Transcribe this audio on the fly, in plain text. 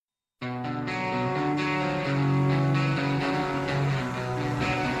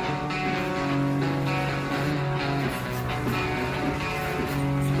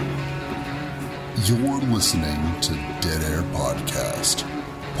You're listening to Dead Air Podcast,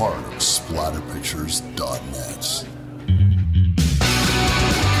 part of SplatterPictures.net.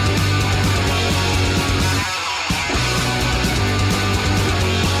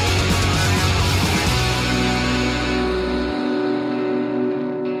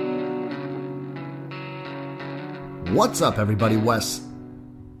 What's up, everybody? Wes,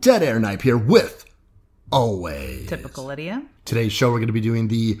 Dead Air Knipe here with always Typical Lydia. Today's show, we're going to be doing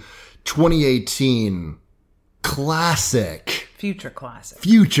the 2018 future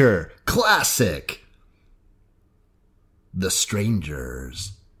classic, The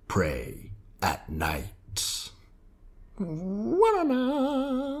Strangers Pray at Night.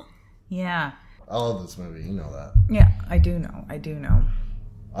 Yeah. I love this movie, you know that. Yeah, I do know.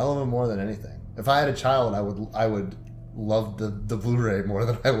 I love it more than anything. If I had a child, I would love the Blu-ray more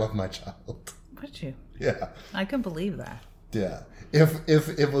than I love my child. Would you? Yeah. I can believe that. Yeah. If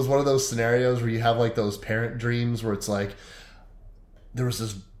it was one of those scenarios where you have like those parent dreams where it's like there was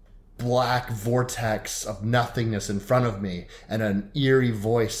this black vortex of nothingness in front of me and an eerie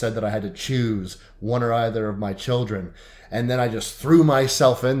voice said that I had to choose one or either of my children, and then I just threw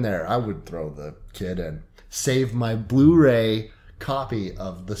myself in there, I would throw the kid in. Save my Blu-ray copy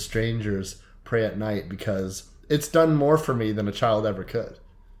of The Strangers Pray at Night because it's done more for me than a child ever could.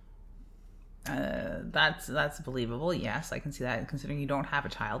 That's believable. Yes, I can see that. Considering you don't have a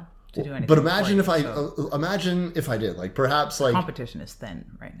child to do anything. But imagine if I did. Like perhaps like competition is thin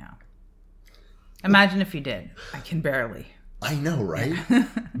right now. Imagine if you did. I can barely. I know, right?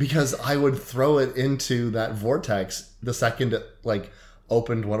 Because I would throw it into that vortex the second it like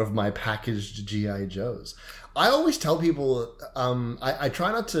opened one of my packaged G.I. Joes. I always tell people, I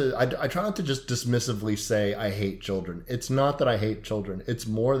try not to just dismissively say I hate children. It's not that I hate children. It's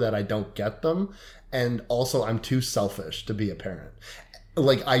more that I don't get them. And also I'm too selfish to be a parent.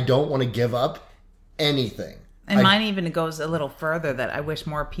 Like, I don't want to give up anything. And mine even goes a little further, that I wish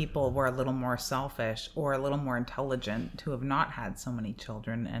more people were a little more selfish or a little more intelligent to have not had so many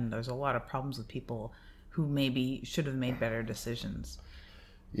children. And there's a lot of problems with people who maybe should have made better decisions.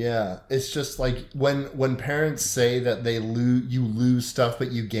 Yeah, it's just like when parents say that you lose stuff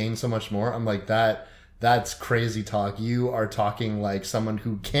but you gain so much more, I'm like, that's crazy talk. You are talking like someone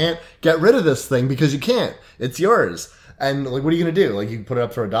who can't get rid of this thing because you can't. It's yours. And like, what are you going to do? Like, you can put it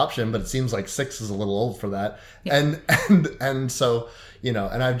up for adoption, but it seems like 6 is a little old for that. Yeah. And so, you know,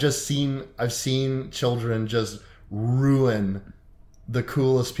 and I've seen children just ruin the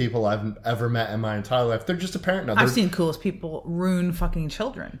coolest people I've ever met in my entire life. They're just a parent now. I've seen coolest people ruin fucking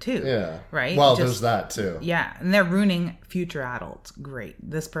children too. Yeah. Right? Well, there's that too. Yeah. And they're ruining future adults. Great.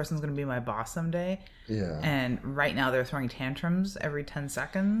 This person's going to be my boss someday. Yeah. And right now they're throwing tantrums every 10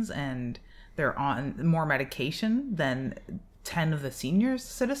 seconds and they're on more medication than 10 of the senior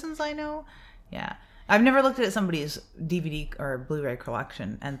citizens I know. Yeah. I've never looked at somebody's DVD or Blu-ray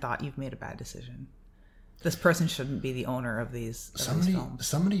collection and thought you've made a bad decision. This person shouldn't be the owner of these films.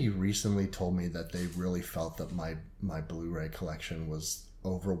 Somebody recently told me that they really felt that my Blu-ray collection was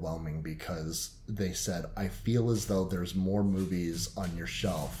overwhelming because they said, I feel as though there's more movies on your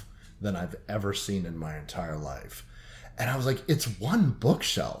shelf than I've ever seen in my entire life. And I was like, it's one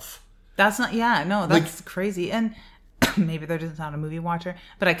bookshelf. That's not, yeah, no, that's like, crazy. And maybe they're just not a movie watcher,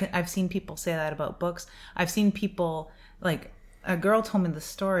 but I've seen people say that about books. I've seen people, like, a girl told me the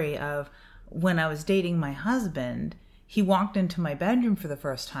story of, when I was dating my husband, he walked into my bedroom for the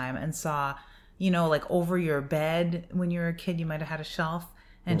first time and saw, you know, like over your bed when you were a kid, you might have had a shelf.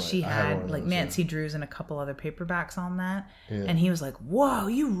 And right. She had like Nancy Drews and a couple other paperbacks on that. Yeah. And he was like, whoa,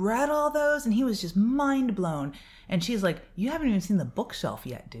 you read all those? And he was just mind blown. And she's like, you haven't even seen the bookshelf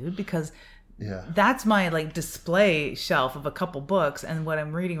yet, dude, because that's my like display shelf of a couple books. And what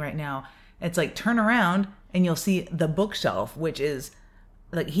I'm reading right now, it's like turn around and you'll see the bookshelf, which is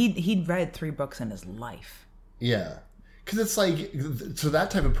like he'd read 3 books in his life. Yeah. Because it's like, so that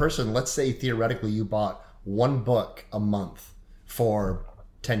type of person, let's say theoretically you bought 1 book a month for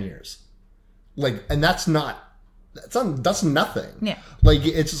 10 years. Like, and that's nothing. Yeah. Like,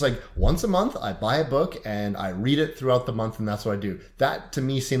 it's just like once a month I buy a book and I read it throughout the month and that's what I do. That to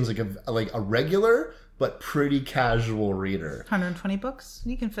me seems like a regular but pretty casual reader. 120 books?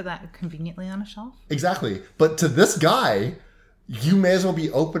 You can fit that conveniently on a shelf. Exactly. But to this guy, you may as well be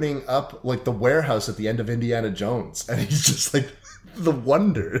opening up like the warehouse at the end of Indiana Jones, and he's just like the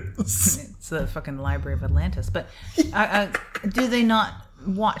wonders. It's the fucking Library of Atlantis. But do they not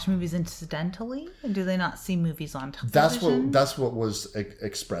watch movies incidentally? Do they not see movies on television? That's what was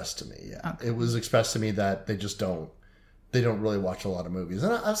expressed to me. Yeah, okay. It was expressed to me that they don't really watch a lot of movies,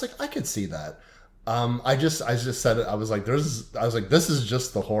 and I was like, I could see that. I just said it. I was like, this is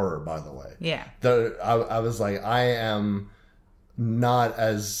just the horror, by the way. Yeah. I was like, I am not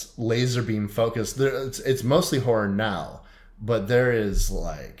as laser beam focused. It's mostly horror now, but there is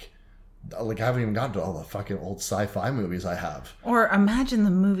like I haven't even gotten to all the fucking old sci-fi movies I have. Or imagine the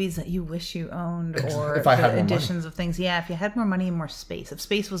movies that you wish you owned, or if I had the more editions money. Of things. Yeah, if you had more money and more space. If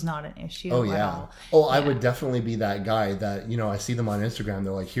space was not an issue. Oh at yeah. all. Oh, I would definitely be that guy that, you know, I see them on Instagram.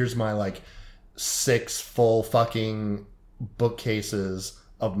 They're like, here's my like 6 full fucking bookcases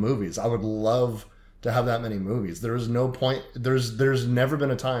of movies. I would love to have that many movies. There is no point. There's never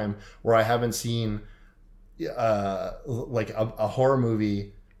been a time where I haven't seen like a horror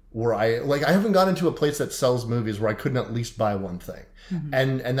movie where I haven't gone into a place that sells movies where I couldn't at least buy one thing.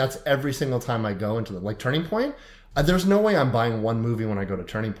 Mm-hmm. And that's every single time I go into them. Like Turning Point, there's no way I'm buying one movie when I go to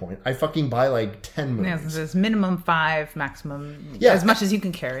Turning Point. I fucking buy like 10 movies. Yeah, there's minimum 5, maximum as much as you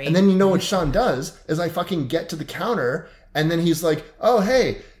can carry. And then you know what Sean does is I fucking get to the counter and then he's like, oh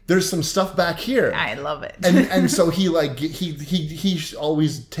hey, there's some stuff back here. I love it. and so he like he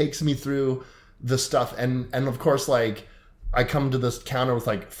always takes me through the stuff and of course like I come to this counter with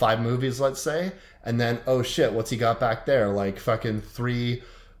like 5 movies, let's say, and then oh shit, what's he got back there? Like fucking 3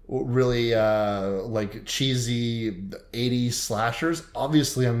 really like cheesy 80s slashers.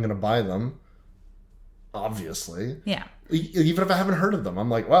 Obviously I'm gonna buy them. Obviously. Yeah. Even if I haven't heard of them. I'm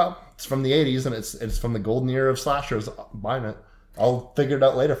like, well, it's from the 80s and it's from the golden era of slashers. I'm buying it. I'll figure it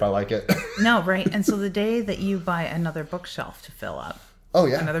out later if I like it. No, right. And so the day that you buy another bookshelf to fill up. Oh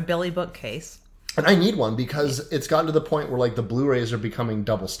yeah. Another Billy bookcase. And I need one because it's gotten to the point where like the Blu-rays are becoming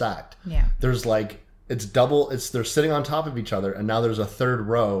double stacked. Yeah. There's like they're sitting on top of each other and now there's a third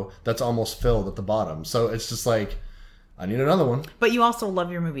row that's almost filled at the bottom. So it's just like I need another one. But you also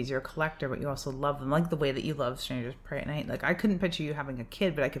love your movies. You're a collector, but you also love them. Like the way that you love Strangers Pray at Night. Like I couldn't picture you having a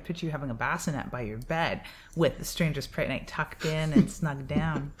kid, but I could picture you having a bassinet by your bed with the Strangers Pray at Night tucked in and snugged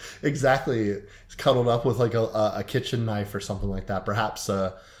down. Exactly. It's cuddled up with like a kitchen knife or something like that. Perhaps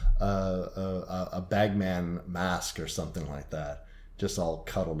a bagman mask or something like that. Just all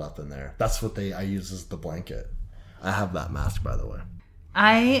cuddled up in there. That's what I use as the blanket. I have that mask, by the way.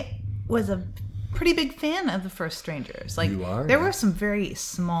 I was a pretty big fan of the first Strangers. Like you are, there were some very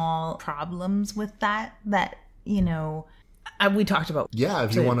small problems with that, you know, we talked about. Yeah,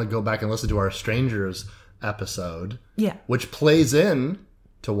 if you want to go back and listen to our Strangers episode. Yeah. Which plays in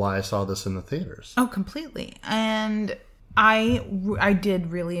to why I saw this in the theaters. Oh, completely. And I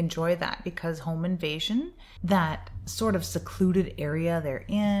did really enjoy that because home invasion, that sort of secluded area they're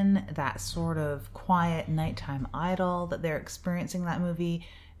in, that sort of quiet nighttime idyll that they're experiencing in that movie,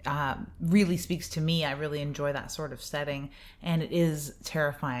 really speaks to me. I really enjoy that sort of setting, and it is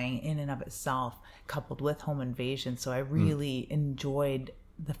terrifying in and of itself, coupled with home invasion. So I really enjoyed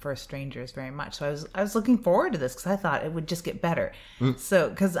the first Strangers very much. So I was looking forward to this because I thought it would just get better. So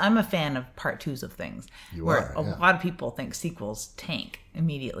because I'm a fan of part 2s of things, a lot of people think sequels tank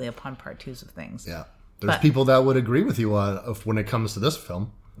immediately upon part 2s of things. Yeah, there's people that would agree with you when it comes to this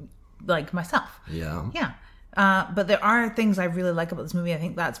film, like myself. Yeah. But there are things I really like about this movie. I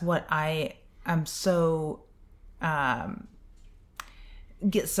think that's what I am so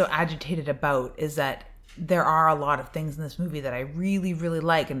get so agitated about, is that there are a lot of things in this movie that I really, really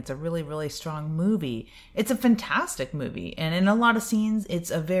like, and it's a really, really strong movie. It's a fantastic movie, and in a lot of scenes, it's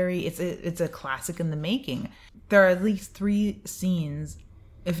a classic in the making. There are at least 3 scenes,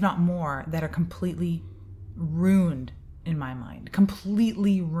 if not more, that are completely ruined in my mind.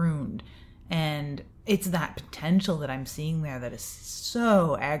 Completely ruined. And it's that potential that I'm seeing there that is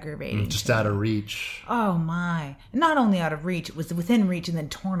so aggravating. Just out of reach. Oh my. Not only out of reach, it was within reach and then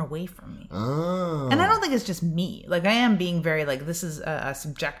torn away from me. Oh. And I don't think it's just me. Like, I am being very, like, this is a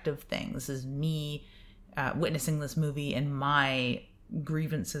subjective thing. This is me witnessing this movie and my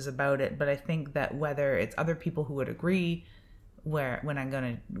grievances about it. But I think that whether it's other people who would agree, when I'm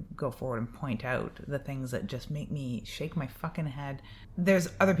going to go forward and point out the things that just make me shake my fucking head, there's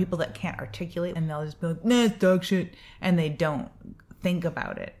other people that can't articulate, and they'll just be like, nah, it's dog shit. And they don't think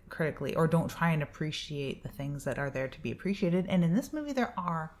about it critically or don't try and appreciate the things that are there to be appreciated. And in this movie, there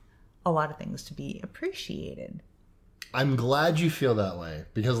are a lot of things to be appreciated. I'm glad you feel that way,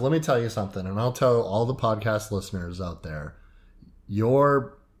 because let me tell you something, and I'll tell all the podcast listeners out there,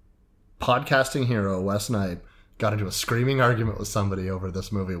 your podcasting hero, Wes Knight, got into a screaming argument with somebody over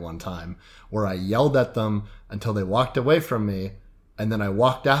this movie one time where I yelled at them until they walked away from me, and then I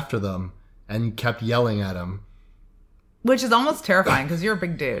walked after them and kept yelling at them. Which is almost terrifying because you're a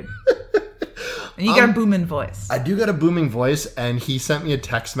big dude. And you got a booming voice. I do got a booming voice, and he sent me a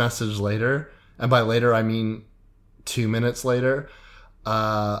text message later, and by later I mean 2 minutes later,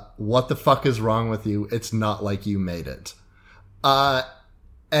 what the fuck is wrong with you? It's not like you made it.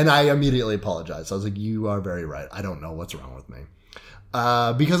 And I immediately apologized. I was like, you are very right. I don't know what's wrong with me.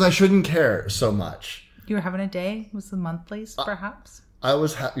 Because I shouldn't care so much. You were having a day? Was the monthlies, perhaps? I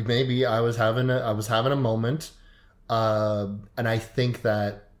was having a moment. And I think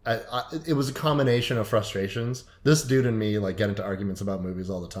that it was a combination of frustrations. This dude and me like get into arguments about movies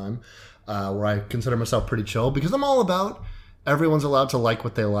all the time, where I consider myself pretty chill because I'm all about everyone's allowed to like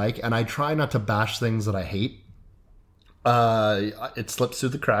what they like, and I try not to bash things that I hate. It slips through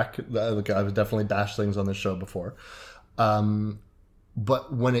the crack. I've definitely bashed things on this show before.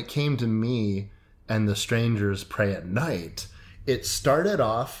 But when it came to me and The Strangers Pray at Night, it started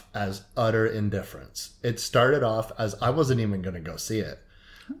off as utter indifference. It started off as I wasn't even going to go see it.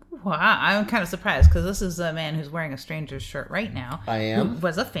 Wow, I'm kind of surprised because this is a man who's wearing a Stranger's shirt right now. I am. Who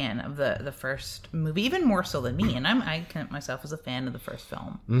was a fan of the first movie, even more so than me, and I count myself as a fan of the first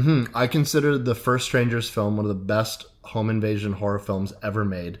film. Mm-hmm. I consider the first Strangers film one of the best home invasion horror films ever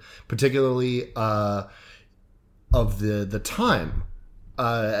made, particularly of the time.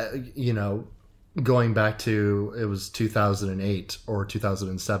 Going back to, it was 2008 or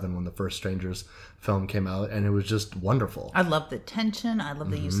 2007 when the first Strangers film came out, and it was just wonderful. I love the tension. I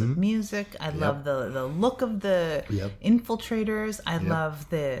love the use of music. I love the look of the infiltrators. I love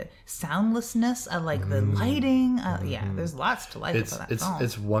the soundlessness. I like the lighting. There's lots to like about that film.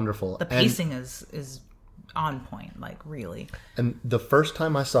 It's wonderful. The pacing is on point, like really. And the first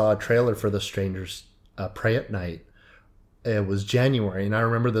time I saw a trailer for The Strangers Pray at Night, it was January, and I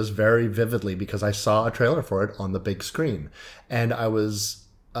remember this very vividly because I saw a trailer for it on the big screen. And I was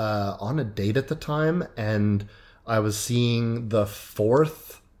on a date at the time, and I was seeing the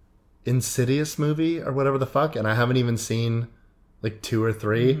fourth Insidious movie or whatever the fuck, and I haven't even seen like 2 or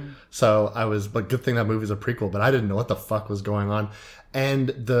 3. So I was, but good thing that movie's a prequel, but I didn't know what the fuck was going on. And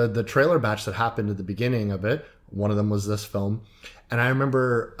the trailer batch that happened at the beginning of it, one of them was this film. And I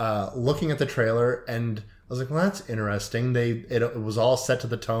remember looking at the trailer, and I was like, well, that's interesting. It was all set to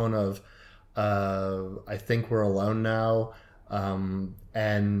the tone of I Think We're Alone Now.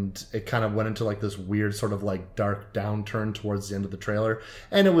 And it kind of went into like this weird sort of like dark downturn towards the end of the trailer.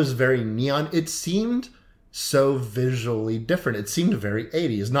 And it was very neon. It seemed so visually different. It seemed very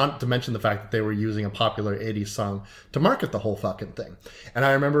 80s, not to mention the fact that they were using a popular 80s song to market the whole fucking thing. And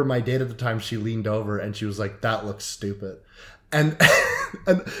I remember my date at the time, she leaned over and she was like, that looks stupid. And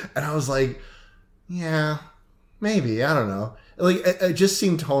and I was like, yeah, maybe, I don't know. Like it just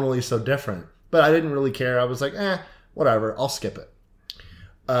seemed tonally so different, but I didn't really care. I was like, whatever, I'll skip it.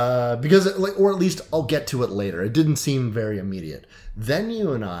 Because or at least I'll get to it later. It didn't seem very immediate. Then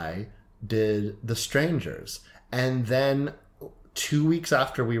you and I did The Strangers, and then 2 weeks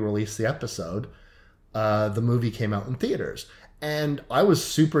after we released the episode, the movie came out in theaters. And I was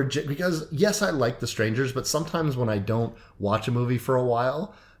super because yes, I like The Strangers, but sometimes when I don't watch a movie for a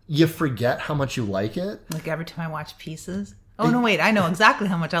while, you forget how much you like it. Like every time I watch Pieces. Oh, no, wait. I know exactly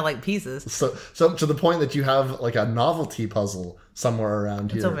how much I like Pieces. So to the point that you have like a novelty puzzle somewhere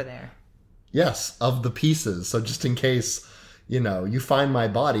around here. It's over there. Yes, of the pieces. So just in case, you find my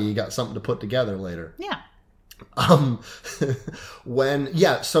body, you got something to put together later. Yeah.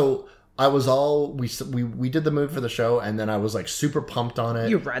 So I was we did the movie for the show, and then I was like super pumped on it.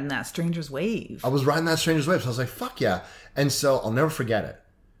 You're riding that Stranger's wave. I was riding that Stranger's wave. So I was like, fuck yeah. And so I'll never forget it.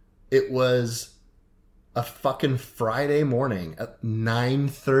 It was a fucking Friday morning at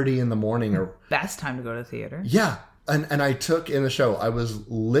 9:30 in the morning. Or best time to go to the theater. Yeah. And I took in the show. I was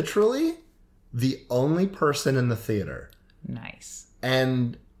literally the only person in the theater. Nice.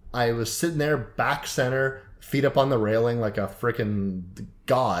 And I was sitting there back center, feet up on the railing like a freaking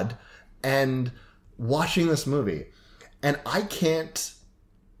god, and watching this movie. And I can't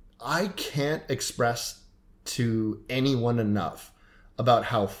express to anyone enough about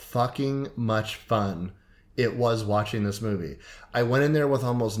how fucking much fun it was watching this movie. I went in there with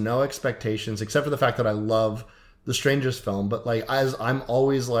almost no expectations, except for the fact that I love the Strangers film, but like as I'm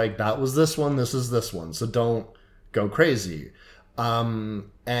always like, that was this one, this is this one, so don't go crazy.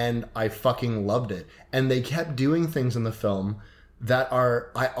 And I fucking loved it. And they kept doing things in the film that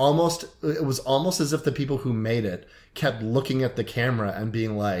it was almost as if the people who made it kept looking at the camera and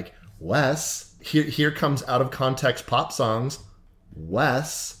being like, Wes, here comes out of context pop songs,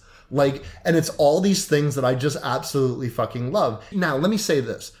 Wes. Like, and it's all these things that I just absolutely fucking love. Now, let me say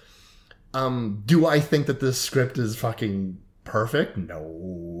this. Do I think that this script is fucking perfect?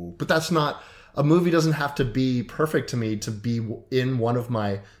 No. But that's not... A movie doesn't have to be perfect to me to be in one of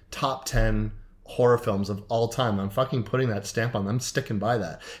my top 10 horror films of all time. I'm fucking putting that stamp on them. I'm sticking by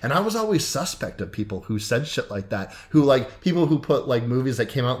that. And I was always suspect of people who said shit like that, who like people who put like movies that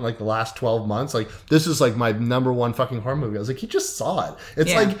came out in like the last 12 months, like this is like my number one fucking horror movie. I was like, you just saw it.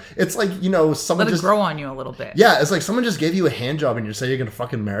 It's like, you know, someone let just it grow on you a little bit. Yeah, it's like someone just gave you a hand job and you say you're gonna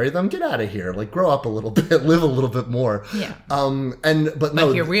fucking marry them. Get out of here. Like grow up a little bit, live a little bit more. Yeah.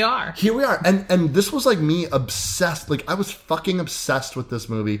 But here we are. Here we are. And this was like me obsessed. Like I was fucking obsessed with this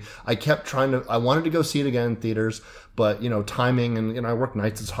movie. I kept I wanted to go see it again in theaters, but you know, timing and you know, I work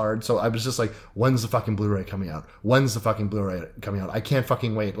nights is hard. So I was just like, when's the fucking Blu-ray coming out? When's the fucking Blu-ray coming out? I can't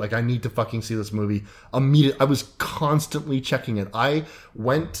fucking wait. Like I need to fucking see this movie immediately. I was constantly checking it. I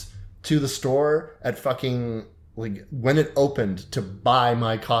went to the store at fucking like when it opened to buy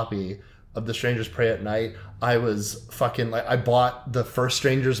my copy of The Strangers Pray at Night. I was fucking like, I bought the first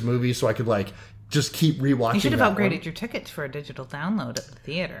Strangers movie so I could like just keep rewatching. You should have upgraded your ticket for a digital download at the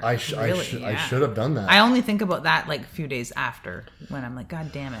theater. I should have done that. I only think about that like a few days after when I'm like,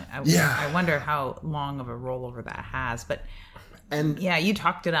 God damn it. I wonder how long of a rollover that has. But yeah, you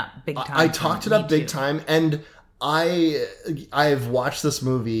talked it up big time. I talked it up big time, and I've watched this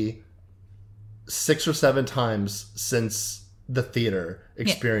movie 6 or 7 times since the theater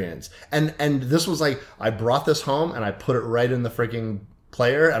experience. Yeah. And this was like, I brought this home and I put it right in the freaking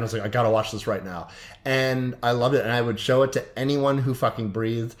player and I was like, I gotta watch this right now. And I loved it, and I would show it to anyone who fucking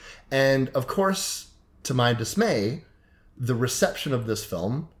breathed. And of course, to my dismay, the reception of this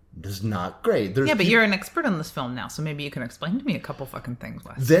film is not great. But you're an expert on this film now, so maybe you can explain to me a couple fucking things,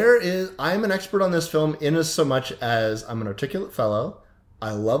 Wes. I'm an expert on this film in as so much as I'm an articulate fellow.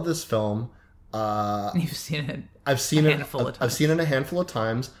 I love this film. You've seen it. I've seen it a handful of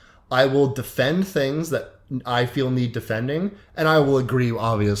times. I will defend things that I feel need defending, and I will agree,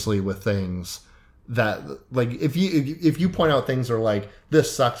 obviously, with things that, like, if you point out things that are like,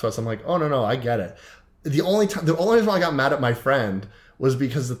 this sucks, I'm like, oh no, I get it. The only reason I got mad at my friend was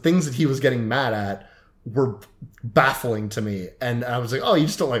because the things that he was getting mad at were baffling to me, and I was like, oh, you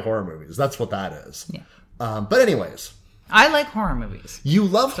just don't like horror movies. That's what that is. Yeah. But anyways. I like horror movies. You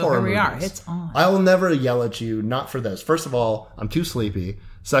love horror movies. Here we are. It's on. I will never yell at you, not for this. First of all, I'm too sleepy.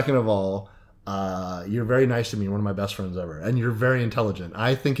 Second of all, you're very nice to me, one of my best friends ever, and you're very intelligent.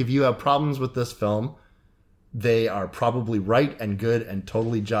 I think if you have problems with this film, they are probably right and good and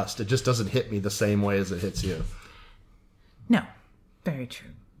totally just. It just doesn't hit me the same way as it hits you. No. Very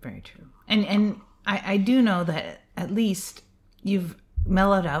true. Very true. And I do know that at least you've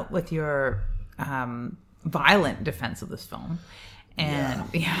mellowed out with your violent defense of this film. And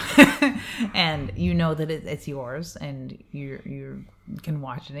and you know that it's yours, and you can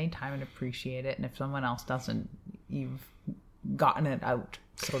watch it anytime and appreciate it. And if someone else doesn't, you've gotten it out,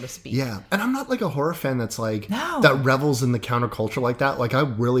 so to speak. Yeah, and I'm not like a horror fan that's like that revels in the counterculture like that. Like I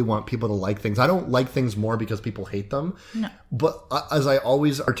really want people to like things. I don't like things more because people hate them. No. But as I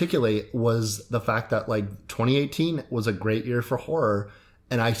always articulate, was the fact that like 2018 was a great year for horror,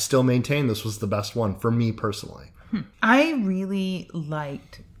 and I still maintain this was the best one for me personally. I really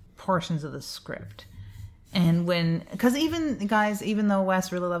liked portions of the script. And because even though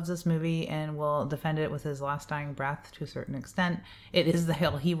Wes really loves this movie and will defend it with his last dying breath to a certain extent, it is the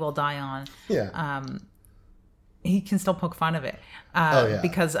hill he will die on. Yeah. He can still poke fun of it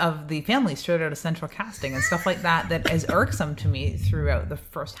because of the family straight out of central casting and stuff like that is irksome to me throughout the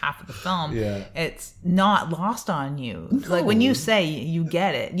first half of the film. Yeah. It's not lost on you. No. Like when you say you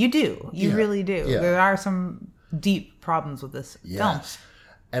get it, you do. You really do. Yeah. There are some deep problems with this film.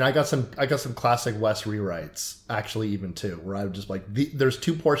 And I got some classic Wes rewrites, actually, even too, where I would just like there's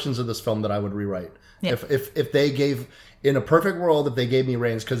 2 portions of this film that I would rewrite. Yeah. If they gave, in a perfect world, if they gave me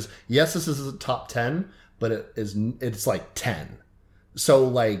reins, because yes, this is a top 10, but it's like 10. So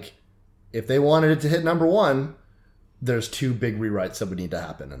like if they wanted it to hit number 1, there's 2 big rewrites that would need to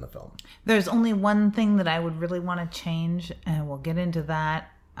happen in the film. There's only one thing that I would really want to change, and we'll get into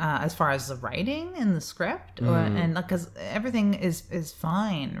that. As far as the writing and the script, and because everything is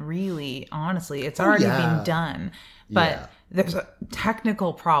fine, really, honestly, it's already been done, but there's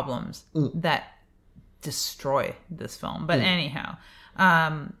technical problems that destroy this film. But anyhow,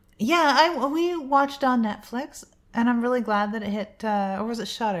 we watched on Netflix, and I'm really glad that it hit. Or was it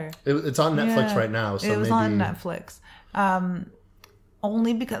Shudder? It's on Netflix right now. So it was on Netflix.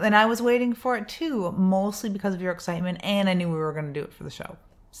 Only because, and I was waiting for it too, mostly because of your excitement, and I knew we were going to do it for the show.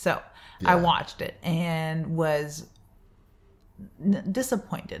 So I watched it and was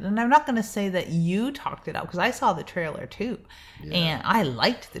disappointed. And I'm not going to say that you talked it out, because I saw the trailer too. Yeah. And I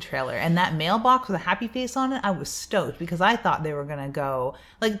liked the trailer. And that mailbox with a happy face on it, I was stoked, because I thought they were going to go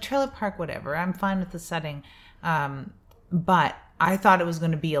like Trailer Park, whatever. I'm fine with the setting. But I thought it was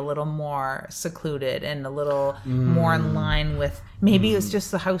going to be a little more secluded and a little more in line with, maybe it's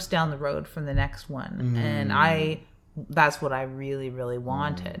just the house down the road from the next one. And that's what I really, really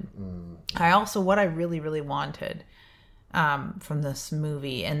wanted. What I really, really wanted from this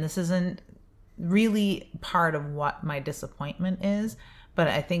movie, and this isn't really part of what my disappointment is, but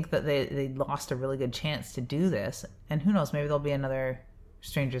I think that they lost a really good chance to do this. And who knows, maybe there'll be another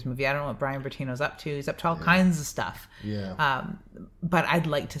Strangers movie. I don't know what Brian Bertino's up to. He's up to all kinds of stuff. Yeah. But I'd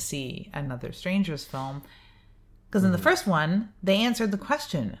like to see another Strangers film, because in the first one they answered the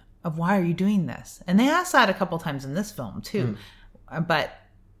question of why are you doing this, and they asked that a couple times in this film too. But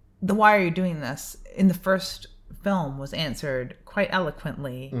the why are you doing this in the first film was answered quite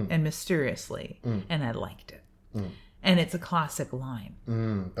eloquently and mysteriously, and I liked it. And it's a classic line.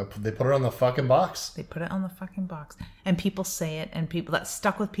 They put it on the fucking box. They put it on the fucking box. And people say it, and people that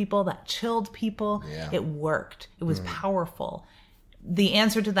stuck with people, that chilled people. Yeah. It worked. It was powerful. The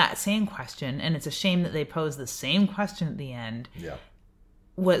answer to that same question, and it's a shame that they posed the same question at the end,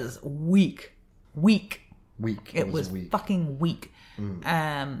 was weak. It was weak. fucking weak.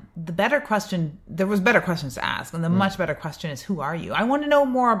 The better question, there was better questions to ask, and the much better question is, who are you? I want to know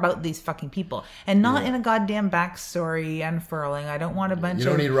more about these fucking people, and not in a goddamn backstory unfurling. I don't want a bunch of You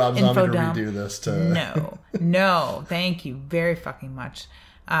don't need Rob Zombie to redo this to... No, thank you very fucking much.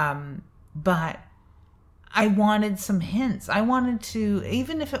 But I wanted some hints. I wanted to,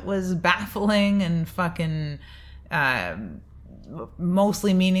 even if it was baffling and fucking...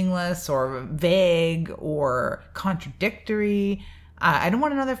 mostly meaningless or vague or contradictory. I don't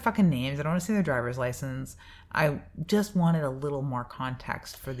want to know their fucking names. I don't want to see their driver's license. I just wanted a little more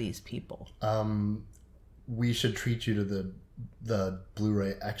context for these people. We should treat you to the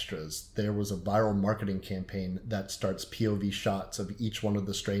Blu-ray extras. There was a viral marketing campaign that starts POV shots of each one of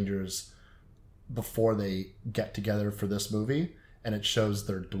the strangers before they get together for this movie, and it shows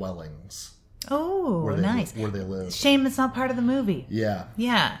their dwellings. Oh, nice. Where they live. Shame it's not part of the movie. Yeah.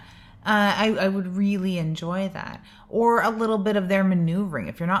 Yeah. I would really enjoy that. Or a little bit of their maneuvering.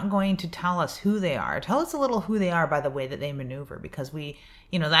 If you're not going to tell us who they are, tell us a little who they are by the way that they maneuver. Because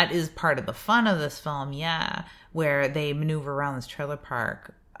that is part of the fun of this film, where they maneuver around this trailer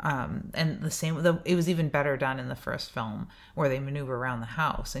park. And it was even better done in the first film, where they maneuver around the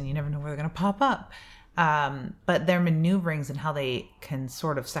house and you never know where they're going to pop up. But their maneuverings and how they can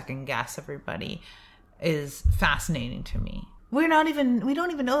sort of second guess everybody is fascinating to me. We don't even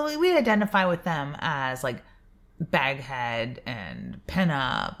know, we identify with them as like Baghead and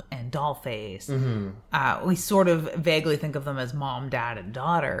Pinup and Dollface. We sort of vaguely think of them as mom, dad, and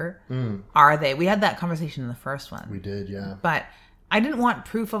daughter. Are they? We had that conversation in the first one. We did, yeah. But I didn't want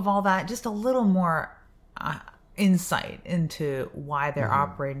proof of all that, just a little more insight into why they're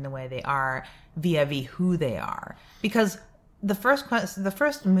operating the way they are vis-a-vis who they are, because the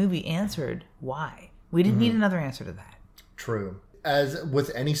first movie answered why. We didn't need another answer to that. True. As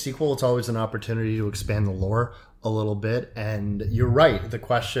with any sequel, it's always an opportunity to expand the lore a little bit, and you're right, the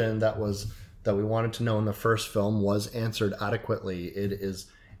question that we wanted to know in the first film was answered adequately.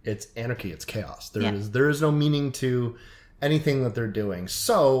 It's anarchy, it's chaos. There is no meaning to anything that they're doing,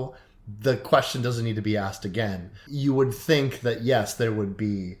 so the question doesn't need to be asked again. You would think that, yes, there would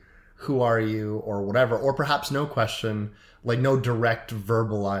be who are you or whatever, or perhaps no question, like no direct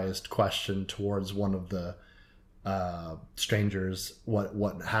verbalized question towards one of the strangers,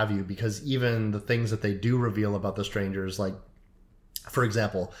 what have you, because even the things that they do reveal about the strangers, like, for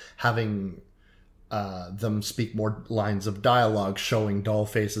example, having them speak more lines of dialogue showing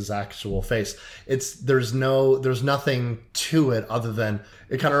Dollface's actual face. There's nothing to it other than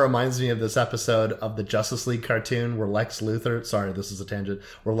it kind of reminds me of this episode of the Justice League cartoon where Lex Luthor, sorry, this is a tangent,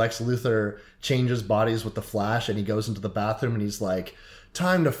 where Lex Luthor changes bodies with the Flash and he goes into the bathroom and he's like,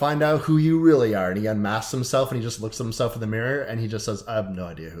 time to find out who you really are. And he unmasks himself and he just looks at himself in the mirror and he just says, I have no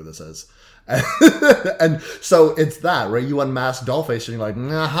idea who this is. And so it's that, right? You unmask Dollface and you're like,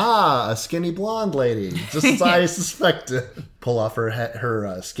 aha, a skinny blonde lady, just as I suspected. Pull off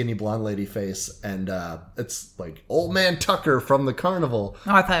her skinny blonde lady face, and it's like Old Man Tucker from the carnival.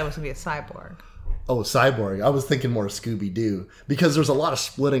 Oh, I thought it was going to be a cyborg. Oh, cyborg. I was thinking more Scooby-Doo, because there's a lot of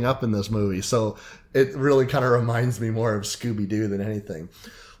splitting up in this movie, so it really kind of reminds me more of Scooby-Doo than anything.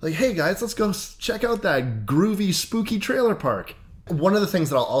 Like, hey guys, let's go check out that groovy, spooky trailer park. One of the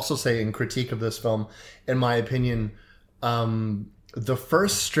things that I'll also say in critique of this film, in my opinion, the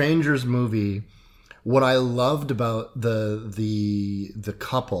first Strangers movie, what I loved about the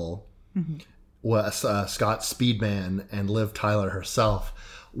couple was Scott Speedman and Liv Tyler herself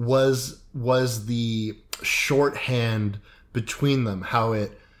was the shorthand between them, how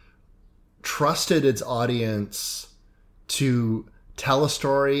it trusted its audience to tell a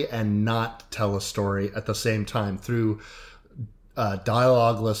story and not tell a story at the same time through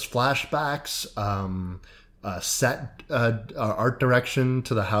dialogueless flashbacks, set art direction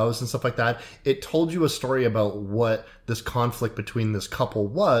to the house and stuff like that. It told you a story about what this conflict between this couple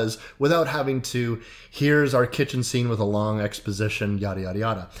was without having to, here's our kitchen scene with a long exposition, yada, yada,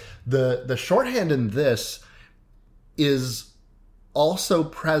 yada. The shorthand in this is also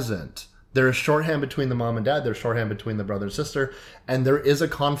present. There is shorthand between the mom and dad. There's shorthand between the brother and sister. And there is a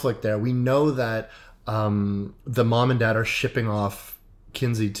conflict there. We know that the mom and dad are shipping off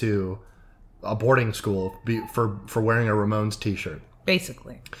Kinsey to a boarding school for wearing a Ramones t-shirt.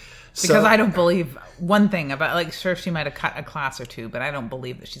 Basically. Because I don't believe one thing about, like, sure, she might have cut a class or two, but I don't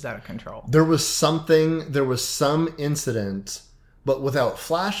believe that she's out of control. There was some incident, but without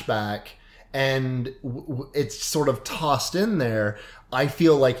flashback, and it's sort of tossed in there. I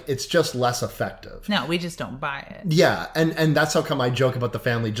feel like it's just less effective. No, we just don't buy it. Yeah, and that's how come I joke about the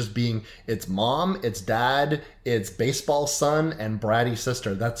family just being, it's mom, it's dad, it's baseball son, and bratty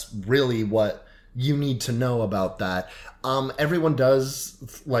sister. That's really what you need to know about that. Everyone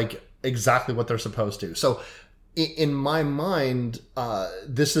does like exactly what they're supposed to. So in my mind,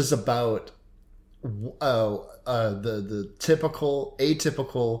 this is about the typical,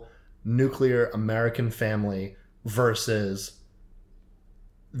 atypical nuclear American family versus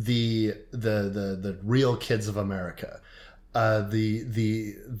the real kids of America,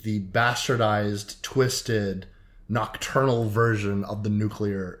 the bastardized, twisted, nocturnal version of the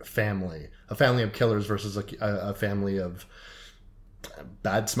nuclear family, a family of killers versus a family of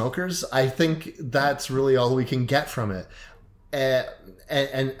bad smokers. I think that's really all we can get from it.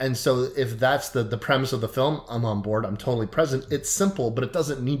 And so if that's the premise of the film, I'm on board. I'm totally present. It's simple, but it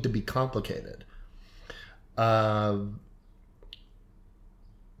doesn't need to be complicated. The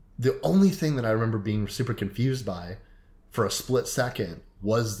only thing that I remember being super confused by for a split second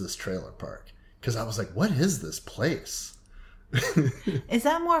was this trailer park. Because I was like, what is this place? Is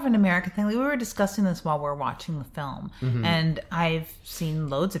that more of an American thing? Like, we were discussing this while we were watching the film. Mm-hmm. And I've seen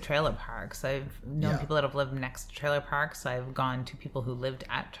loads of trailer parks. I've known people that have lived next to trailer parks. I've gone to people who lived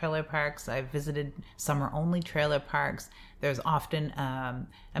at trailer parks. I've visited summer-only trailer parks. There's often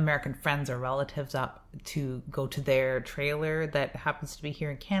American friends or relatives up to go to their trailer that happens to be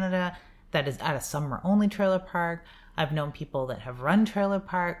here in Canada that is at a summer-only trailer park. I've known people that have run trailer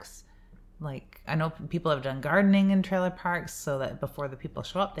parks. Like, I know people have done gardening in trailer parks so that before the people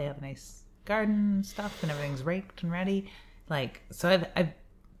show up, they have a nice garden and stuff and everything's raked and ready. Like, so I've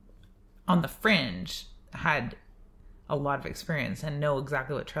on the fringe had a lot of experience and know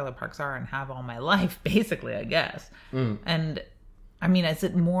exactly what trailer parks are and have all my life, basically, I guess. And I mean, is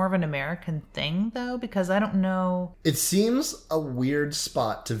it more of an American thing though? Because I don't know. It seems a weird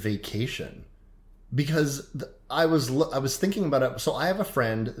spot to vacation because I was thinking about it. So I have a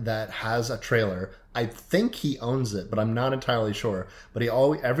friend that has a trailer. I think he owns it, but I'm not entirely sure. But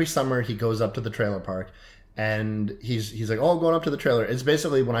every summer he goes up to the trailer park. And he's like, oh, I'm going up to the trailer. It's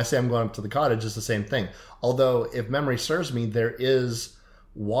basically, when I say I'm going up to the cottage, it's the same thing. Although, if memory serves me, there is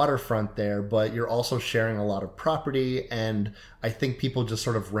waterfront there, but you're also sharing a lot of property. And I think people just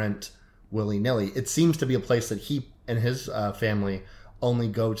sort of rent willy-nilly. It seems to be a place that he and his family only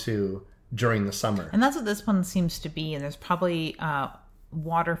go to during the summer. And that's what this one seems to be. And there's probably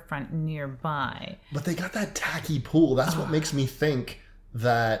waterfront nearby. But they got that tacky pool. That's what makes me think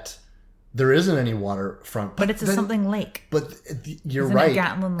that there isn't any waterfront. But it's something lake. But you're Isn't right. It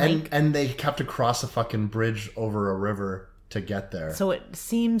Gatlin Lake? And they have to cross a fucking bridge over a river to get there. So it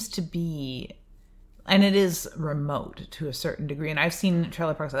seems to be, and it is remote to a certain degree. And I've seen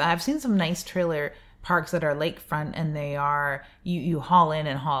trailer parks. I've seen some nice trailer parks that are lakefront, and they are, you haul in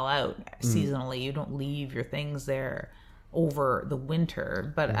and haul out seasonally. You don't leave your things there over the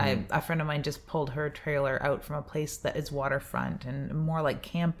winter. But a friend of mine just pulled her trailer out from a place that is waterfront and more like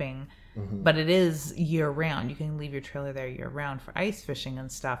camping. But it is year round. You can leave your trailer there year round for ice fishing and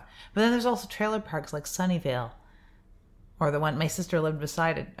stuff. But then there's also trailer parks like Sunnyvale, or the one my sister lived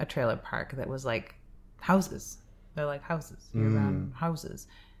beside a trailer park that was like houses. They're like houses, year round houses,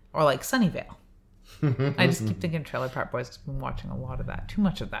 or like Sunnyvale. I just keep thinking Trailer Park Boys because I've been watching a lot of that. Too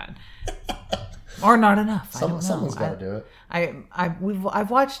much of that, or not enough. I don't know. Someone's got to do it. I've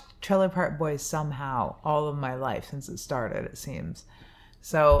watched Trailer Park Boys somehow all of my life since it started. It seems.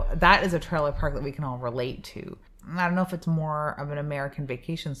 So that is a trailer park that we can all relate to. I don't know if it's more of an American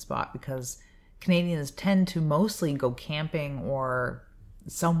vacation spot because Canadians tend to mostly go camping or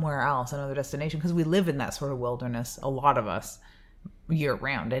somewhere else, another destination, because we live in that sort of wilderness, a lot of us, year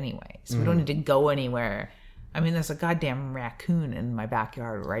round anyway. So we don't need to go anywhere. I mean, there's a goddamn raccoon in my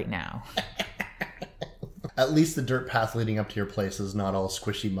backyard right now. at least the dirt path leading up to your place is not all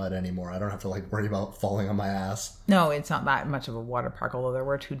squishy mud anymore. I don't have to like worry about falling on my ass. No, it's not that much of a water park, although there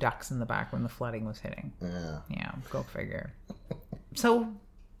were 2 ducks in the back when the flooding was hitting. Yeah, go figure. So,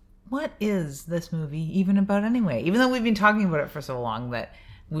 what is this movie even about anyway? Even though we've been talking about it for so long that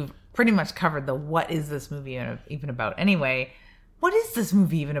we've pretty much covered the what is this movie even about anyway. What is this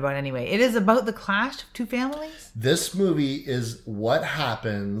movie even about anyway? It is about the clash of 2 families? This movie is what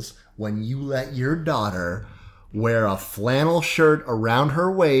happens when you let your daughter wear a flannel shirt around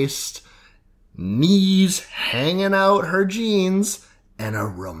her waist, knees hanging out her jeans, and a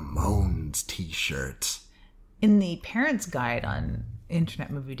Ramones t-shirt. In the Parents Guide on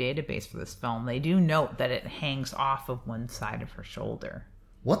Internet Movie Database for this film, they do note that it hangs off of one side of her shoulder.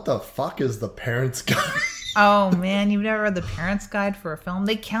 What the fuck is the Parents Guide? Oh man, you've never read the Parents Guide for a film?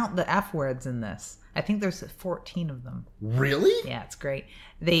 They count the F words in this. I think there's 14 of them. Really? Yeah, it's great.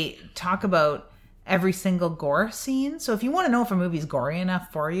 They talk about every single gore scene. So if you want to know if a movie's gory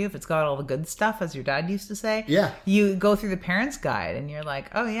enough for you, if it's got all the good stuff, as your dad used to say, yeah, you go through the Parents Guide and you're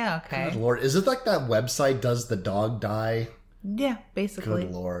like, oh yeah, okay. Good Lord. Is it like that website, Does the Dog Die? Yeah, basically.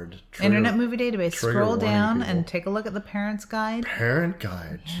 Good Lord. Internet Movie Database. Scroll down and take a look at the Parents Guide. Parent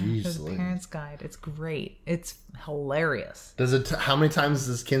Guide. Jeez. There's a Parents Guide. It's great. It's hilarious. Does it? How many times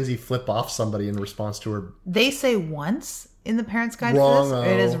does Kinsey flip off somebody in response to her? They say once in the Parents Guide Wrong-o. for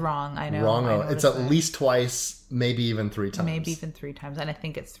this. It is wrong. I know. Wrong. It's at least twice, maybe even 3 times. Maybe even 3 times. And I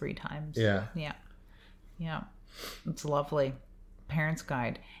think it's 3 times. Yeah. Yeah. Yeah. It's lovely. Parents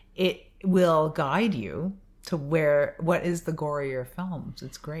Guide. It will guide you to what is the gorier films.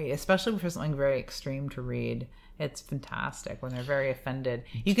 It's great, especially for something very extreme to read. It's fantastic when they're very offended.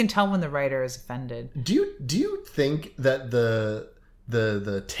 You can tell when the writer is offended. Do you think that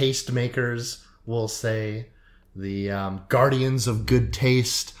the taste makers will say, the guardians of good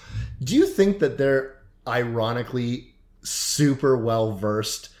taste, do you think that they're ironically super well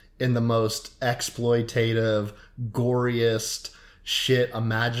versed in the most exploitative, goriest shit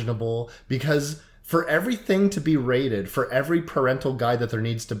imaginable? Because for everything to be rated, for every parental guide that there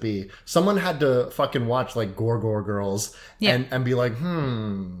needs to be, someone had to fucking watch like Gore Girls and be like,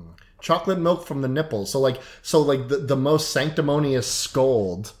 chocolate milk from the nipples. So the most sanctimonious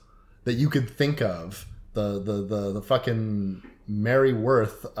scold that you could think of, the fucking Mary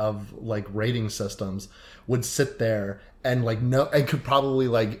Worth of like rating systems would sit there and like and could probably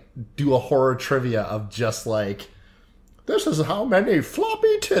like do a horror trivia of just like, this is how many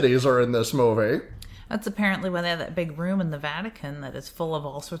floppy titties are in this movie. That's apparently why they have that big room in the Vatican that is full of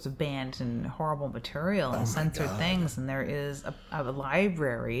all sorts of banned and horrible material and censored things. And there is a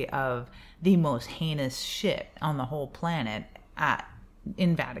library of the most heinous shit on the whole planet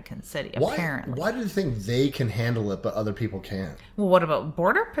in Vatican City, apparently. Why do you think they can handle it but other people can't? Well, what about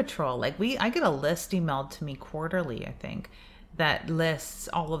Border Patrol? I get a list emailed to me quarterly, I think, that lists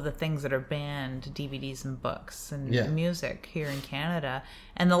all of the things that are banned, DVDs and books and music here in Canada.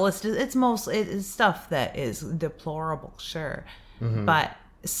 And the list is, it is stuff that is deplorable, sure. Mm-hmm. But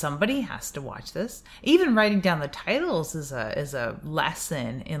somebody has to watch this. Even writing down the titles is a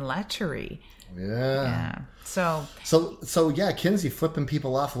lesson in lechery. Yeah. So yeah, Kinsey flipping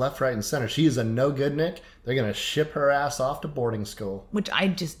people off left, right, and center. She is a no good Nick. They're gonna ship her ass off to boarding school, which I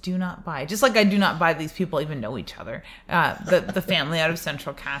just do not buy. Just like I do not buy these people even know each other. The family out of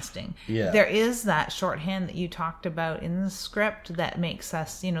Central Casting. Yeah, there is that shorthand that you talked about in the script that makes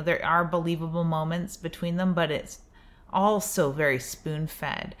us, there are believable moments between them, but it's also very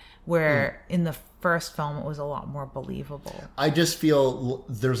spoon-fed. Where in the first film it was a lot more believable. I just feel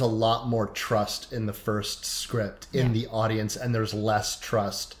there's a lot more trust in the first script in the audience, and there's less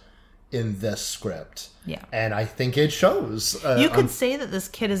trust in this script. Yeah. And I think it shows. You could say that this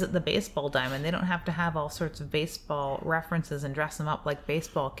kid is at the baseball diamond. They don't have to have all sorts of baseball references and dress him up like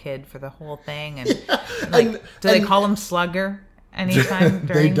Baseball Kid for the whole thing. And do they call him Slugger anytime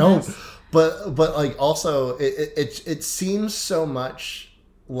during They don't. This? But like also it seems so much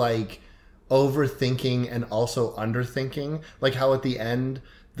like overthinking and also underthinking, like how at the end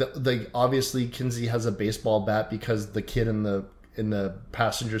obviously Kinsey has a baseball bat because the kid in the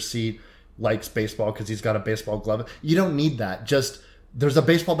passenger seat likes baseball because he's got a baseball glove. You don't need that. Just there's a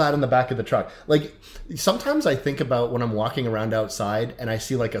baseball bat in the back of the truck. Like sometimes I think about when I'm walking around outside and I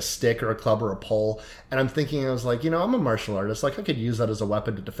see like a stick or a club or a pole, and I'm thinking, I was like, I'm a martial artist. Like I could use that as a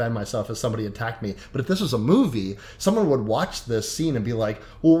weapon to defend myself if somebody attacked me. But if this was a movie, someone would watch this scene and be like,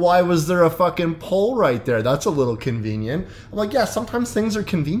 well, why was there a fucking pole right there? That's a little convenient. I'm like, yeah, sometimes things are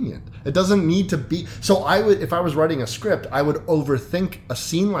convenient. It doesn't need to be. So if I was writing a script, I would overthink a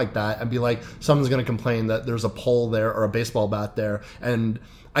scene like that and be like, someone's going to complain that there's a pole there or a baseball bat there, and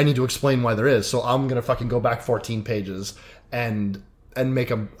I need to explain why there is. So I'm gonna fucking go back 14 pages and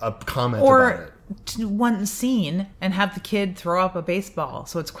make a comment about it. To one scene and have the kid throw up a baseball,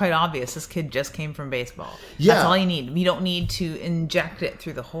 so it's quite obvious this kid just came from baseball. Yeah. That's all you need. You don't need to inject it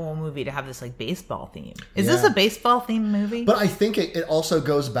through the whole movie to have this like baseball theme. Is this a baseball themed movie? But I think it also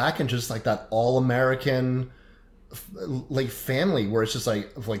goes back into just like that all-American like family where it's just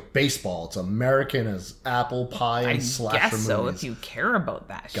like baseball. It's American as apple pie and slasher guess movies. so, if you care about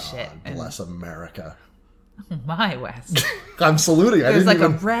that God shit. bless America. Oh my, Wes. I'm saluting. There's like a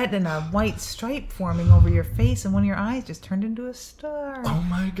red and a white stripe forming over your face, and one of your eyes just turned into a star. Oh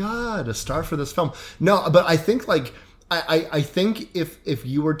my God, a star for this film. No, but I think like I think if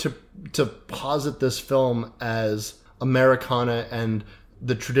you were to posit this film as Americana and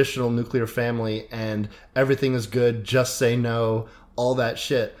the traditional nuclear family and everything is good, just say no, all that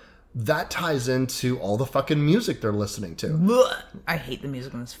shit, that ties into all the fucking music they're listening to. I hate the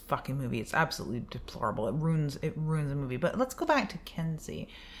music in this fucking movie. It's absolutely deplorable. It ruins the movie. But let's go back to Kinsey,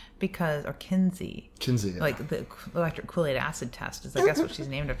 Kinsey, yeah. like the electric Kool-Aid acid test is, I guess, what she's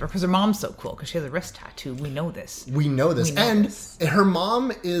named after. Because her mom's so cool because she has a wrist tattoo. We know this. And her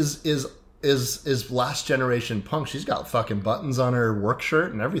mom is last generation punk. She's got fucking buttons on her work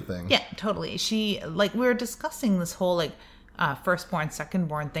shirt and everything. Yeah, totally. She, like, we were discussing this whole like firstborn,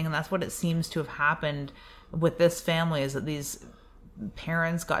 secondborn thing, and that's what it seems to have happened with this family, is that these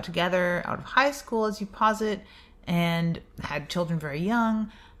parents got together out of high school, as you posit, and had children very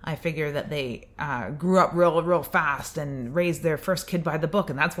young. I figure that they grew up real fast and raised their first kid by the book,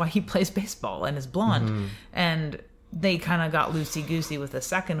 and that's why he plays baseball and is blonde. Mm-hmm. And they kind of got loosey-goosey with the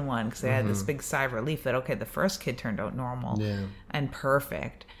second one because they had this big sigh of relief that, okay, the first kid turned out normal and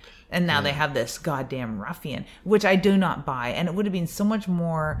perfect. And now they have this goddamn ruffian, which I do not buy. And it would have been so much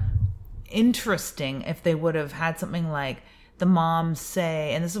more interesting if they would have had something like the mom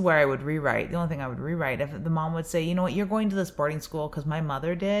say, and this is where I would rewrite, the only thing I would rewrite, if the mom would say, you know what, you're going to this boarding school because my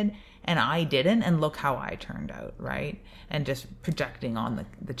mother did, and I didn't, and look how I turned out, right? And just projecting on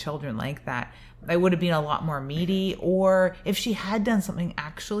the children like that. It would have been a lot more meaty. Or if she had done something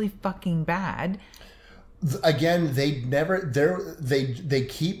actually fucking bad... Again, they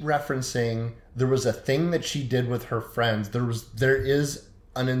keep referencing there was a thing that she did with her friends. There is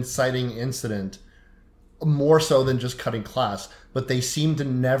an inciting incident, more so than just cutting class, but they seem to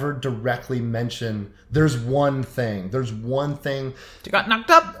never directly mention there's one thing. She got knocked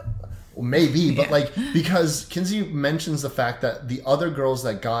up. Well, maybe, but like, because Kinsey mentions the fact that the other girls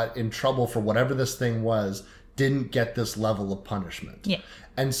that got in trouble for whatever this thing was didn't get this level of punishment. Yeah.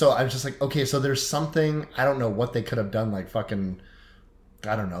 And so I was just like, okay, so there's something, I don't know what they could have done, like fucking,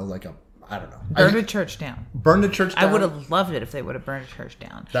 I don't know. Burned a church down. Burned a church down? I would have loved it if they would have burned a church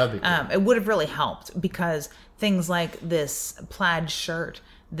down. That would be cool. It would have really helped, because things like this plaid shirt,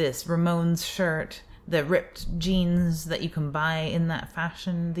 this Ramones shirt, the ripped jeans that you can buy in that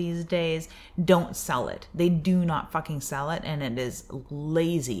fashion these days don't sell it. They do not fucking sell it, and it is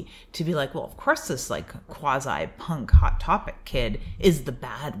lazy to be like, well, of course this like quasi-punk Hot Topic kid is the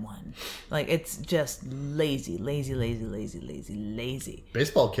bad one. Like, it's just lazy.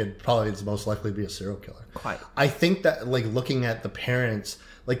 Baseball kid probably is most likely to be a serial killer. Quite. I think that, like, looking at the parents,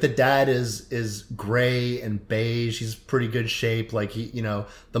 like, the dad is gray and beige. He's pretty good shape. Like, he, you know,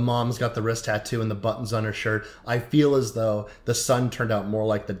 the mom's got the wrist tattoo and the buttons on her shirt. I feel as though the son turned out more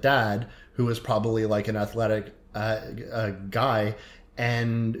like the dad, who was probably like an athletic guy,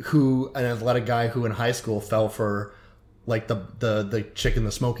 and an athletic guy who in high school fell for like the chick in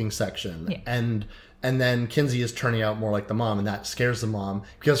the smoking section. Yeah. And then Kinsey is turning out more like the mom, and that scares the mom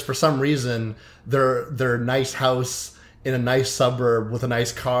because for some reason their nice house in a nice suburb with a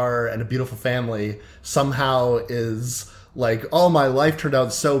nice car and a beautiful family somehow is like, oh, my life turned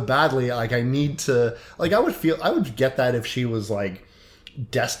out so badly. Like, I need to, like, I would get that if she was like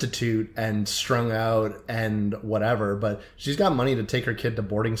destitute and strung out and whatever, but she's got money to take her kid to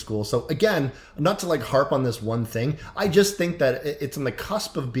boarding school. So again, not to like harp on this one thing, I just think that it's on the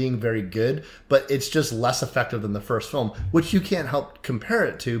cusp of being very good, but it's just less effective than the first film, which you can't help compare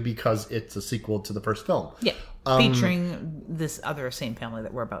it to because it's a sequel to the first film. Yeah. Featuring this other same family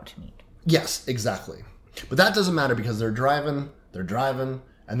that we're about to meet. Yes, exactly. But that doesn't matter because they're driving,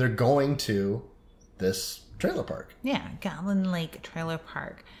 and they're going to this trailer park. Yeah, Gatlin Lake Trailer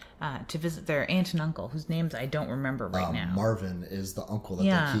Park, to visit their aunt and uncle, whose names I don't remember right now. Marvin is the uncle that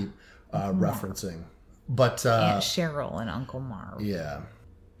they keep referencing. But Aunt Cheryl and Uncle Marv. Yeah.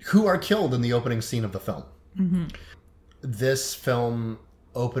 Who are killed in the opening scene of the film. Mm-hmm. This film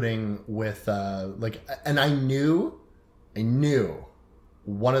opening with and I knew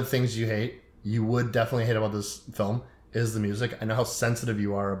one of the things you would definitely hate about this film is the music. I know how sensitive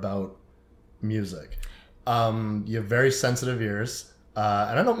you are about music. You have very sensitive ears,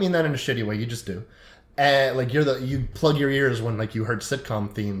 and I don't mean that in a shitty way. You just do. And like you plug your ears when like you heard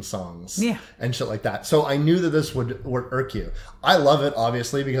sitcom theme songs, and shit like that. So I knew that this would irk you. I love it,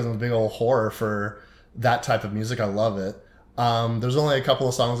 obviously, because I'm a big old whore for that type of music. I love it. There's only a couple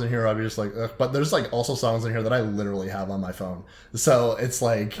of songs in here I'll be just like, ugh, but there's like also songs in here that I literally have on my phone. So it's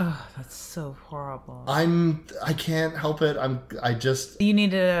like, oh, that's so horrible. I can't help it. You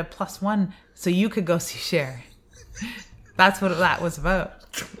needed a +1 so you could go see Cher. That's what that was about.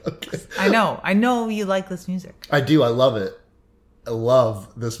 Okay. I know you like this music. I do. I love it. I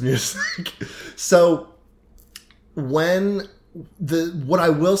love this music. So what I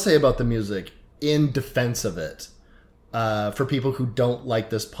will say about the music in defense of it, for people who don't like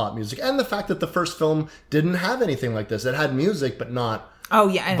this pop music, and the fact that the first film didn't have anything like this. It had music, but not. Oh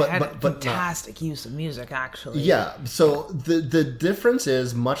yeah, and it had fantastic use of music, actually. Yeah. So the difference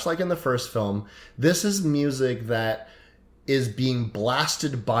is, much like in the first film, this is music that is being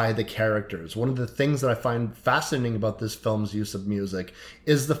blasted by the characters. One of the things that I find fascinating about this film's use of music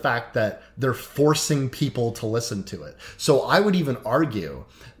is the fact that they're forcing people to listen to it. So I would even argue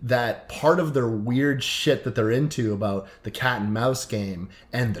that part of their weird shit that they're into about the cat and mouse game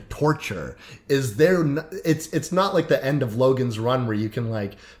and the torture is it's not like the end of Logan's Run where you can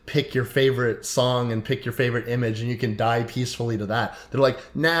like pick your favorite song and pick your favorite image and you can die peacefully to that. They're like,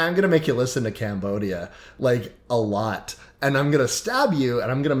 nah, I'm gonna make you listen to Cambodia like a lot. And I'm going to stab you, and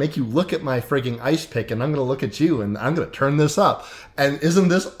I'm going to make you look at my frigging ice pick, and I'm going to look at you, and I'm going to turn this up. And isn't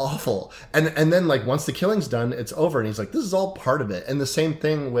this awful? And then, like, once the killing's done, it's over. And he's like, this is all part of it. And the same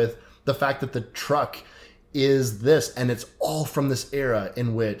thing with the fact that the truck is this, and it's all from this era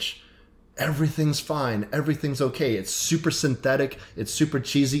in which everything's fine, everything's okay. It's super synthetic, it's super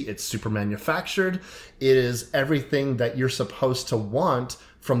cheesy, it's super manufactured. It is everything that you're supposed to want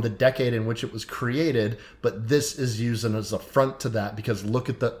from the decade in which it was created, but this is used as a front to that because look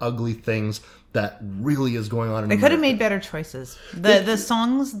at the ugly things that really is going on in They America. could have made better choices. The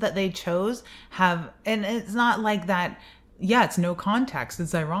songs that they chose have, and it's not like that, yeah, it's no context,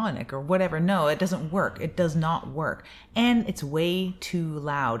 it's ironic or whatever. No, it doesn't work. It does not work. And it's way too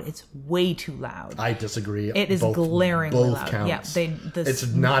loud. It's way too loud. I disagree. It is glaringly loud. Counts. Yeah, it's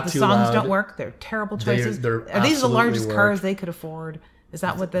not the too songs loud. don't work. They're terrible choices. Are these the largest cars they could afford? Is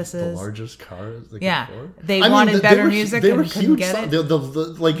that what this is? The largest cars they could afford? They wanted better music and couldn't get it.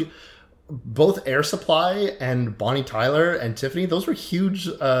 Like both Air Supply and Bonnie Tyler and Tiffany, those were huge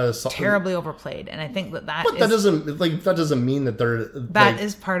songs. Terribly overplayed, and I think that but that doesn't mean that they're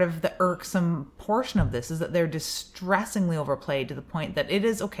is part of the irksome portion of this, is that they're distressingly overplayed to the point that it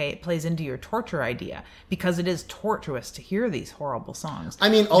is okay, it plays into your torture idea because it is torturous to hear these horrible songs. I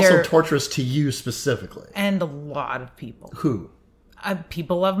mean, also torturous to you specifically, and a lot of people who.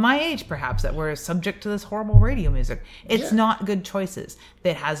 People of my age, perhaps, that were subject to this horrible radio music. It's not good choices.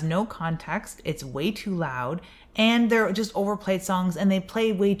 It has no context. It's way too loud. And they're just overplayed songs, and they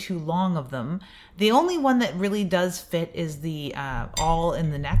play way too long of them. The only one that really does fit is the All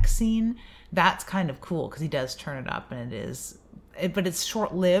in the Neck scene. That's kind of cool, because he does turn it up, and but it's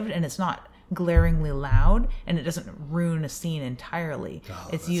short-lived, and it's not glaringly loud, and it doesn't ruin a scene entirely. Oh,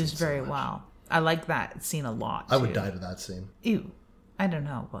 it's used very well. I like that scene a lot, too. I would die to that scene. Ew. I don't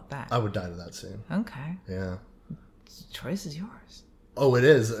know about that. I would die to that scene. Okay. Yeah. The choice is yours. Oh, it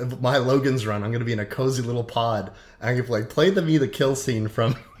is. My Logan's Run. I'm going to be in a cozy little pod. I'm going to like play me the kill scene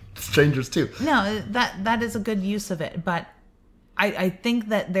from Strangers 2. No, that is a good use of it. But I think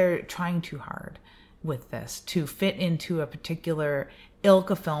that they're trying too hard with this to fit into a particular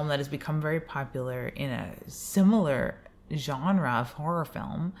ilk of film that has become very popular in a similar genre of horror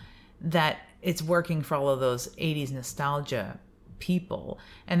film, that it's working for all of those 80s nostalgia people,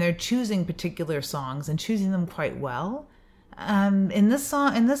 and they're choosing particular songs and choosing them quite well. In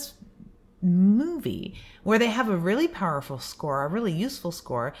this movie, where they have a really powerful score, a really useful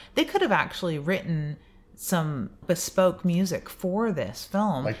score, they could have actually written some bespoke music for this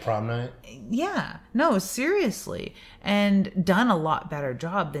film, like Prom Night. Yeah, no, seriously, and done a lot better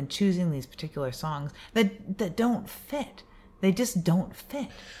job than choosing these particular songs that don't fit. They just don't fit.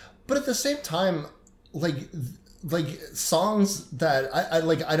 But at the same time, like songs that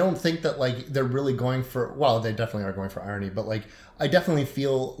I don't think that like they're really going for, well, they definitely are going for irony, but like I definitely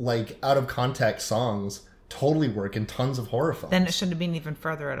feel like out of context songs totally work in tons of horror films. Then it should have been even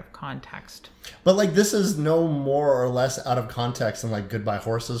further out of context. But like this is no more or less out of context than like Goodbye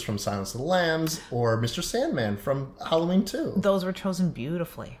Horses from Silence of the Lambs or Mr. Sandman from Halloween 2. Those were chosen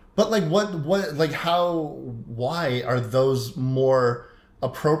beautifully. But like what like how, why are those more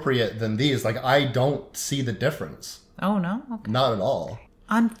appropriate than these. Like, I don't see the difference. Oh, no? Okay. Not at all.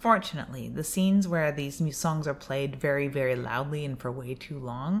 Unfortunately, the scenes where these new songs are played very, very loudly and for way too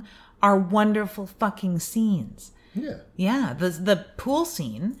long are wonderful fucking scenes. Yeah. Yeah, the pool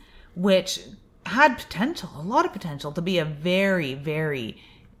scene, which had potential, a lot of potential, to be a very, very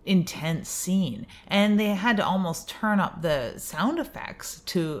intense scene. And they had to almost turn up the sound effects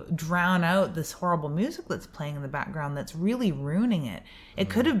to drown out this horrible music that's playing in the background that's really ruining it. It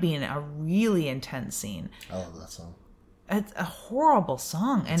could have been a really intense scene. I love that song. It's a horrible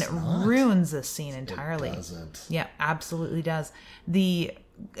song, and it ruins this scene entirely. It doesn't. Yeah, absolutely does. The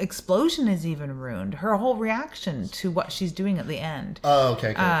explosion is even ruined. Her whole reaction to what she's doing at the end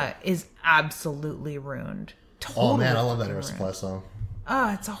okay. is absolutely ruined. Totally. Oh, man, I love that Air Supply song.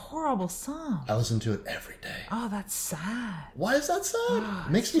 Oh, it's a horrible song. I listen to it every day. Oh, that's sad. Why is that sad? Oh,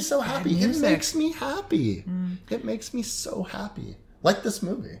 it makes me so happy. It makes me happy. It makes me so happy. Like this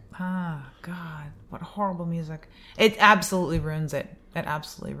movie. Oh, God. What horrible music. It absolutely ruins it. It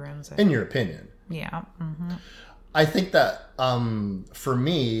absolutely ruins it. In your opinion. Yeah. Mm-hmm. I think that for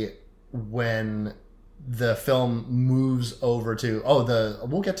me, when the film moves over to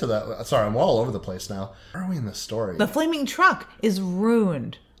we'll get to that. Sorry, I'm all over the place now. Where are we in the story? The flaming truck is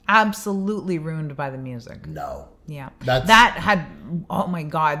ruined. Absolutely ruined by the music. No. Yeah. That had, oh my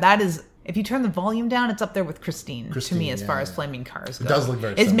God, that is, if you turn the volume down, it's up there with Christine to me as far as flaming cars go. It does look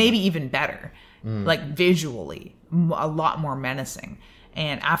very It's similar. maybe even better, like visually, a lot more menacing.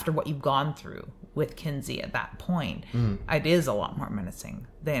 And after what you've gone through with Kinsey at that point, it is a lot more menacing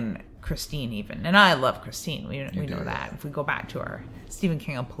than Christine even. And I love Christine. We know that. If we go back to our Stephen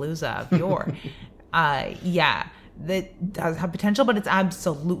King of Palooza of yore, yeah, that does have potential, but it's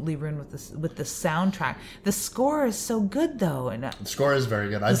absolutely ruined with the soundtrack. The score is so good though, and the score is very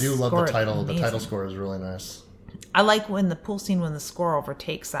good. I do love the title. The title score is really nice. I like when the pool scene, when the score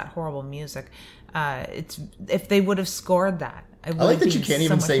overtakes that horrible music. It's if they would have scored that. I like that you can't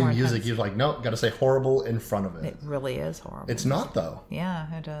even say music. Intense. You're like, no, got to say horrible in front of it. It really is horrible. It's not though.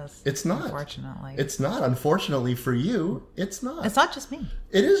 Yeah, it does. It's not. Unfortunately, it's not. Unfortunately for you, it's not. It's not just me.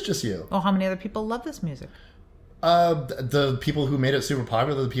 It is just you. Well, how many other people love this music? The people who made it super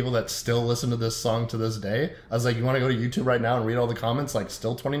popular, the people that still listen to this song to this day. I was like, you want to go to YouTube right now and read all the comments? Like,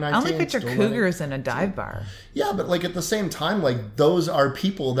 still 2019. I only picture cougars in a dive bar. Yeah, but like at the same time, like those are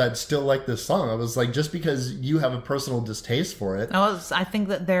people that still like this song. I was like, just because you have a personal distaste for it. I think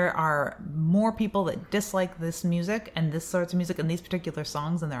that there are more people that dislike this music and this sorts of music and these particular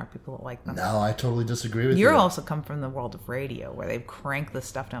songs than there are people that like them. No, I totally disagree with you. You also come from the world of radio where they've cranked this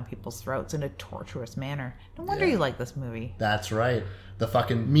stuff down people's throats in a torturous manner. No wonder you like this movie. That's right. The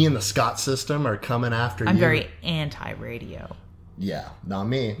fucking me and the Scott system are coming after I'm you. very anti-radio. Yeah, not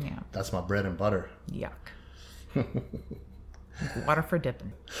me. Yeah. That's my bread and butter. Yuck. Water for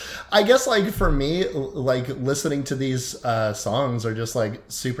dipping. I guess like for me, like listening to these songs are just like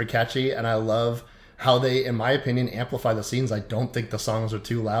super catchy, and I love how they, in my opinion, amplify the scenes. I don't think the songs are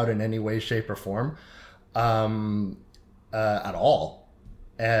too loud in any way, shape, or form at all.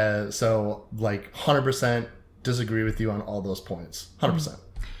 So like 100% disagree with you on all those points. 100%.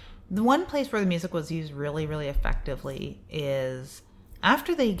 The one place where the music was used really, really effectively is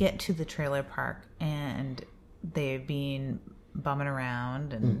after they get to the trailer park and they've been bumming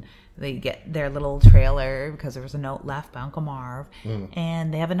around and they get their little trailer because there was a note left by Uncle Marv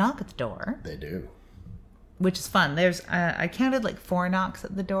and they have a knock at the door. They do. Which is fun. There's I counted like 4 knocks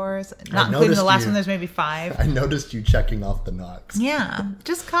at the doors. Not including the last one, there's maybe 5. I noticed you checking off the knocks. Yeah,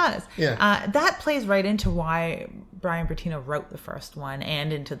 just cause. Yeah. That plays right into why Brian Bertino wrote the first one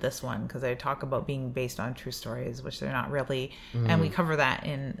and into this one, because they talk about being based on true stories, which they're not really. And we cover that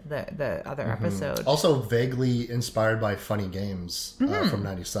in the other episode. Also vaguely inspired by Funny Games from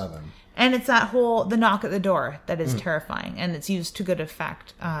 97. And it's that the knock at the door that is terrifying. And it's used to good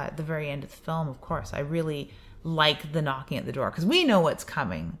effect at the very end of the film, of course. I really like the knocking at the door because we know what's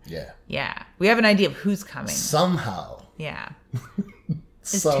coming. Yeah. Yeah. We have an idea of who's coming. Somehow. Yeah.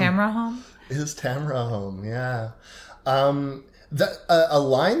 Is Tamara home? Is Tamara home, yeah. A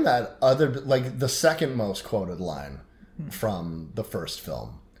line that like the second most quoted line from the first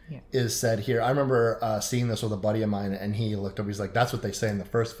film is said here. I remember seeing this with a buddy of mine, and he looked up. He's like, "That's what they say in the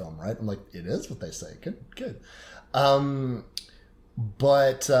first film, right?" I'm like, "It is what they say." Good.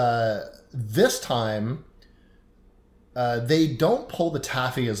 But this time, they don't pull the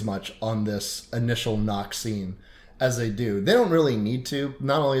taffy as much on this initial knock scene as they do. They don't really need to.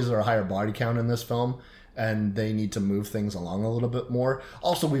 Not only is there a higher body count in this film, and they need to move things along a little bit more.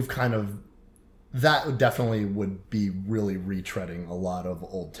 Also, we've kind of that definitely would be really retreading a lot of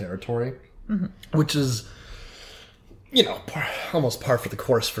old territory, which is almost par for the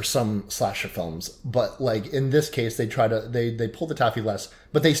course for some slasher films. But like in this case, they pull the taffy less,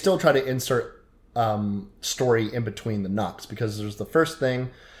 but they still try to insert story in between the knocks, because there's the first thing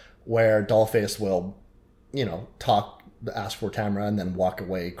where Dollface will, ask for Tamara and then walk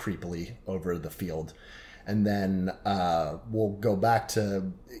away creepily over the field. And then we'll go back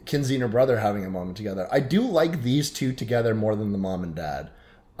to Kinsey and her brother having a moment together. I do like these two together more than the mom and dad.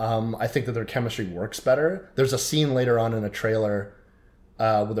 I think that their chemistry works better. There's a scene later on in a trailer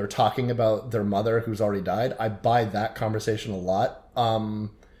where they're talking about their mother who's already died. I buy that conversation a lot.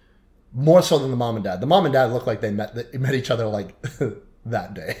 More so than the mom and dad. The mom and dad look like they met each other like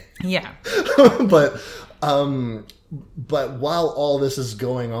that day. Yeah. But while all this is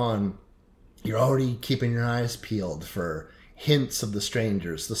going on, you're already keeping your eyes peeled for hints of the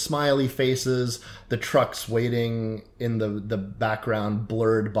strangers, the smiley faces, the trucks waiting in the background,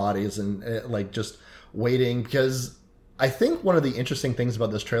 blurred bodies, and just waiting. Because I think one of the interesting things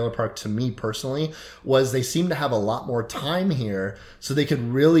about this trailer park to me personally was they seem to have a lot more time here, so they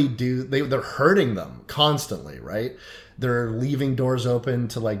could really they're hurting them constantly, right? They're leaving doors open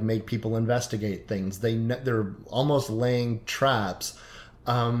to make people investigate things. They're almost laying traps.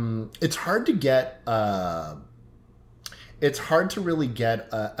 It's hard to get really get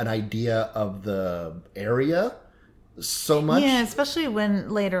an idea of the area so much. Yeah, especially when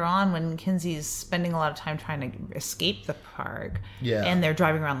later on when Kinsey's spending a lot of time trying to escape the park. Yeah. And they're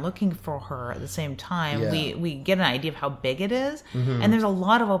driving around looking for her at the same time. Yeah. We get an idea of how big it is. Mm-hmm. And there's a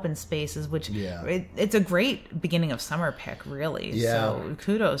lot of open spaces, which it's a great beginning of summer pick, really. Yeah. So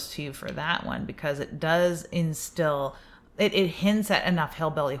kudos to you for that one, because it does instill... It hints at enough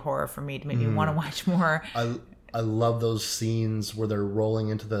hillbilly horror for me to make me want to watch more. I love those scenes where they're rolling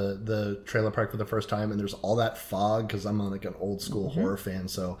into the trailer park for the first time, and there's all that fog, because I'm an old school horror fan.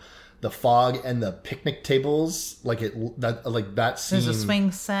 So the fog and the picnic tables, that scene. There's a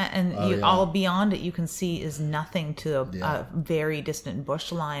swing set, and all beyond it you can see is nothing to a very distant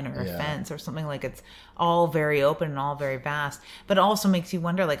bush line or a fence or something. It's all very open and all very vast, but it also makes you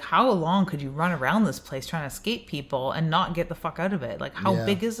wonder how long could you run around this place trying to escape people and not get the fuck out of it? How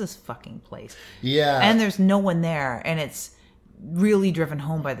big is this fucking place? Yeah. And there's no one there, and it's really driven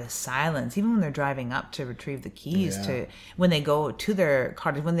home by the silence, even when they're driving up to retrieve the keys, to when they go to their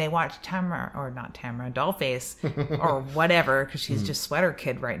cottage, when they watch Dollface or whatever, because she's just Sweater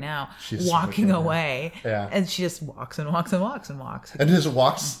Kid right now, she's walking away, and she just walks and walks and walks and walks and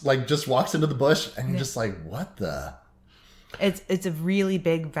just walks into the bush, and you're just like, what the? It's a really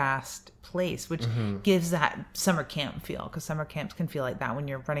big, vast place, which gives that summer camp feel, because summer camps can feel like that when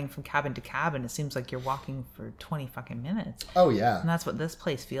you're running from cabin to cabin. It seems like you're walking for 20 fucking minutes. Oh yeah. And that's what this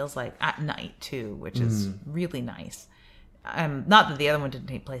place feels like at night too, which is really nice. Not that the other one didn't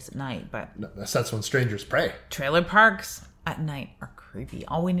take place at night, but no, that's when strangers prey. Trailer parks at night are creepy.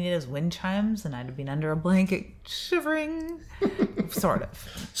 All we needed is wind chimes, and I'd have been under a blanket shivering. Sort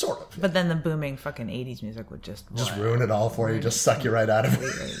of. But then the booming fucking 80s music would just ruin it all for you, just suck you right out of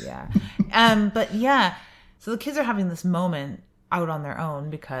it. Yeah. But yeah, so the kids are having this moment out on their own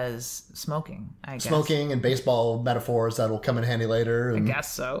because smoking, I guess. Smoking and baseball metaphors that'll come in handy later. I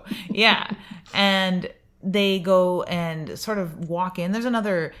guess so. Yeah. And they go and sort of walk in. There's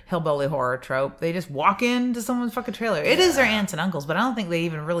another hillbilly horror trope. They just walk into someone's fucking trailer. It is their aunts and uncles, but I don't think they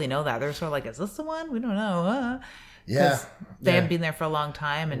even really know that. They're sort of is this the one? We don't know. Yeah. They have been there for a long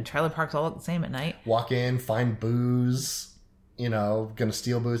time, and trailer parks all look the same at night. Walk in, find booze, gonna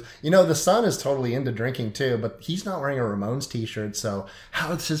steal booze. The son is totally into drinking too, but he's not wearing a Ramones t-shirt, so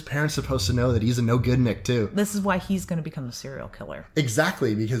how is his parents supposed to know that he's a no-good Nick too? This is why he's gonna become a serial killer.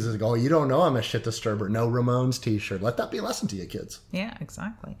 Exactly, because it's you don't know I'm a shit disturber. No Ramones t-shirt. Let that be a lesson to you kids. Yeah,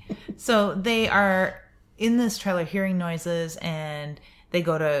 exactly. So they are in this trailer hearing noises, and they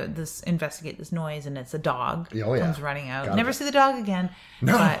go to investigate this noise, and it's a dog. Oh, yeah. Comes running out. Never see the dog again.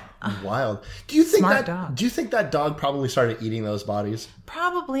 No, but, wild. Do you think dog. Do you think that dog probably started eating those bodies?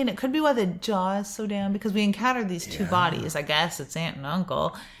 Probably, and it could be why the jaw is so down, because we encountered these two bodies. I guess it's aunt and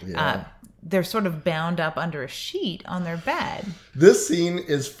uncle. Yeah. They're sort of bound up under a sheet on their bed. This scene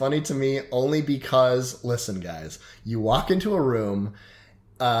is funny to me only because, listen, guys, you walk into a room,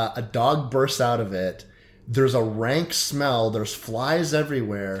 a dog bursts out of it. There's a rank smell. There's flies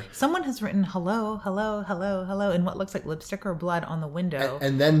everywhere. Someone has written hello, hello, hello, hello in what looks like lipstick or blood on the window.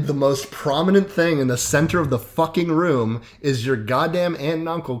 And then the most prominent thing in the center of the fucking room is your goddamn aunt and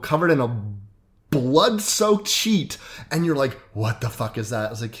uncle covered in a blood-soaked sheet. And you're like, what the fuck is that? I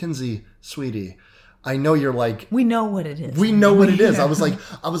was like, Kinsey, sweetie, I know you're like... We know what it is. We know what it is. I was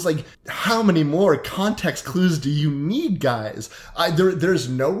like, how many more context clues do you need, guys? There's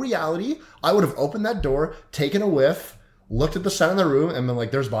no reality. I would have opened that door, taken a whiff, looked at the center of the room and been like,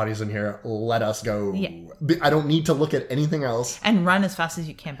 there's bodies in here. Let us go. Yeah. I don't need to look at anything else. And run as fast as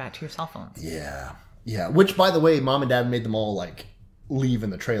you can back to your cell phones. Yeah. Yeah. Which, by the way, mom and dad made them all like leave in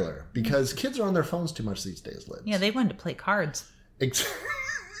the trailer because kids are on their phones too much these days, Liz. Yeah, they wanted to play cards.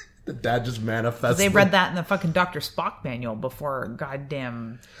 The dad just manifests. They read that in the fucking Dr. Spock manual before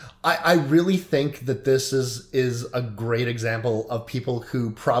goddamn. I really think that this is a great example of people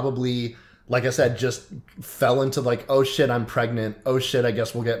who probably, like I said, just fell into like, oh shit, I'm pregnant. Oh shit, I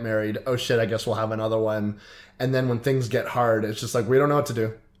guess we'll get married. Oh shit, I guess we'll have another one. And then when things get hard, it's just like, we don't know what to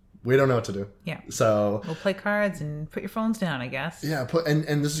do. We don't know what to do. Yeah. So we'll play cards and put your phones down, I guess. Yeah,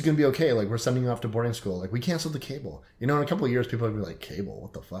 and this is going to be okay. Like, we're sending you off to boarding school. Like, we canceled the cable. You know, in a couple of years, people will be like, cable?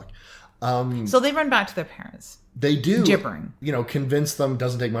 What the fuck? So they run back to their parents. They do. Gibbering. You know, convince them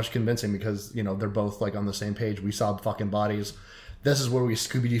doesn't take much convincing because, you know, they're both, like, on the same page. We saw fucking bodies. This is where we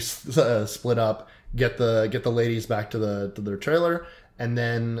Scooby-Doo split up, get the ladies back to their trailer, and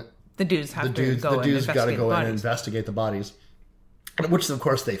then the dudes got to go in and investigate the bodies. Which, of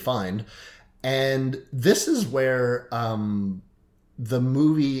course, they find. And this is where the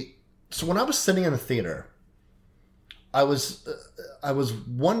movie... So when I was sitting in the theater, I was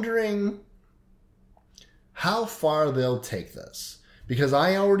wondering how far they'll take this. Because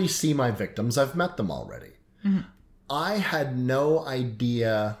I already see my victims. I've met them already. Mm-hmm. I had no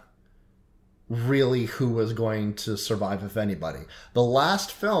idea really who was going to survive, if anybody. The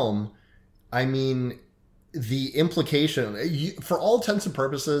last film, I mean... The implication, for all intents and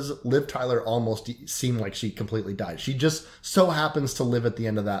purposes, Liv Tyler almost seemed like she completely died. She just so happens to live at the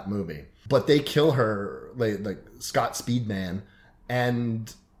end of that movie. But they kill her, like Scott Speedman.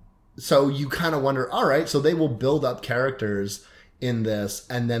 And so you kind of wonder, all right, so they will build up characters in this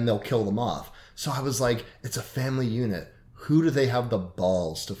and then they'll kill them off. So I was like, it's a family unit. Who do they have the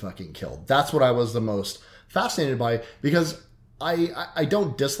balls to fucking kill? That's what I was the most fascinated by, because... I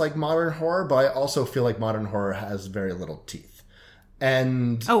don't dislike modern horror, but I also feel like modern horror has very little teeth.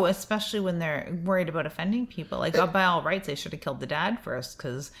 And especially when they're worried about offending people. Like, by all rights, they should have killed the dad first,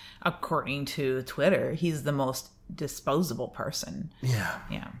 because according to Twitter, he's the most disposable person. Yeah.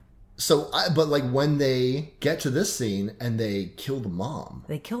 Yeah. So, but like when they get to this scene and they kill the mom.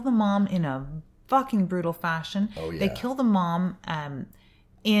 They kill the mom in a fucking brutal fashion. Oh, yeah. They kill the mom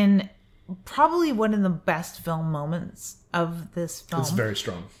in... probably one of the best film moments of this film. It's very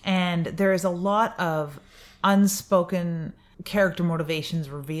strong. And there is a lot of unspoken character motivations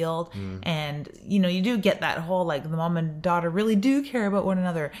revealed. And, you know, you do get that whole, like, the mom and daughter really do care about one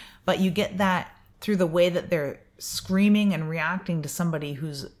another. But you get that through the way that they're screaming and reacting to somebody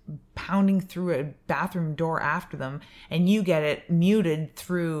who's pounding through a bathroom door after them. And you get it muted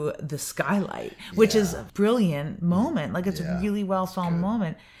through the skylight, which is a brilliant moment. Like, it's a really well-filmed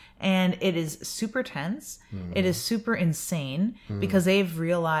moment. And it is super tense. It is super insane because they've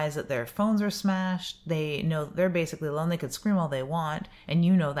realized that their phones are smashed. They know that they're basically alone. They could scream all they want. And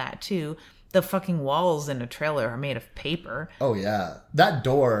you know that too. The fucking walls in a trailer are made of paper. Oh, yeah. That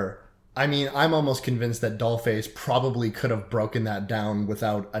door, I mean, I'm almost convinced that Dollface probably could have broken that down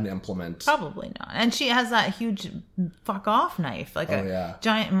without an implement. Probably not. And she has that huge fuck off knife. Like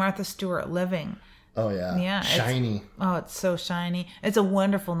giant Martha Stewart living. Oh, yeah. Yeah. Shiny. It's so shiny. It's a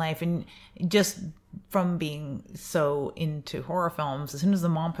wonderful knife. And just from being so into horror films, as soon as the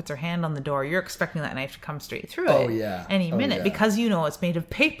mom puts her hand on the door, you're expecting that knife to come straight through it. Oh, yeah. Any minute. Because you know it's made of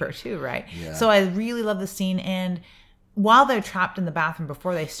paper, too, right? Yeah. So I really love the scene. And while they're trapped in the bathroom,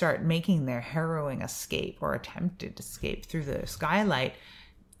 before they start making their harrowing escape or attempted escape through the skylight,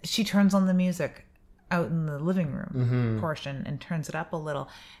 she turns on the music out in the living room portion and turns it up a little,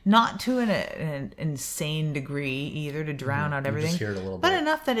 not to an insane degree either to drown out everything, just hear it a little but bit.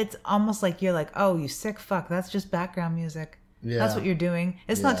 Enough that it's almost like you're like, oh, you sick fuck, that's just background music. Yeah. That's what you're doing.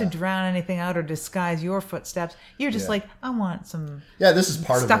 It's not to drown anything out or disguise your footsteps. You're just like, I want some... Yeah, this is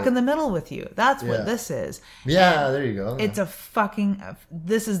part of it. Stuck in the middle with you. That's what this is. Yeah, and there you go. It's a fucking...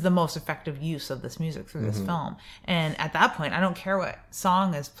 This is the most effective use of this music through this film. And at that point, I don't care what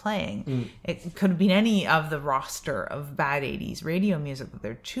song is playing. It could have been any of the roster of bad 80s radio music that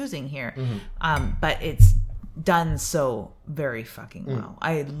they're choosing here. But it's done so very fucking well.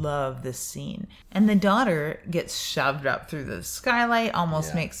 I love this scene. And the daughter gets shoved up through the skylight,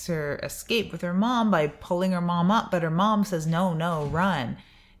 almost makes her escape with her mom by pulling her mom up, but her mom says, no, run.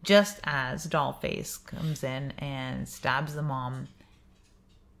 Just as Dollface comes in and stabs the mom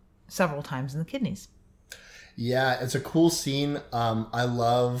several times in the kidneys. Yeah, it's a cool scene. I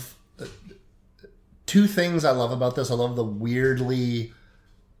love... Two things I love about this. I love the weirdly...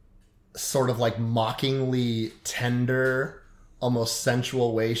 sort of like mockingly tender, almost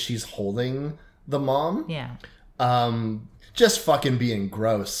sensual way she's holding the mom. Yeah. just fucking being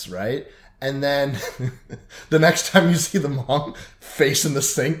gross, right? And then the next time you see the mom face in the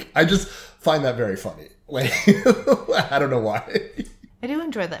sink, I just find that very funny. Like, I don't know why. I do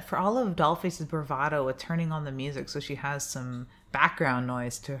enjoy that. For all of Dollface's bravado with turning on the music so she has some background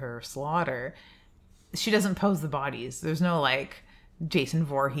noise to her slaughter, she doesn't pose the bodies. There's no, like, Jason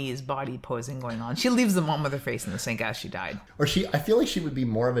Voorhees body posing going on. She leaves the mom with her face in the sink as she died. Or I feel like she would be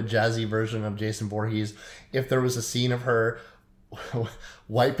more of a jazzy version of Jason Voorhees if there was a scene of her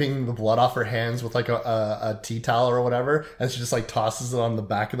wiping the blood off her hands with like a tea towel or whatever, and she just like tosses it on the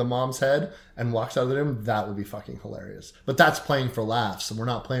back of the mom's head and walks out of the room. That would be fucking hilarious. But that's playing for laughs, and we're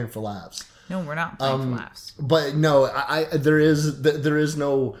not playing for laughs. No, we're not playing for laughs. But no, there is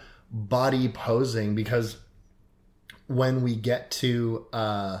no body posing, because when we get to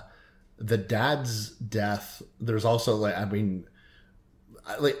the dad's death, there's also like, I mean,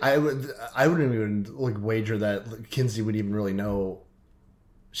 I wouldn't even like wager that Kinsey would even really know.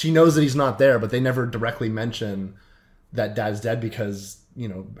 She knows that he's not there, but they never directly mention that dad's dead because, you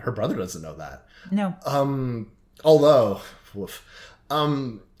know, her brother doesn't know that. No. Although,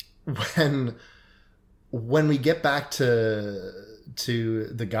 when we get back to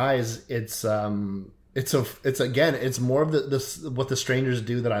the guys, it's again, it's more of this what the strangers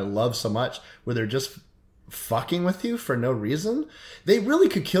do that I love so much, where they're just fucking with you for no reason. They really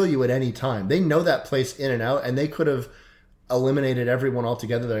could kill you at any time. They know that place in and out, and they could have eliminated everyone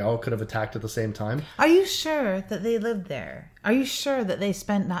altogether. They all could have attacked at the same time. Are you sure that they lived there? Are you sure that they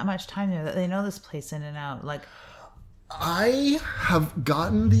spent that much time there, that they know this place in and out? Like, I have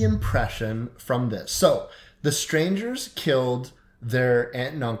gotten the impression from this. So the strangers killed their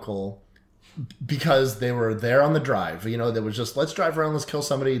aunt and uncle because they were there on the drive. You know, they was just, let's drive around, let's kill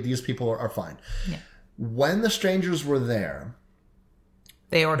somebody. These people are fine. Yeah. When the strangers were there,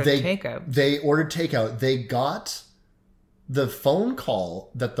 they ordered takeout. They ordered takeout. They got the phone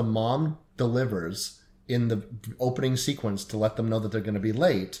call that the mom delivers in the opening sequence to let them know that they're going to be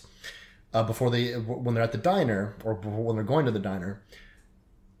late when they're at the diner, or when they're going to the diner,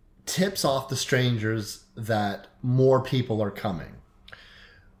 tips off the strangers that more people are coming.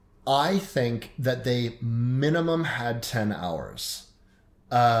 I think that they minimum had 10 hours,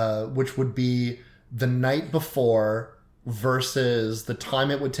 which would be the night before versus the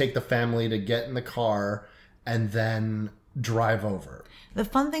time it would take the family to get in the car and then drive over. The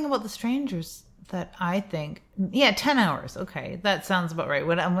fun thing about the strangers that I think, 10 hours. Okay, that sounds about right.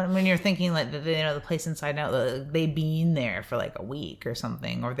 When you're thinking like they know the place inside out, they've been there for like a week or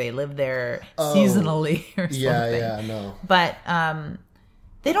something, or they live there seasonally or something. Yeah, no. But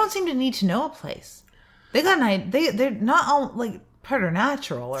they don't seem to need to know a place. They got they're not all like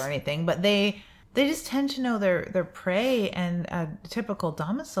preternatural or anything, but they just tend to know their prey, and a typical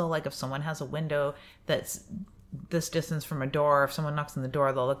domicile, like if someone has a window that's this distance from a door, if someone knocks on the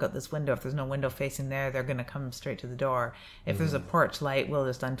door, they'll look out this window. If there's no window facing there, they're going to come straight to the door. If there's a porch light, we'll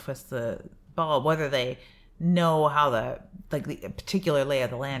just untwist the bulb, whether they know how the particular lay of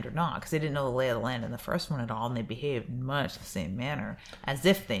the land or not, because they didn't know the lay of the land in the first one at all, and they behaved in much the same manner as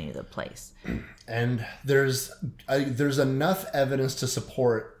if they knew the place. And there's enough evidence to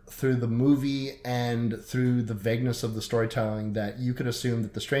support through the movie and through the vagueness of the storytelling that you could assume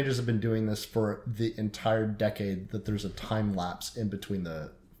that the strangers have been doing this for the entire decade, that there's a time lapse in between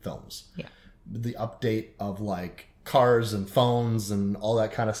the films. Yeah. The update of like cars and phones and all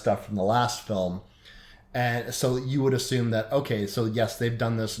that kind of stuff from the last film. And so you would assume that, okay, so yes, they've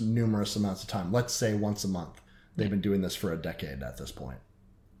done this numerous amounts of time. Let's say once a month. They've been doing this for a decade at this point.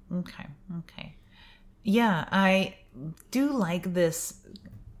 Okay. Yeah, I do like this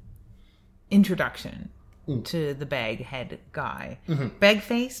introduction to the Baghead guy. Mm-hmm.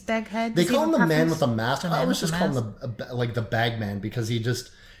 Baghead? They call him the man with the mask. I always just call him the Bagman, because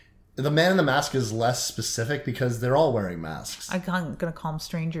the man in the mask is less specific because they're all wearing masks. I'm going to call him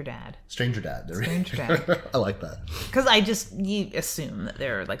Stranger Dad. Stranger Dad. I like that. Because you assume that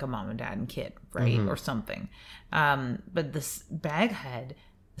they're like a mom and dad and kid, right? Mm-hmm. Or something. But this Baghead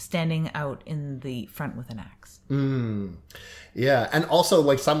standing out in the front with an axe. Yeah, and also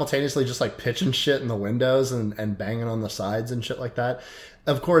like simultaneously just like pitching shit in the windows and banging on the sides and shit like that.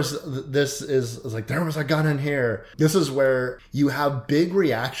 Of course, this is like, there was a gun in here. This is where you have big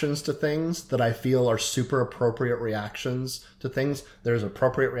reactions to things that I feel are super appropriate reactions to things. There's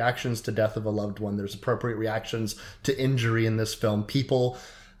appropriate reactions to death of a loved one. There's appropriate reactions to injury in this film. People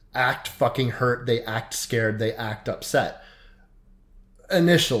act fucking hurt. They act scared. They act upset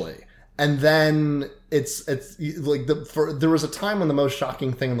initially. And then it's like there was a time when the most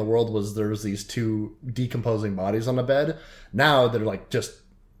shocking thing in the world was there was these two decomposing bodies on the bed. Now they're like just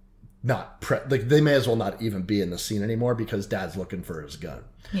like they may as well not even be in the scene anymore because dad's looking for his gun.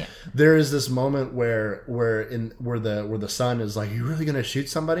 Yeah. There is this moment where the son is like, "You really gonna shoot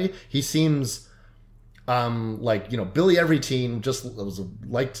somebody?" He seems like, Billy Every Teen just was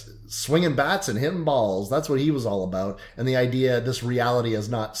liked swinging bats and hitting balls. That's what he was all about. And the idea, this reality has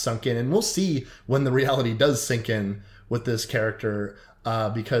not sunk in, and we'll see when the reality does sink in with this character,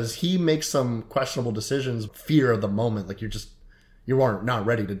 because he makes some questionable decisions. Fear of the moment, like you aren't not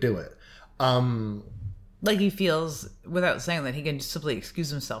ready to do it. Like he feels, without saying that, he can just simply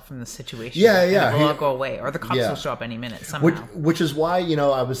excuse himself from the situation. Yeah. And it will all go away, or the cops will show up any minute somehow. Which is why,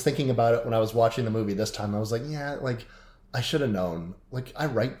 I was thinking about it when I was watching the movie this time. I was like, yeah, like I should have known. Like I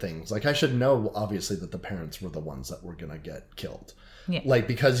write things. Like I should know, obviously, that the parents were the ones that were going to get killed. Yeah. Like,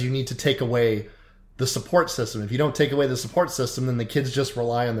 because you need to take away the support system. If you don't take away the support system, then the kids just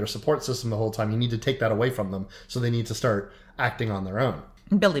rely on their support system the whole time. You need to take that away from them. So they need to start acting on their own.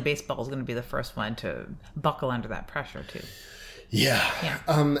 Billy Baseball is going to be the first one to buckle under that pressure too. Yeah.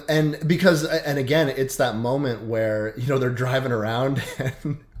 And because, and again, it's that moment where, they're driving around,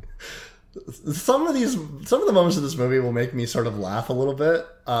 and some of the moments of this movie will make me sort of laugh a little bit.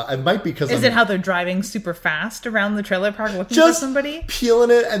 It might be because Is it how they're driving super fast around the trailer park looking just for somebody?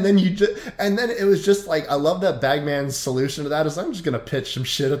 Peeling it, and then and then it was just like, I love that Bagman's solution to that is, I'm just going to pitch some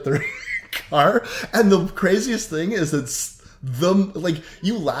shit at their car. And the craziest thing is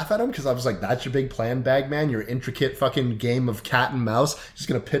you laugh at him because I was like, that's your big plan, Bagman, your intricate fucking game of cat and mouse, just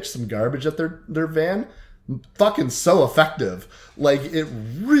gonna pitch some garbage at their van. Fucking so effective. Like, it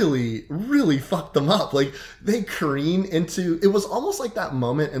really, really fucked them up. Like, they careen into, it was almost like that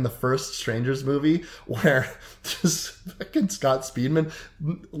moment in the first Strangers movie where just fucking Scott Speedman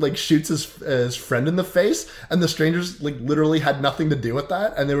like shoots his friend in the face, and the strangers like literally had nothing to do with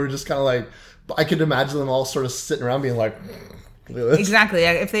that, and they were just kind of like, I could imagine them all sort of sitting around being like, look at this. Exactly.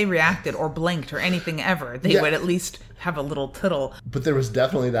 If they reacted or blinked or anything ever, they would at least have a little tittle. But there was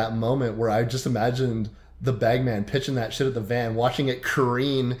definitely that moment where I just imagined the Bagman pitching that shit at the van, watching it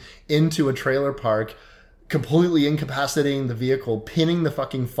careen into a trailer park, completely incapacitating the vehicle, pinning the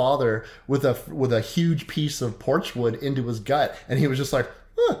fucking father with a huge piece of porch wood into his gut, and he was just like,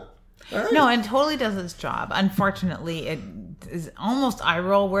 huh. Right. No, and totally does its job. Unfortunately, it is almost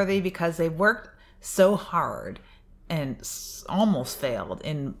eye-roll worthy because they worked so hard and almost failed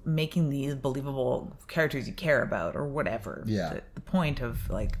in making these believable characters you care about or whatever. Yeah. The point of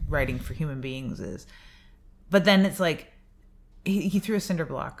like writing for human beings is, but then it's like, he threw a cinder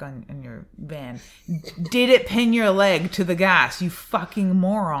block on your van. Did it pin your leg to the gas? You fucking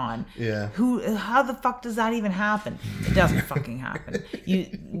moron. Yeah. How the fuck does that even happen? It doesn't fucking happen.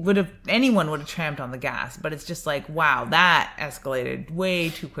 Anyone would have tramped on the gas, but it's just like, wow, that escalated way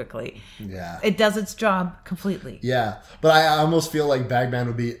too quickly. Yeah. It does its job completely. Yeah. But I almost feel like Bagman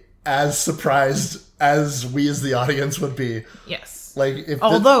would be as surprised as we as the audience would be. Yes. Like,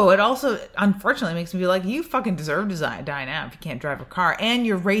 although it also unfortunately makes me be like, you fucking deserve to die now if you can't drive a car, and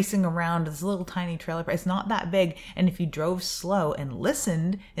you're racing around this little tiny trailer park. It's not that big, and if you drove slow and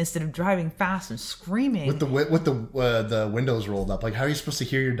listened instead of driving fast and screaming with the windows rolled up, like, how are you supposed to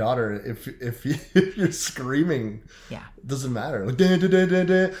hear your daughter if you're screaming? Yeah, it doesn't matter. Like, da, da, da, da,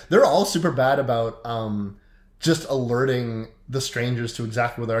 da. They're all super bad about just alerting the strangers to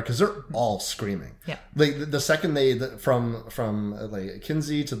exactly where they are, because they're all screaming. Yeah. Like the second from like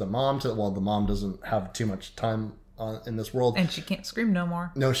Kinsey to the mom the mom doesn't have too much time in this world, and she can't scream no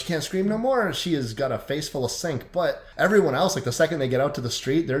more. No, she can't scream no more. She has got a face full of sink. But everyone else, like the second they get out to the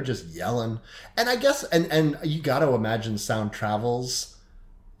street, they're just yelling. And I guess and you got to imagine sound travels.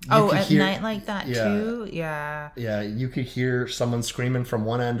 At night like that too. Yeah. Yeah, you could hear someone screaming from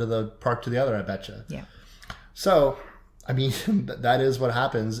one end of the park to the other, I betcha. Yeah. So, I mean, that is what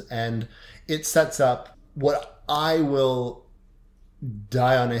happens, and it sets up what I will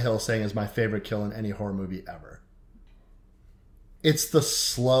die on a hill saying is my favorite kill in any horror movie ever. It's the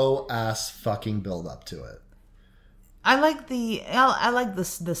slow ass fucking build up to it. I like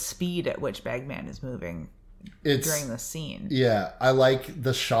the speed at which Bagman is moving during the scene. Yeah, I like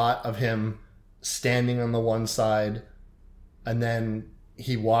the shot of him standing on the one side, and then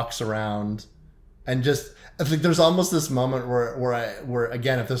he walks around. And just, I think there's almost this moment where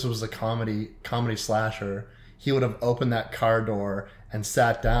again, if this was a comedy slasher, he would have opened that car door and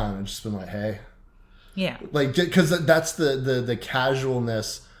sat down and just been like, "Hey," yeah, like, because that's the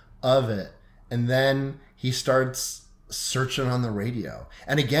casualness of it. And then he starts searching on the radio,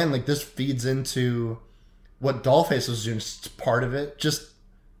 and again, like, this feeds into what Dollface was doing. Just part of it. Just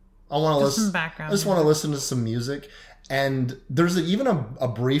I want to listen. Some background. I just want to listen to some music. And there's even a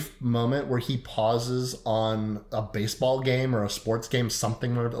brief moment where he pauses on a baseball game or a sports game,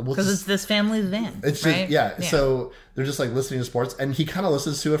 something. Because it's this family's van. It's right? just, so they're just like listening to sports, and he kind of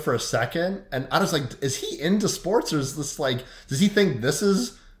listens to it for a second. And I was like, is he into sports, or is this like, does he think this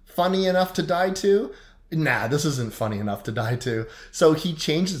is funny enough to die to? Nah, this isn't funny enough to die to. So he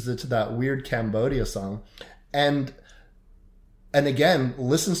changes it to that weird Cambodia song. And again,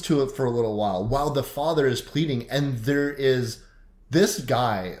 listens to it for a little while the father is pleading. And there is this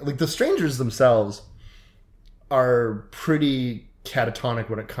guy, like the strangers themselves are pretty catatonic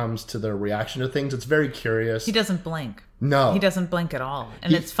when it comes to their reaction to things. It's very curious. He doesn't blink. No. He doesn't blink at all.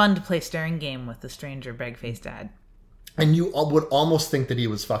 And it's fun to play staring game with the stranger bag-faced dad. And you would almost think that he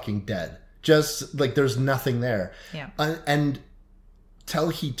was fucking dead. Just like there's nothing there. Yeah. And till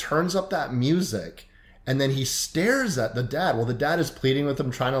he turns up that music, and then he stares at the dad. Well, the dad is pleading with him,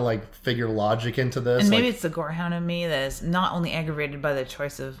 trying to like figure logic into this. And maybe it's the gorehound in me that is not only aggravated by the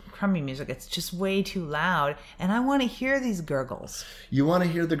choice of crummy music, it's just way too loud, and I want to hear these gurgles. You want to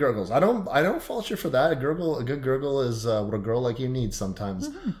hear the gurgles. I don't fault you for that. A good gurgle is what a girl like you needs sometimes.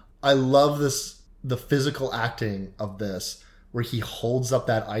 Mm-hmm. I love the physical acting of this, where he holds up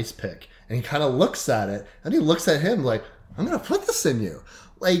that ice pick and he kind of looks at it, and he looks at him like, I'm gonna put this in you.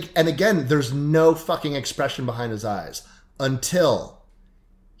 Like, and again, there's no fucking expression behind his eyes until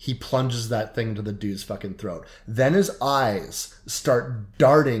he plunges that thing to the dude's fucking throat. Then his eyes start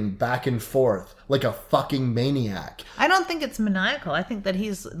darting back and forth like a fucking maniac. I don't think it's maniacal. I think that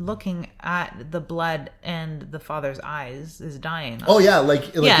he's looking at the blood and the father's eyes is dying. Oh yeah,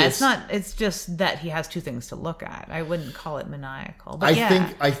 yeah, it's not. It's just that he has two things to look at. I wouldn't call it maniacal. But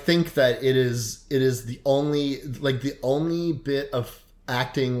I think that it is the only bit of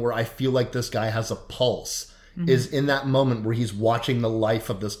acting where I feel like this guy has a pulse is in that moment where he's watching the life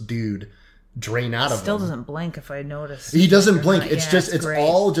of this dude drain out of him. Still doesn't blink, if I notice. He doesn't blink. It's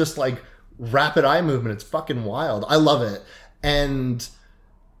all just like rapid eye movement. It's fucking wild. I love it. And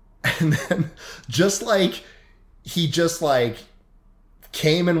then just like he just like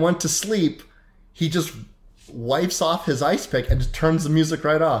came and went to sleep, he just wipes off his ice pick and just turns the music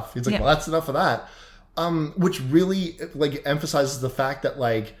right off. He's like, well, that's enough of that. Which really like emphasizes the fact that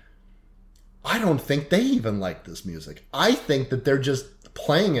like I don't think they even like this music. I think that they're just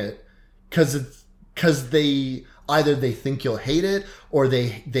playing it because they either they think you'll hate it, or they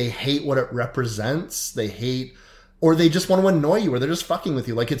hate what it represents. They hate, or they just want to annoy you, or they're just fucking with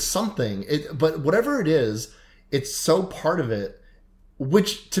you. Like it's something. But whatever it is, it's so part of it.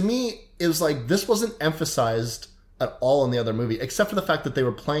 Which to me is like this wasn't emphasized at all in the other movie, except for the fact that they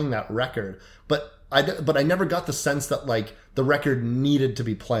were playing that record. But I never got the sense that like the record needed to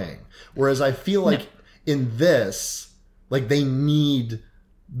be playing. Whereas I feel like in this, like they need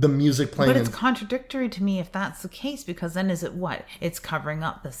the music playing. But it's contradictory to me if that's the case, because then is it what? It's covering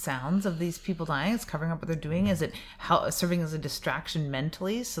up the sounds of these people dying. It's covering up what they're doing. Is it serving as a distraction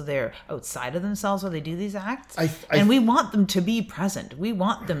mentally, so they're outside of themselves while they do these acts? And we want them to be present. We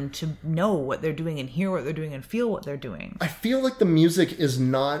want them to know what they're doing and hear what they're doing and feel what they're doing. I feel like the music is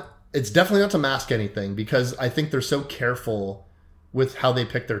not... It's definitely not to mask anything, because I think they're so careful with how they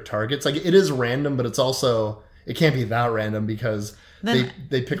pick their targets. Like it is random, but it's also... It can't be that random because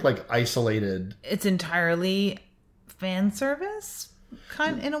they pick like isolated... It's entirely fan service,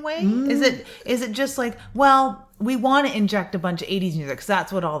 kind in a way? Is it just like, well, we want to inject a bunch of 80s music because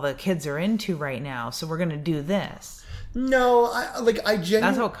that's what all the kids are into right now, so we're going to do this? No, I genuinely...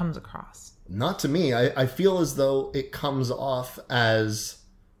 That's how it comes across. Not to me. I feel as though it comes off as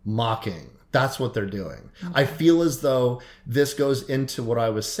mocking. That's what they're doing. Okay. I feel as though this goes into what I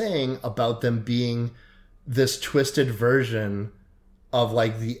was saying about them being this twisted version of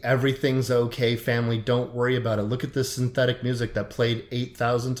like the everything's okay family, don't worry about it. Look at this synthetic music that played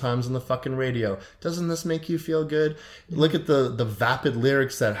 8,000 times on the fucking radio. Doesn't this make you feel good? Look at the vapid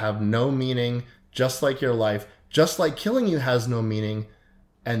lyrics that have no meaning, just like your life, just like killing you has no meaning.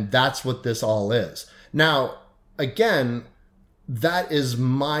 And that's what this all is. Now, again, that is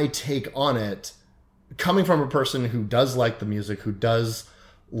my take on it, coming from a person who does like the music, who does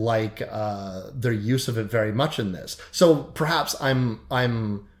like their use of it very much in this. So perhaps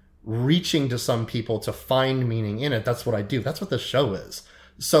I'm reaching to some people to find meaning in it. That's what I do. That's what the show is.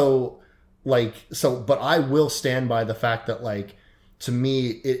 But I will stand by the fact that like, to me,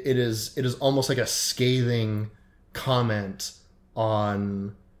 it is almost like a scathing comment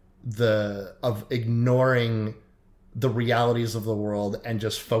on ignoring the realities of the world and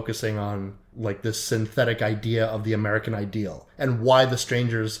just focusing on like this synthetic idea of the American ideal and why the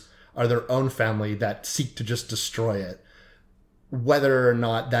strangers are their own family that seek to just destroy it. Whether or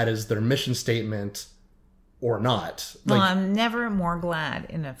not that is their mission statement or not. Well, I'm never more glad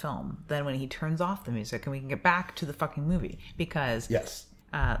in a film than when he turns off the music and we can get back to the fucking movie. Because yes.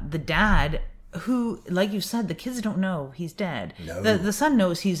 The dad, who, like you said, the kids don't know he's dead. No. The son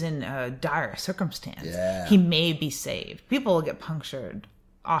knows he's in a dire circumstance. Yeah. He may be saved. People will get punctured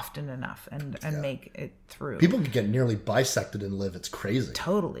often enough and make it through. People can get nearly bisected and live. It's crazy.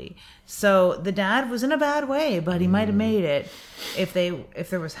 Totally. So the dad was in a bad way, but he might have made it if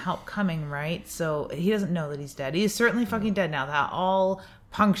there was help coming, right? So he doesn't know that he's dead. He is certainly fucking dead now. That all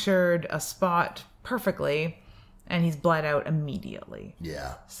punctured a spot perfectly, and he's bled out immediately.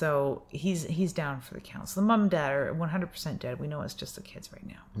 Yeah. So he's down for the count. So the mom and dad are 100% dead. We know it's just the kids right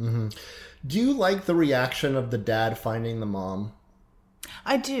now. Mm-hmm. Do you like the reaction of the dad finding the mom?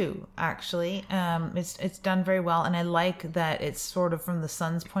 I do, actually. It's done very well, and I like that it's sort of from the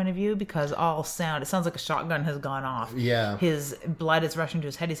son's point of view, because it sounds like a shotgun has gone off. Yeah. His blood is rushing to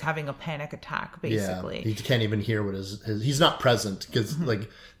his head. He's having a panic attack, basically. Yeah. He can't even hear what he's not present, because like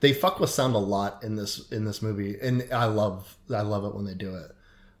they fuck with sound a lot in this movie, and I love it when they do it.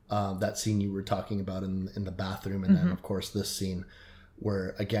 That scene you were talking about in the bathroom, and then of course this scene,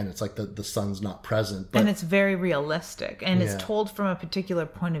 where again it's like the son's not present, and it's very realistic, and it's told from a particular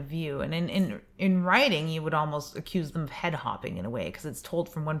point of view. And in writing, you would almost accuse them of head hopping in a way, because it's told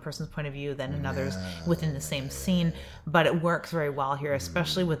from one person's point of view, then another's within the same scene. But it works very well here,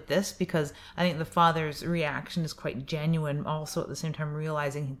 especially with this, because I think the father's reaction is quite genuine. Also, at the same time,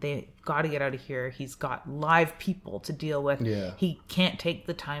 realizing they got to get out of here. He's got live people to deal with. Yeah. He can't take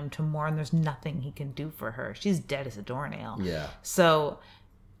the time to mourn. There's nothing he can do for her. She's dead as a doornail. Yeah. So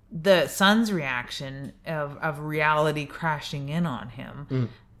the son's reaction of reality crashing in on him,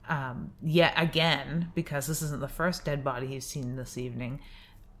 yet again, because this isn't the first dead body he's seen this evening,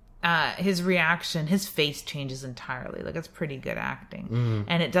 his reaction, his face changes entirely. Like, it's pretty good acting.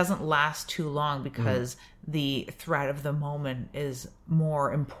 And it doesn't last too long, because the threat of the moment is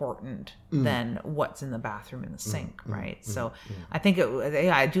more important than what's in the bathroom in the sink, right? So I think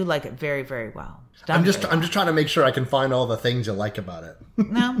I do like it very, very well. I'm just trying to make sure I can find all the things you like about it.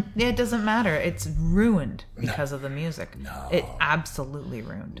 No, it doesn't matter. It's ruined because of the music. No. It absolutely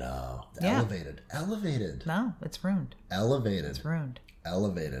ruined. No. Yeah. Elevated. No, it's ruined. Elevated. It's ruined.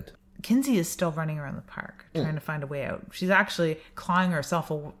 Elevated. Kinsey is still running around the park trying to find a way out. She's actually clawing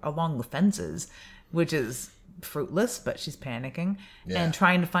herself along the fences, which is fruitless, but she's panicking and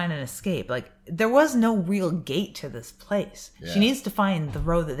trying to find an escape. Like, there was no real gate to this place. She needs to find the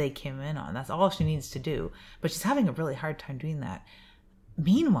road that they came in on. That's all she needs to do. But she's having a really hard time doing that.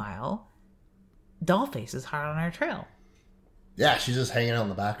 Meanwhile, Dollface is hard on her trail. Yeah, she's just hanging out in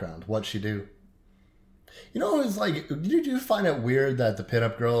the background. What'd she do? You know, it's like, did you find it weird that the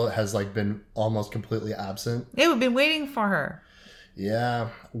pinup girl has like been almost completely absent? Yeah, we've been waiting for her. Yeah.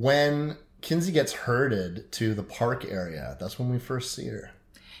 When Kinsey gets herded to the park area, that's when we first see her.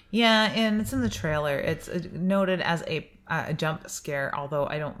 Yeah, and it's in the trailer. It's noted as a jump scare, although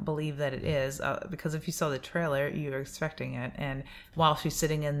I don't believe that it is, because if you saw the trailer, you're expecting it, and while she's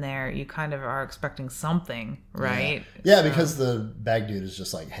sitting in there, you kind of are expecting something, right? Yeah, because the bag dude is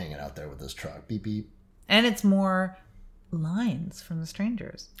just like hanging out there with his truck. Beep, beep. And it's more lines from the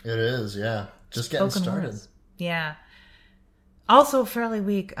strangers. It is, yeah. Just getting started. Words. Yeah. Also fairly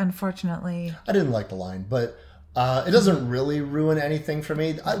weak, unfortunately. I didn't like the line, but it doesn't really ruin anything for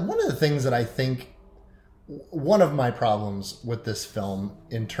me. One of the things that I think, one of my problems with this film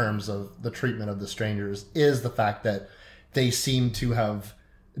in terms of the treatment of the strangers is the fact that they seem to have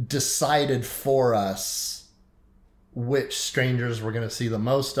decided for us which strangers we're going to see the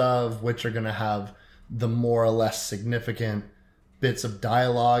most of, which are going to have the more or less significant bits of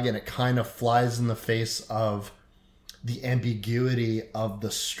dialogue, and it kind of flies in the face of the ambiguity of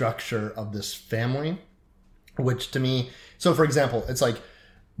the structure of this family, which to me, so for example, it's like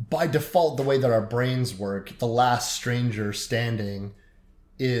by default, the way that our brains work, the last stranger standing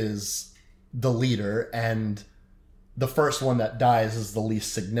is the leader, and the first one that dies is the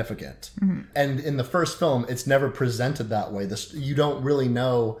least significant. And in the first film, it's never presented that way. You don't really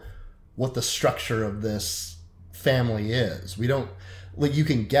know what the structure of this family is. We don't, like, you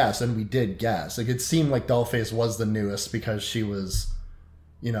can guess, and we did guess. Like, it seemed like Dollface was the newest because she was,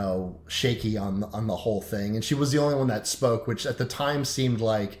 you know, shaky on the whole thing, and she was the only one that spoke, which at the time seemed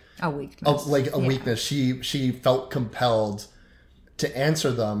like a weakness. Weakness. She felt compelled to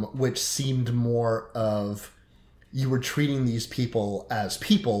answer them, which seemed more of, you were treating these people as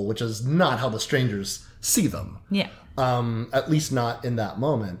people, which is not how the strangers see them. Yeah. At least not in that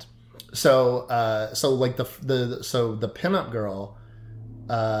moment. So like the pinup girl,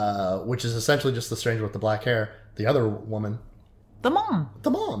 which is essentially just the stranger with the black hair, the other woman, the mom,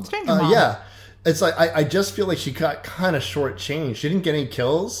 stranger mom. Yeah, It's like I just feel like she got kind of shortchanged. She didn't get any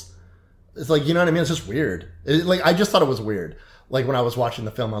kills. It's like, you know what I mean? It's just weird. Like, I just thought it was weird. Like, when I was watching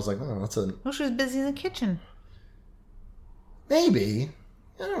the film, I was like, oh, that's a... Well, she was busy in the kitchen. Maybe.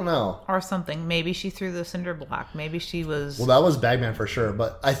 I don't know. Or something. Maybe she threw the cinder block. Maybe she was... Well, that was Bagman for sure.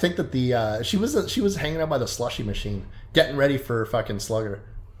 But I think that she was hanging out by the slushy machine, getting ready for fucking Slugger.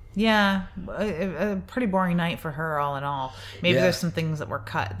 Yeah. A pretty boring night for her, all in all. Maybe there's some things that were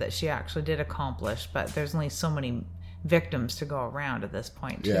cut that she actually did accomplish, but there's only so many victims to go around at this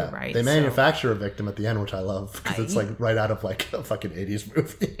point too, right? They manufacture a victim at the end, which I love, because it's like right out of like a fucking 80s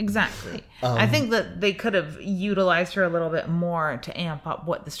movie. Exactly. I think that they could have utilized her a little bit more to amp up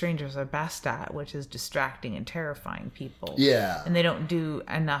what the strangers are best at, which is distracting and terrifying people. Yeah. And they don't do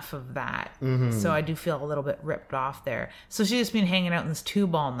enough of that. So I do feel a little bit ripped off there. So she's just been hanging out in this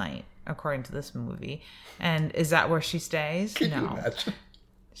tube all night, according to this movie. And is that where she stays? Can you imagine?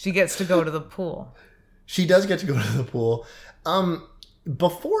 She gets to go to the pool. She does get to go to the pool.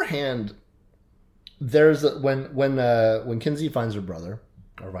 Beforehand, there's when Kinsey finds her brother,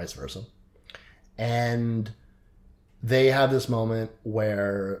 or vice versa, and they have this moment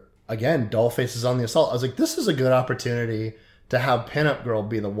where, again, Dollface is on the assault. I was like, this is a good opportunity to have Pinup Girl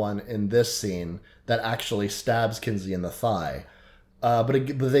be the one in this scene that actually stabs Kinsey in the thigh. But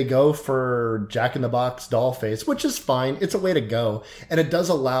they go for Jack in the Box Dollface, which is fine. It's a way to go. And it does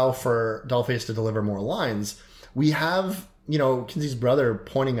allow for Dollface to deliver more lines. We have, Kinsey's brother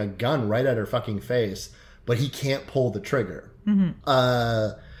pointing a gun right at her fucking face, but he can't pull the trigger.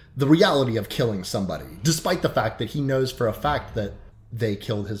 The reality of killing somebody, despite the fact that he knows for a fact that they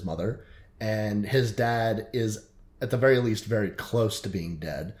killed his mother, and his dad is, at the very least, very close to being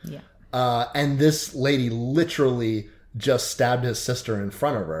dead. Yeah. And this lady literally just stabbed his sister in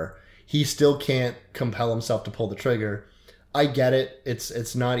front of her. He still can't compel himself to pull the trigger. I get it.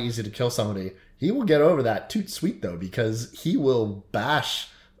 It's not easy to kill somebody. He will get over that toot sweet, though, because he will bash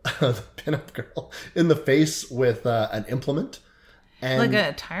the Pinup Girl in the face with an implement. And like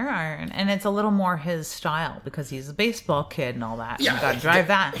a tire iron. And it's a little more his style because he's a baseball kid and all that. Yeah, you gotta drive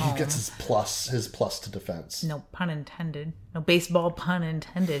that home. He gets his plus to defense. No pun intended. No baseball pun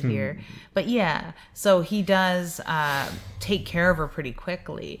intended here. But yeah, so he does take care of her pretty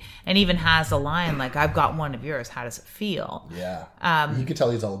quickly, and even has a line like, "I've got one of yours. How does it feel?" Yeah. You can tell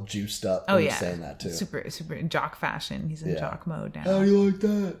he's all juiced up when he's saying that too. Super in jock fashion. He's in jock mode now. How do you like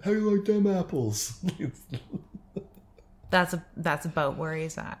that? How do you like them apples? That's about where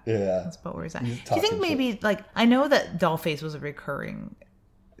he's at. Yeah. That's about where he's at. Do you think maybe, like, I know that Dollface was a recurring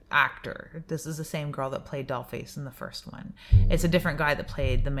actor. This is the same girl that played Dollface in the first one. It's a different guy that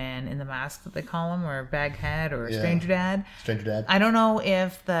played the man in the mask that they call him, or Baghead, or Stranger Dad. Stranger Dad. I don't know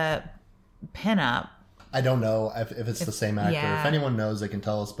if the pinup... I don't know if it's the same actor. Yeah. If anyone knows, they can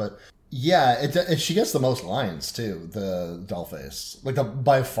tell us. But yeah, she gets the most lines, too, the Dollface. Like,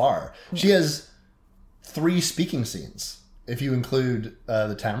 by far. Yeah. She has 3 speaking scenes. If you include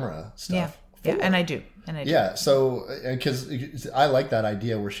the Tamara stuff. Yeah, and I do. Yeah, so, because I like that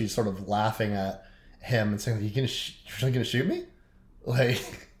idea where she's sort of laughing at him and saying, you're really going to shoot me?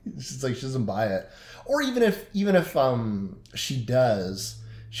 Like, she's like, she doesn't buy it. Or even if she does,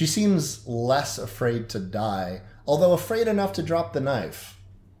 she seems less afraid to die, although afraid enough to drop the knife.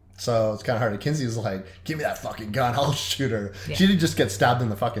 So it's kind of hard. Kinsey's like, give me that fucking gun, I'll shoot her. Yeah. She didn't just get stabbed in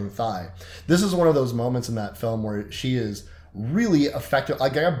the fucking thigh. This is one of those moments in that film where she is really effective.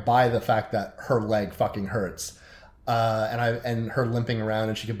 Like, I buy the fact that her leg fucking hurts. And her limping around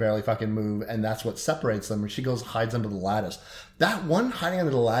and she can barely fucking move. And that's what separates them. When she hides under the lattice. That one hiding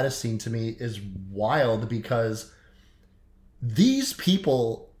under the lattice scene to me is wild because these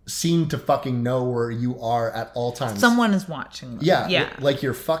people seem to fucking know where you are at all times. Someone is watching them. Yeah. Like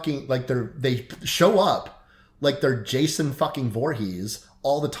you're fucking, like they show up like they're Jason fucking Voorhees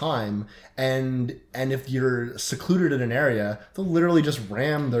all the time. And if you're secluded in an area, they'll literally just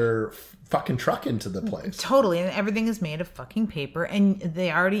ram their fucking truck into the place. Totally. And everything is made of fucking paper. And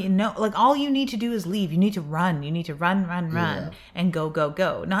they already know, like, all you need to do is leave. You need to run. You need to run and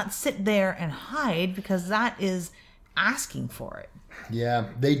go. Not sit there and hide, because that is asking for it. Yeah,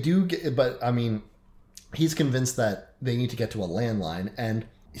 they do get, but I mean, he's convinced that they need to get to a landline, and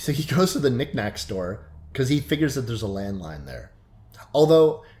so he goes to the knick-knack store because he figures that there's a landline there.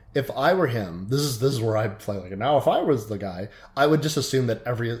 Although, if I were him, this is where I play like it now. If I was the guy, I would just assume that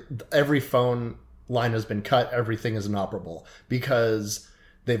every phone line has been cut, everything is inoperable, because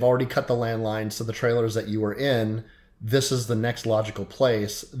they've already cut the landline. So the trailers that you were in, this is the next logical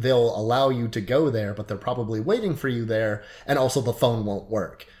place. They'll allow you to go there, but they're probably waiting for you there. And also the phone won't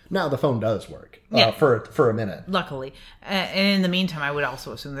work. Now the phone does work for a minute. Luckily. And in the meantime, I would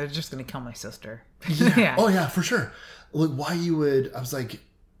also assume they're just going to kill my sister. Yeah. Oh yeah, for sure. Like, why you would, I was like,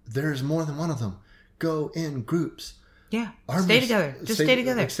 there's more than one of them. Go in groups. Yeah. Stay together. Just stay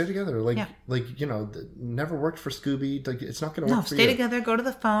together. Like, stay together. Like, you know, never worked for Scooby. Like, it's not going to work for you. No, stay together. Go to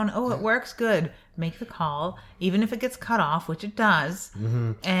the phone. Oh, it works. Good. Make the call. Even if it gets cut off, which it does.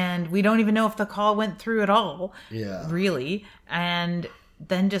 Mm-hmm. And we don't even know if the call went through at all. Yeah. Really. And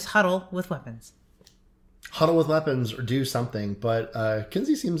then just huddle with weapons. Huddle with weapons or do something. But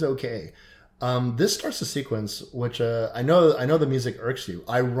Kinsey seems okay. This starts a sequence, which I know the music irks you.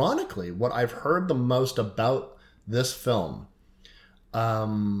 Ironically, what I've heard the most about this film,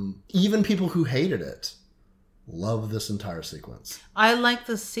 even people who hated it, love this entire sequence. I like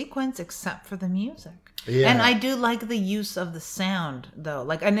the sequence except for the music. Yeah. And I do like the use of the sound though.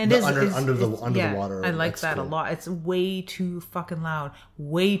 Like, and it is under the water. I like that cool. a lot. It's way too fucking loud.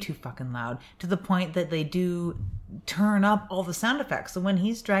 Way too fucking loud. To the point that they do turn up all the sound effects. So when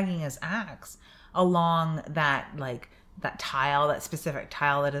he's dragging his axe along that tile, that specific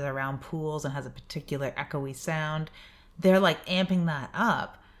tile that is around pools and has a particular echoey sound, they're like amping that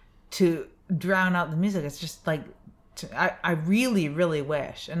up to drown out the music. It's just like, I really, really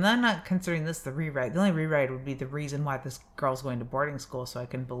wish, and I'm not considering this the rewrite. The only rewrite would be the reason why this girl's going to boarding school, so I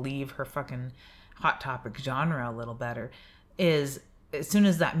can believe her fucking Hot Topic genre a little better, is as soon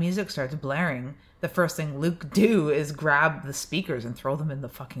as that music starts blaring, the first thing Luke do is grab the speakers and throw them in the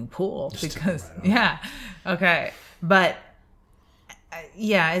fucking pool. Just because, yeah. Okay. But,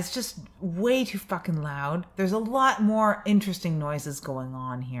 yeah, it's just way too fucking loud. There's a lot more interesting noises going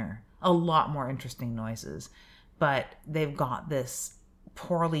on here. A lot more interesting noises. But they've got this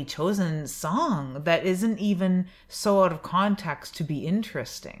poorly chosen song that isn't even so out of context to be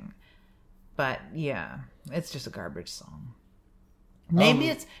interesting. But, yeah, it's just a garbage song. Maybe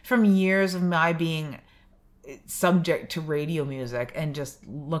it's from years of my being subject to radio music and just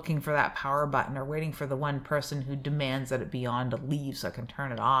looking for that power button or waiting for the one person who demands that it be on to leave so I can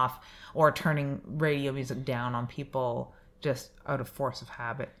turn it off, or turning radio music down on people just out of force of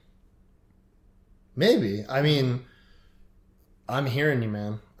habit. Maybe. I mean, I'm hearing you,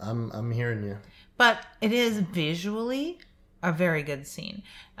 man. I'm hearing you. But it is visually a very good scene.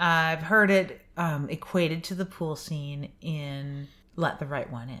 I've heard it equated to the pool scene in Let the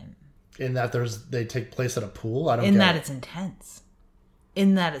Right One In. In that they take place at a pool? It's intense.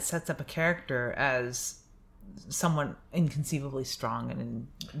 In that it sets up a character as someone inconceivably strong and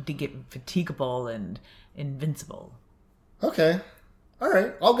indefatigable and invincible. Okay. All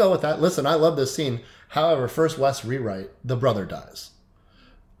right. I'll go with that. Listen, I love this scene. However, first West rewrite, the brother dies.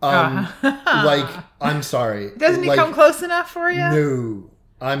 Like, I'm sorry. Doesn't he come close enough for you? No.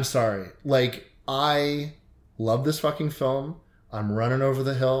 I'm sorry. Like, I love this fucking film. I'm running over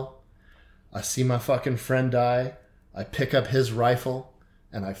the hill. I see my fucking friend die. I pick up his rifle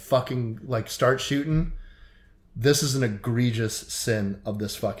and I fucking start shooting. This is an egregious sin of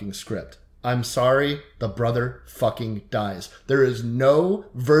this fucking script. I'm sorry, the brother fucking dies. There is no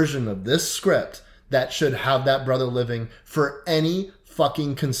version of this script that should have that brother living for any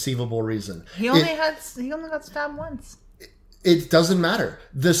fucking conceivable reason. He only got stabbed once. It doesn't matter.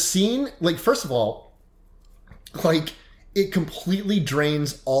 The scene, first of all, it completely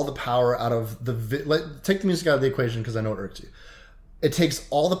drains all the power out of the... take the music out of the equation because I know it irks you. It takes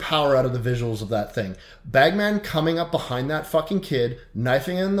all the power out of the visuals of that thing. Bagman coming up behind that fucking kid,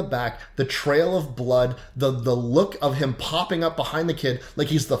 knifing him in the back, the trail of blood, the look of him popping up behind the kid like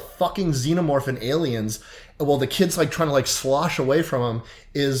he's the fucking xenomorph in Aliens, while the kid's trying to slosh away from him,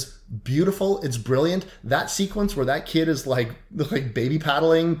 is beautiful. It's brilliant. That sequence where that kid is like baby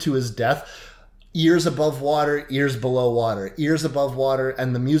paddling to his death, ears above water, ears below water, ears above water,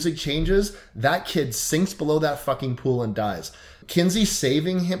 and the music changes, that kid sinks below that fucking pool and dies. Kinsey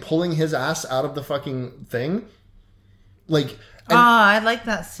saving him, pulling his ass out of the fucking thing. I like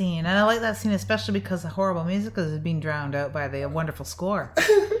that scene. And I like that scene especially because the horrible music is being drowned out by the wonderful score.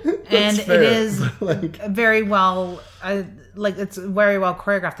 And fair. It is very well, it's very well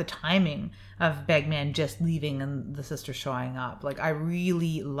choreographed, the timing of Bagman just leaving and the sister showing up. I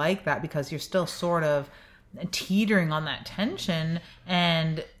really like that because you're still sort of teetering on that tension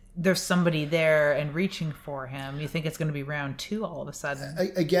and there's somebody there and reaching for him. You think it's going to be round 2 all of a sudden.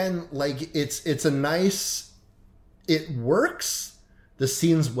 Again, it's a nice... It works. The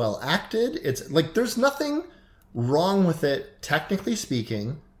scene's well acted. It's there's nothing wrong with it, technically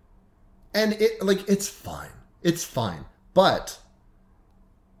speaking. And it's fine. It's fine. But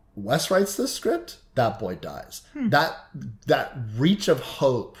Wes writes this script. that boy dies. That reach of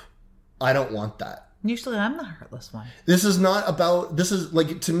hope, I don't want that. Usually I'm the heartless one. This is not about, this is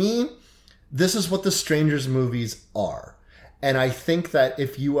like, to me, this is what the Strangers movies are. And I think that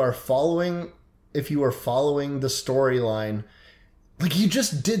if you are following the storyline, like, you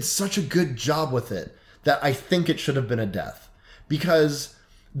just did such a good job with it that I think it should have been a death. Because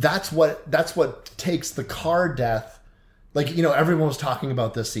that's what takes the car death. Like, you know, everyone was talking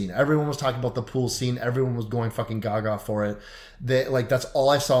about this scene. Everyone was talking about the pool scene. Everyone was going fucking gaga for it. That's all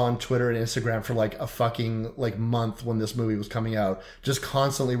I saw on Twitter and Instagram for like a fucking like month when this movie was coming out. Just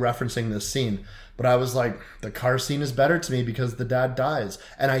constantly referencing this scene. But I was like, the car scene is better to me because the dad dies.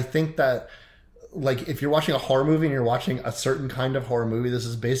 And I think that, like, if you're watching a horror movie and you're watching a certain kind of horror movie, this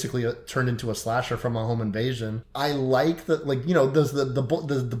is basically turned into a slasher from a home invasion. I like that, like, you know,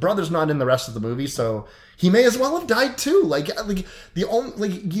 the brother's not in the rest of the movie, so he may as well have died too. The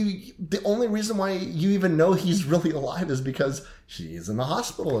only reason why you even know he's really alive is because she's in the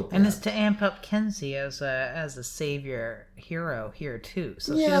hospital. And it's to amp up Kenzie as a savior hero here too.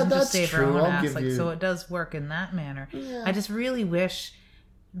 So she Yeah, doesn't that's just save her true. own I'll ass. give Like, you- so it does work in that manner. Yeah. I just really wish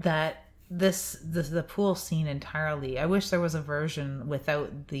that the pool scene entirely. I wish there was a version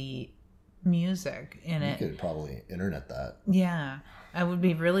without the music in You it. could probably internet that. Yeah, it would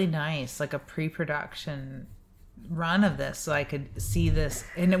be really nice, like a pre-production run of this, so I could see this,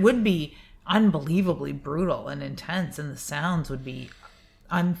 and it would be unbelievably brutal and intense, and the sounds would be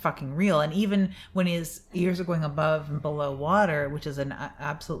unfucking real. And even when his ears are going above and below water, which is an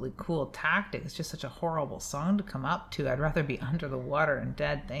absolutely cool tactic, it's just such a horrible song to come up to. I'd rather be under the water and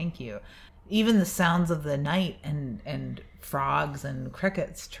dead, thank you. Even the sounds of the night and frogs and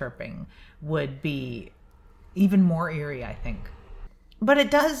crickets chirping would be even more eerie, I think. But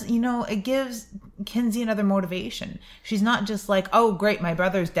it does, you know, it gives Kenzie another motivation. She's not just like, oh, great, my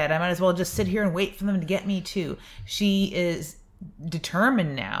brother's dead, I might as well just sit here and wait for them to get me too. She is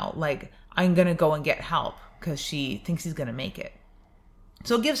determined now, like, I'm going to go and get help because she thinks he's going to make it.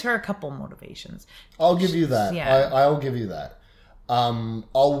 So it gives her a couple motivations. I'll give you that. Yeah. I'll give you that.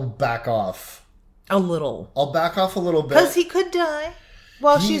 I'll back off. A little. I'll back off a little bit. Because he could die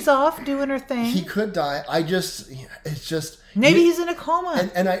while she's off doing her thing. He could die. It's just... Maybe he's in a coma.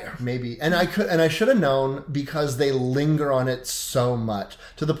 And I should have known because they linger on it so much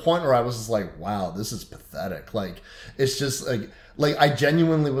to the point where I was just like, wow, this is pathetic. Like, it's just like I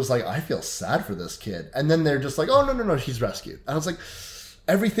genuinely was like, I feel sad for this kid. And then they're just like, oh, no, she's rescued. And I was like,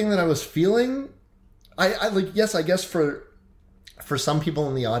 everything that I was feeling, I like, yes, I guess for some people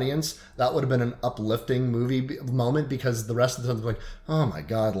in the audience, that would have been an uplifting moment because the rest of the time they're like, oh my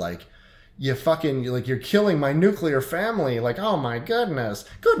God, like, you're killing my nuclear family. Like, oh my goodness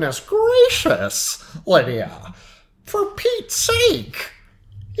gracious, Lydia, for Pete's sake,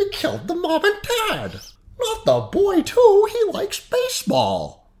 you killed the mom and dad. Not the boy too, he likes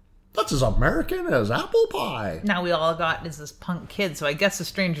baseball. That's as American as apple pie. Now we all got is this punk kid, so I guess the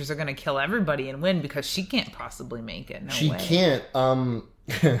strangers are going to kill everybody and win because she can't possibly make it. No She way. can't.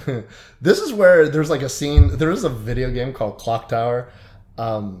 This is where there's like a scene. There is a video game called Clock Tower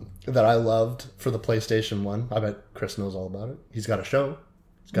that I loved for the PlayStation 1. I bet Chris knows all about it. He's got a show.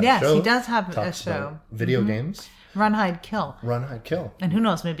 Yes, he does have a Talks show. about video games. Run, Hide, Kill. Run, Hide, Kill. And who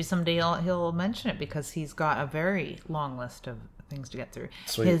knows, maybe someday he'll mention it because he's got a very long list of things to get through.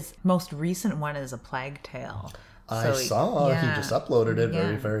 Sweet. His most recent one is A Plague Tale. I saw he just uploaded it. Yeah.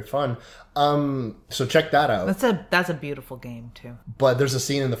 Very, very fun. So check that out. That's a beautiful game too. But there's a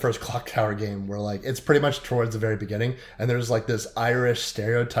scene in the first Clock Tower game where, like, it's pretty much towards the very beginning, and there's like this Irish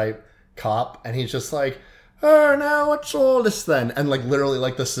stereotype cop, and he's just like, oh, now what's all this then? And like literally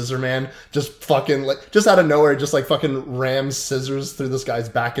like the scissor man just fucking like just out of nowhere just like fucking rams scissors through this guy's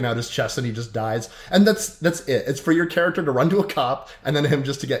back and out his chest, and he just dies. And that's it. It's for your character to run to a cop and then him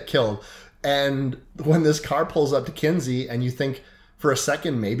just to get killed. And when this car pulls up to Kinsey and you think for a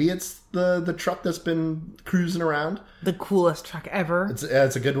second maybe it's the truck that's been cruising around. The coolest truck ever.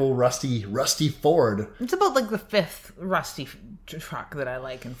 It's a good old rusty Ford. It's about like the fifth rusty truck that I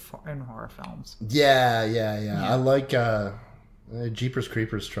like in horror films. Yeah. I like Jeepers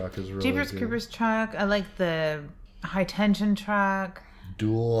Creepers truck is really Jeepers good. Creepers truck. I like the high tension truck.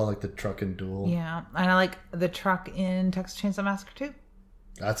 Duel. I like the truck in Duel. Yeah, and I like the truck in Texas Chainsaw Massacre 2.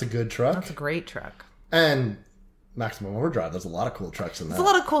 That's a good truck. That's a great truck. And Maximum Overdrive. There's a lot of cool trucks in that. There's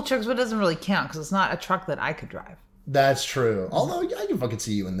a lot of cool trucks, but it doesn't really count because it's not a truck that I could drive. That's true. Although I can fucking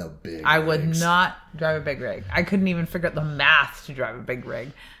see you in the big I would rigs. not drive a big rig. I couldn't even figure out the math to drive a big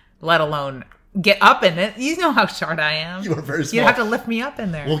rig, let alone get up in it. You know how short I am. You are very small. You'd have to lift me up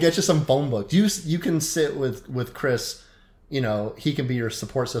in there. We'll get you some phone books. You can sit with Chris he can be your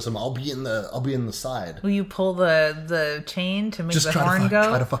support system. I'll be in the side. Will you pull the chain to make Just the horn go?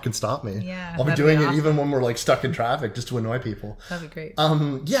 Try to fucking stop me. Yeah, I'll be doing it even when we're like stuck in traffic, just to annoy people. That'd be great.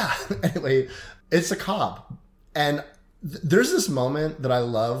 Yeah. Anyway, it's a cop, and there's this moment that I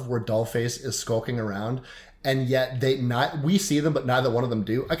love where Dollface is skulking around. And yet we see them, but neither one of them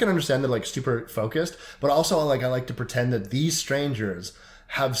do. I can understand they're like super focused, but also I like to pretend that these strangers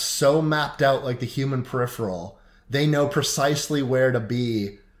have so mapped out like the human peripheral. They know precisely where to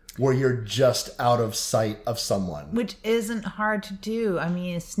be where you're just out of sight of someone. Which isn't hard to do. I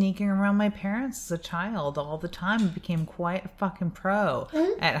mean, sneaking around my parents as a child all the time, I became quite a fucking pro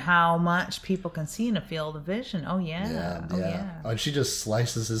at how much people can see in a field of vision. Oh, yeah. And she just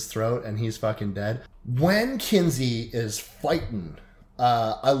slices his throat and he's fucking dead. When Kinsey is fighting,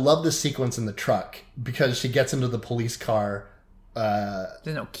 I love the sequence in the truck because she gets into the police car. There's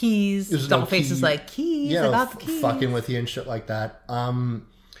no keys. Dollface is like, keys, I got the keys. Fucking with you and shit like that.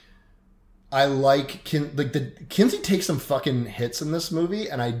 I like Kinsey takes some fucking hits in this movie,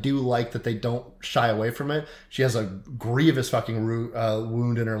 and I do like that they don't shy away from it. She has a grievous fucking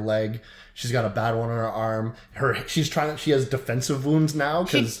wound in her leg. She's got a bad one on her arm. She has defensive wounds now.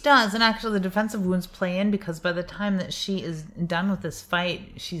 She does, and actually the defensive wounds play in because by the time that she is done with this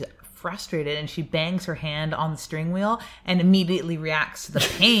fight, she's frustrated and she bangs her hand on the steering wheel and immediately reacts to the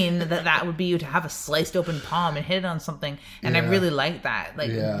pain that would be to have a sliced open palm and hit it on something. And I really like that.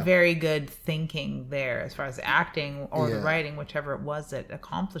 Very good thinking there as far as the acting or the writing, whichever it was that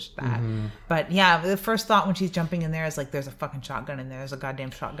accomplished that. But yeah, the first thought when she's jumping in there is like, there's a fucking shotgun in there. There's a goddamn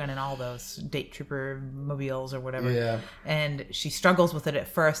shotgun in all those Date Trooper mobiles or whatever. Yeah. And she struggles with it at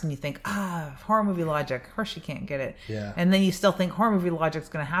first and you think, horror movie logic. Of course she can't get it. Yeah. And then you still think horror movie logic's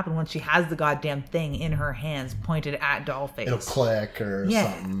going to happen when she has the goddamn thing in her hands pointed at Dollface. It'll click or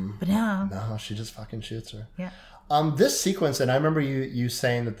something. But no, she just fucking shoots her. Yeah. This sequence, and I remember you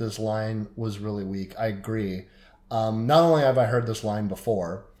saying that this line was really weak. I agree. Not only have I heard this line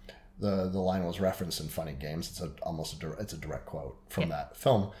before, the line was referenced in Funny Games. It's a direct quote from that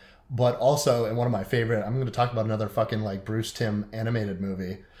film. But also in one of my favorite, I'm going to talk about another fucking like Bruce Timm animated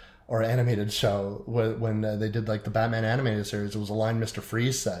movie. Or animated show when they did like the Batman animated series. It was a line Mr.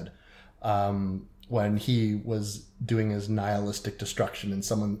 Freeze said when he was doing his nihilistic destruction and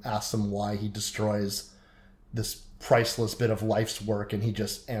someone asked him why he destroys this priceless bit of life's work and he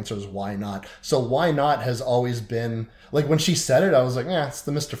just answers why not. So why not has always been like when she said it I was like it's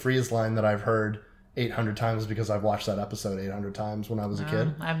the Mr. Freeze line that I've heard 800 times because I've watched that episode 800 times when I was a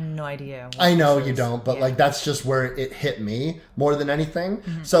kid. I have no idea. I know you don't, but like that's just where it hit me more than anything.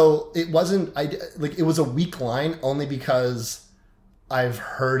 So it wasn't it was a weak line only because I've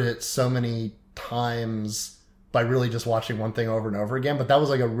heard it so many times by really just watching one thing over and over again. But that was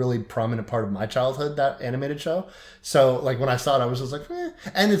like a really prominent part of my childhood, that animated show. So like when I saw it, I was just like,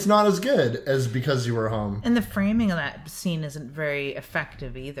 and it's not as good as Because You Were Home. And the framing of that scene isn't very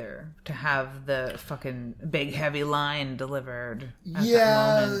effective either, to have the fucking big heavy line delivered at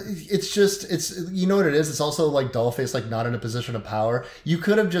that moment. It's you know what it is? It's also like Dollface, like not in a position of power. You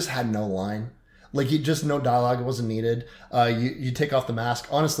could have just had no line. Like, just no dialogue. It wasn't needed. You take off the mask.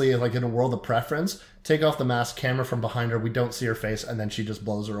 Honestly, like in a world of preference, take off the mask, camera from behind her. We don't see her face, and then she just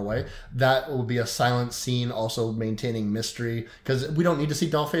blows her away. That will be a silent scene, also maintaining mystery. Because we don't need to see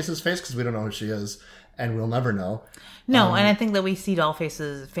Dollface's face because we don't know who she is. And we'll never know. No, and I think that we see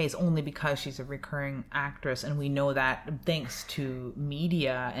Dollface's face only because she's a recurring actress. And we know that thanks to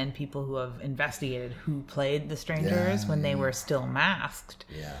media and people who have investigated who played the strangers when they were still masked.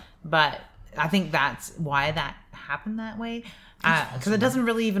 Yeah. But I think that's why that happened that way. Because it doesn't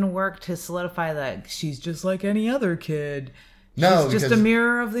really even work to solidify that she's just like any other kid. She's just a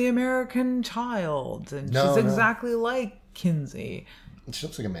mirror of the American child. And she's exactly like Kinsey. She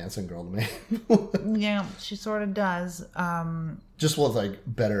looks like a Manson girl to me. Yeah, she sort of does. Just with like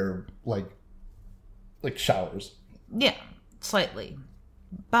better like showers. Yeah, slightly.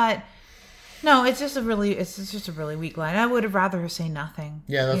 But no, it's just a really weak line. I would have rather her say nothing.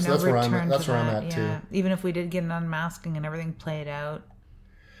 Yeah, that's where I'm at too. Even if we did get an unmasking and everything played out.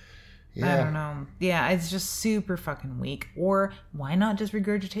 Yeah. I don't know. Yeah, it's just super fucking weak. Or why not just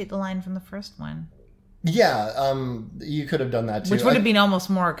regurgitate the line from the first one? Yeah, you could have done that too. Which would have been almost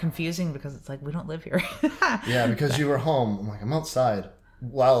more confusing because it's like, we don't live here. Yeah, because you were home. I'm like, I'm outside.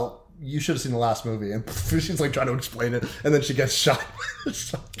 Well, you should have seen the last movie. And she's like trying to explain it, and then she gets shot.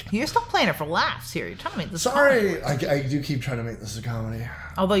 You're still playing it for laughs here. You're trying to make this Sorry, I do keep trying to make this a comedy.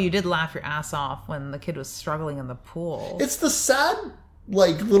 Although you did laugh your ass off when the kid was struggling in the pool. It's the sad,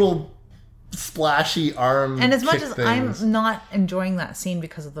 like, little splashy arm and as much as things. I'm not enjoying that scene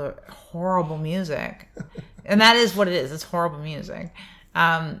because of the horrible music, And that is what it is. It's horrible music.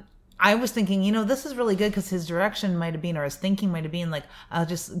 I was thinking, this is really good because his direction might have been, or his thinking might have been like, I'll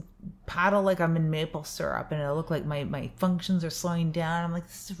just paddle like I'm in maple syrup and it'll look like my functions are slowing down. I'm like,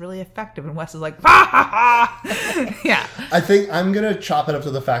 this is really effective. And Wes is like, ha ha ha. Yeah. I think I'm going to chop it up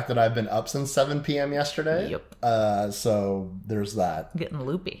to the fact that I've been up since 7 p.m. yesterday. Yep. So there's that. Getting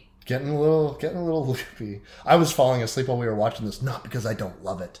loopy. Getting a little loopy. I was falling asleep while we were watching this, not because I don't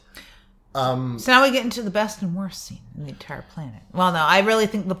love it. So now we get into the best and worst scene in the entire planet. Well, no, I really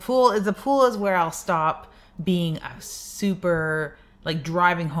think the pool is where I'll stop being a super, like,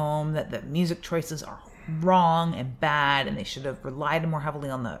 driving home that the music choices are wrong and bad and they should have relied more heavily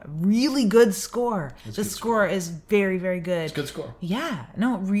on the really good score. The score is very, very good. It's a good score. Yeah,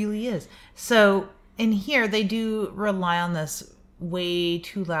 no, it really is. So in here, they do rely on this way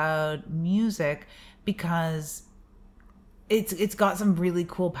too loud music because it's got some really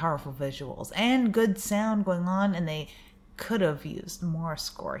cool, powerful visuals and good sound going on, and they could have used more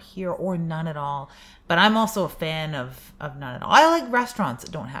score here or none at all. But I'm also a fan of none at all. I like restaurants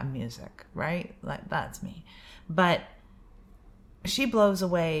that don't have music, right? Like, that's me. But she blows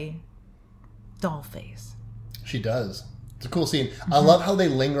away Dollface. She does. It's a cool scene. Mm-hmm. I love how they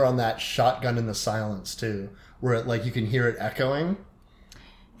linger on that shotgun in the silence too, where it, like, you can hear it echoing.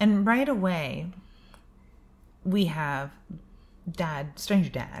 And right away, we have Stranger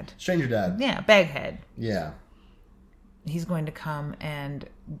Dad. Yeah, Baghead. Yeah. He's going to come and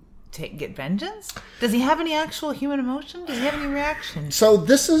get vengeance? Does he have any actual human emotion? Does he have any reaction? So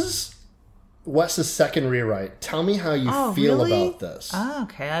this is Wes's second rewrite. Tell me how you feel really? about this. Oh,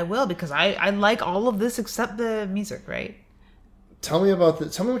 okay, I will, because I like all of this except the music, right? Tell me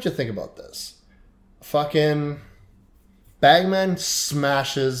what you think about this. Fucking Bagman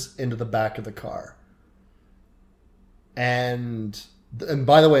smashes into the back of the car. And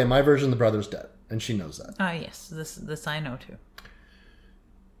by the way, in my version, the brother's dead, and she knows that. Yes, this I know too.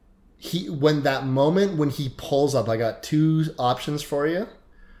 When he pulls up, I got two options for you.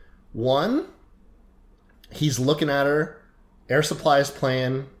 One, he's looking at her. Air Supply is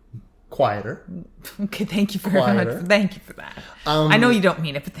playing Quieter. Okay, thank you very much. Thank you for that. I know you don't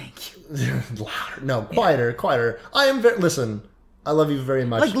mean it, but thank you. Louder. No, Quieter. I am listen. I love you very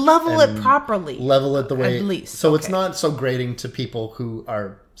much. Like, level it properly. Level it the way... At least. So it's not so grating to people who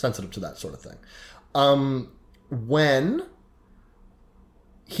are sensitive to that sort of thing. When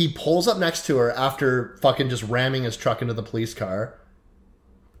he pulls up next to her after fucking just ramming his truck into the police car,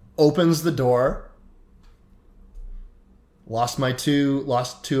 opens the door, lost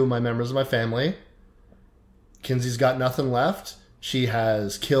two of my members of my family. Kinsey's got nothing left. She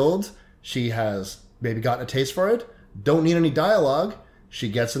has killed. She has maybe gotten a taste for it. Don't need any dialogue. She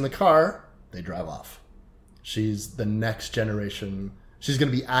gets in the car. They drive off. She's the next generation. She's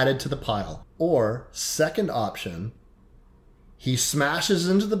going to be added to the pile. Or, second option, he smashes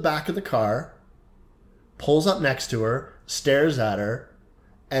into the back of the car, pulls up next to her, stares at her,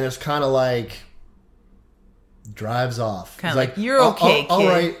 and it's kind of like drives off. Kind of like, you're okay, kid. All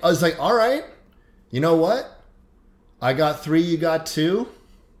right. I was like, all right. You know what? I got 3, you got 2.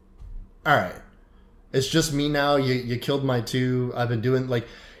 All right. It's just me now. You killed my 2. I've been doing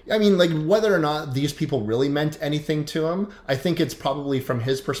whether or not these people really meant anything to him, I think it's probably from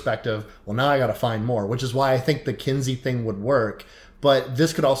his perspective, well, now I got to find more, which is why I think the Kinsey thing would work. But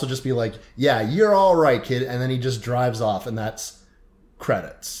this could also just be like, yeah, you're all right, kid. And then he just drives off, and that's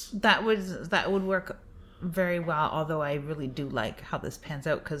credits. That would work very well, although I really do like how this pans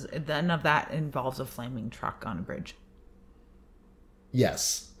out, because none of that involves a flaming truck on a bridge.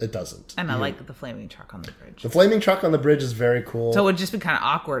 Yes, it doesn't. And I like the flaming truck on the bridge. The flaming truck on the bridge is very cool. So it would just be kind of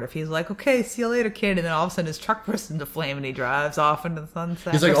awkward if he's like, okay, see you later, kid. And then all of a sudden his truck bursts into flame and he drives off into the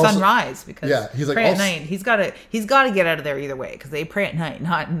sunset or sunrise. Because he's like, pray at night. He's got to get out of there either way, because they pray at night,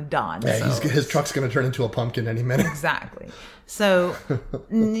 not in dawn. Yeah, so. His truck's going to turn into a pumpkin any minute. Exactly. So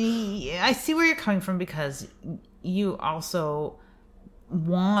I see where you're coming from, because you also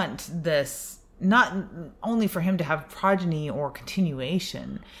want this... not only for him to have progeny or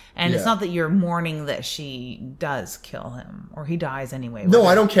continuation. And it's not that you're mourning that she does kill him or he dies anyway. No,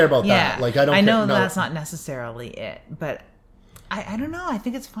 I don't care about that. Like, I know that's not necessarily it, but I don't know. I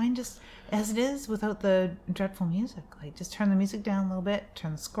think it's fine just as it is without the dreadful music. Like, just turn the music down a little bit,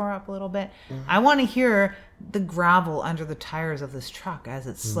 turn the score up a little bit. Mm-hmm. I want to hear the gravel under the tires of this truck as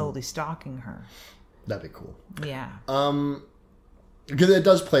it's slowly stalking her. That'd be cool. Yeah. Because it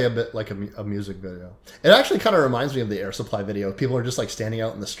does play a bit like a music video. It actually kind of reminds me of the Air Supply video. People are just like standing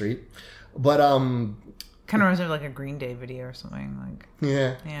out in the street. But kind of reminds me of like a Green Day video or something.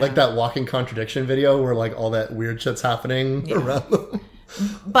 Like like that Walking Contradiction video where like all that weird shit's happening around them.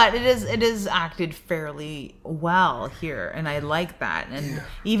 But it is acted fairly well here, and I like that. And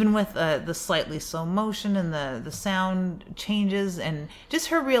even with the slightly slow motion and the sound changes, and just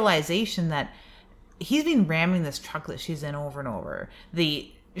her realization that he's been ramming this truck that she's in over and over.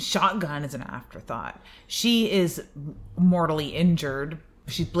 The shotgun is an afterthought. She is mortally injured.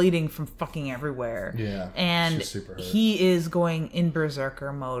 She's bleeding from fucking everywhere. Yeah. And she's super hurt. he is going in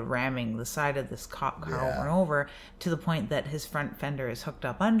berserker mode, ramming the side of this cop car over and over, to the point that his front fender is hooked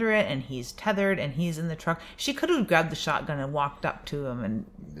up under it and he's tethered and he's in the truck. She could have grabbed the shotgun and walked up to him and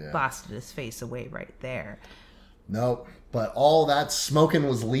blasted his face away right there. Nope. But all that smoking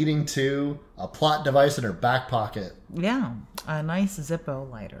was leading to a plot device in her back pocket. Yeah, a nice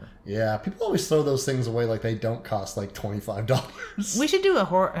Zippo lighter. Yeah, people always throw those things away like they don't cost like $25. We should do a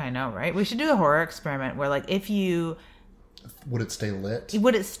horror... I know, right? We should do a horror experiment where, like, if you... Would it stay lit?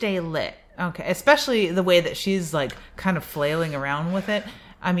 Would it stay lit? Okay, especially the way that she's, like, kind of flailing around with it.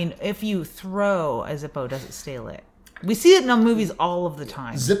 I mean, if you throw a Zippo, does it stay lit? We see it in movies all of the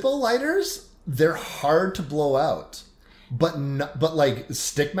time. Zippo lighters, they're hard to blow out. But like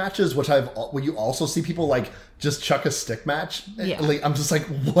stick matches, which you also see people like just chuck a stick match. Yeah. Like, I'm just like,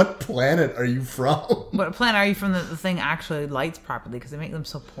 what planet are you from? What planet are you from that the thing actually lights properly? Because they make them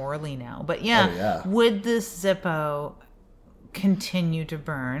so poorly now. But yeah, would this Zippo continue to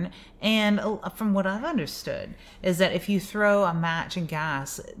burn? And from what I've understood is that if you throw a match and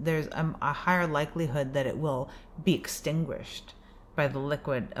gas, there's a higher likelihood that it will be extinguished by the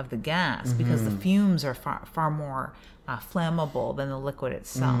liquid of the gas, because the fumes are far more flammable than the liquid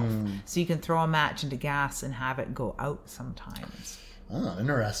itself. So you can throw a match into gas and have it go out sometimes. Oh,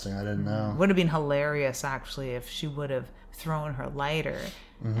 interesting. I didn't know. Would have been hilarious, actually, if she would have thrown her lighter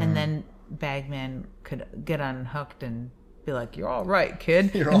and then Bagman could get unhooked and be like, "You're all right,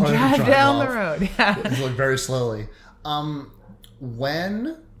 kid," You're and all right, drive down the road. Yeah. It's like very slowly.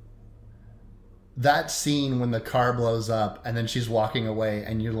 When that scene when the car blows up and then she's walking away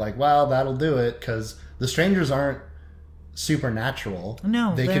and you're like, well, that'll do it, because the strangers aren't supernatural.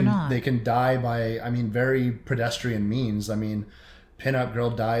 No, they're not. They can die by, very pedestrian means. Pinup Girl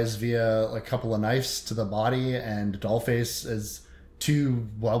dies via a couple of knives to the body, and Dollface is 2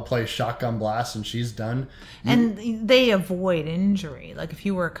 well-placed shotgun blasts and she's done. And they avoid injury. Like, if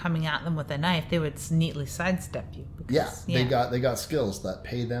you were coming at them with a knife, they would neatly sidestep you. Because, they got skills that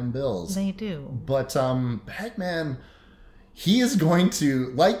pay them bills. They do. But Bagman, he is going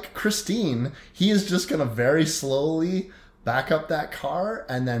to, like Christine, he is just going to very slowly back up that car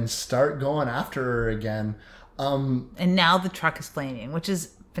and then start going after her again. And now the truck is flaming, which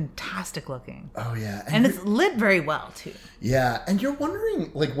is fantastic looking. Oh yeah, and it's lit very well too. Yeah, and you're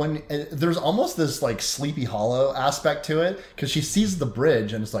wondering, like, when there's almost this like Sleepy Hollow aspect to it, because she sees the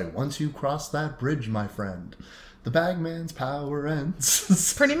bridge and it's like, once you cross that bridge, my friend, the Bagman's power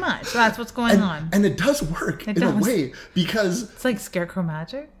ends. Pretty much, that's what's going on. And it does work in a way, because it's like Scarecrow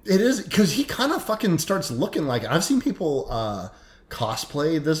magic. It is, because he kind of fucking starts looking like it. I've seen people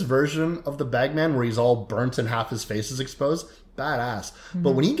cosplay this version of the Bagman where he's all burnt and half his face is exposed. Badass. Mm-hmm.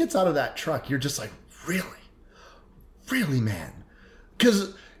 But when he gets out of that truck, you're just like, really, man?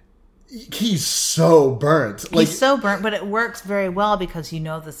 Because he's so burnt. Like, he's so burnt, but it works very well because you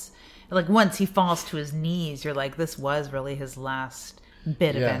know this. Like, once he falls to his knees, you're like, this was really his last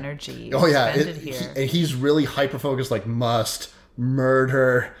bit of energy. Oh yeah, here. He's really hyper focused. Like, must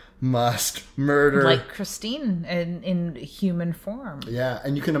murder. Like Christine in human form. Yeah,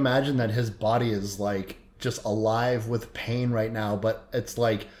 and you can imagine that his body is like just alive with pain right now, but it's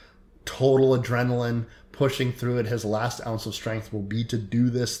like total adrenaline pushing through it. His last ounce of strength will be to do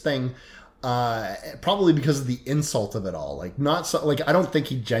this thing, probably because of the insult of it all. Like, not so, like, I don't think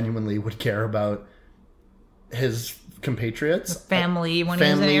he genuinely would care about his compatriots, family, when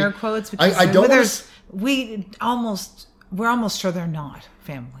he's in air quotes, because I don't we're almost sure they're not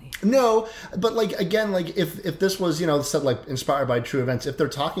family. No, but like, again, like if this was, said like inspired by true events, if they're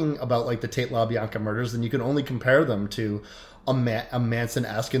talking about like the Tate LaBianca murders, then you can only compare them to a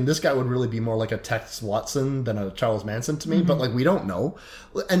Manson-esque, and this guy would really be more like a Tex Watson than a Charles Manson to me. Mm-hmm. But like, we don't know,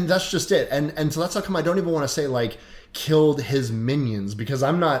 and that's just it. And so that's how come I don't even want to say like killed his minions, because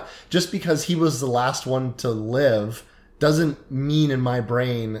I'm not, just because he was the last one to live doesn't mean in my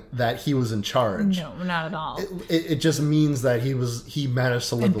brain that he was in charge. No, not at all. It just means that he managed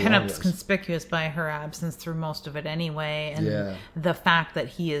to live the longest. And Pinup's conspicuous by her absence through most of it anyway, and the fact that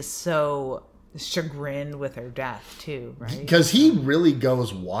he is so chagrined with her death too, right? Because he really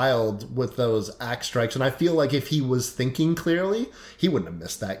goes wild with those axe strikes, and I feel like if he was thinking clearly, he wouldn't have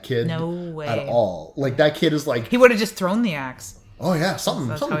missed that kid. No way. At all. Like, that kid is like, he would have just thrown the axe. Oh yeah, something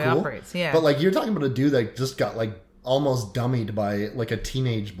That's cool. How he operates, yeah. But like, you're talking about a dude that just got like almost dummied by like a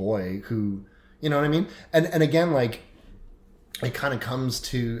teenage boy who, you know what I mean? And again, like, it kind of comes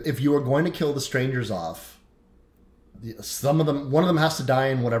to, if you are going to kill the strangers off, one of them has to die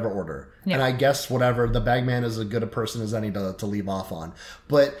in whatever order. Yeah. And I guess whatever, the Bagman is as good a person as any to leave off on.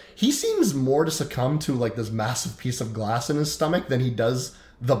 But he seems more to succumb to like this massive piece of glass in his stomach than he does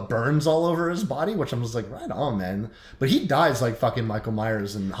the burns all over his body, which I'm just like, right on, man. But he dies like fucking Michael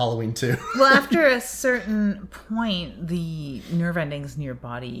Myers in Halloween 2. Well, after a certain point, the nerve endings in your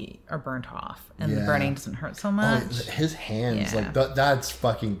body are burnt off, and the burning doesn't hurt so much. Oh, his hands, like, that's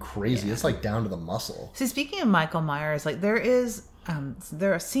fucking crazy. It's like down to the muscle. See, speaking of Michael Myers, like, there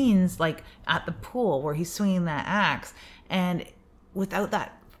are scenes like at the pool where he's swinging that axe, and without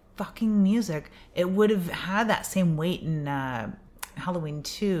that fucking music, it would have had that same weight in Halloween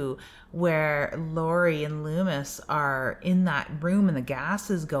 2, where Laurie and Loomis are in that room and the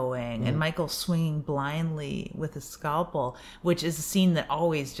gas is going, and Michael's swinging blindly with his scalpel, which is a scene that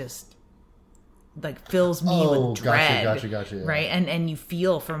always just like fills me with dread. Gotcha, yeah. Right? And you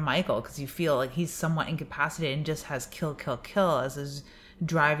feel for Michael, because you feel like he's somewhat incapacitated and just has kill as his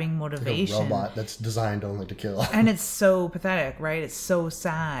driving motivation. Like a robot that's designed only to kill. And it's so pathetic, right? It's so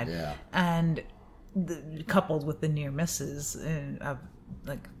sad. Yeah. And coupled with the near misses of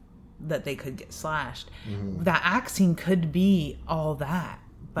like that they could get slashed, that axe scene could be all that,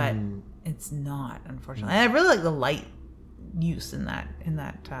 but it's not, unfortunately. And I really like the light use in that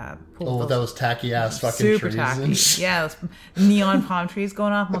pool. Oh, those tacky ass fucking super trees. Tacky. Yeah, those neon palm trees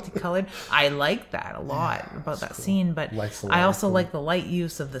going off, multicolored. I like that a lot about that cool scene, but I also like the light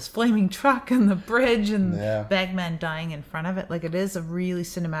use of this flaming truck and the bridge and Bagman dying in front of it. Like, it is a really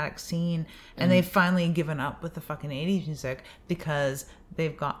cinematic scene, and they've finally given up with the fucking 80s music because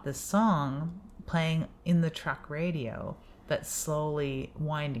they've got this song playing in the truck radio that's slowly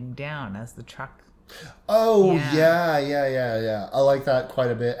winding down as the truck. Oh, yeah. I like that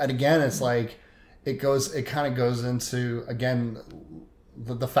quite a bit. And again, it's like, it kind of goes into, again,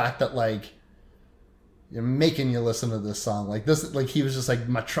 the fact that, like, you're making you listen to this song. Like, this, like, he was just like,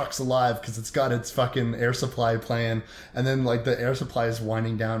 my truck's alive because it's got its fucking air supply playing. And then, like, the air supply is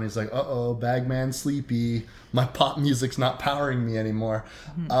winding down. He's like, uh-oh, Bagman sleepy. My pop music's not powering me anymore.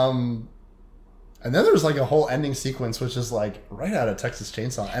 And then there's like a whole ending sequence, which is like right out of Texas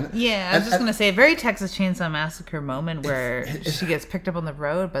Chainsaw. And I was just going to say, a very Texas Chainsaw Massacre moment where she gets picked up on the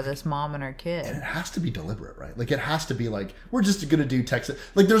road by this mom and her kid. And it has to be deliberate, right? Like, it has to be like, we're just going to do Texas.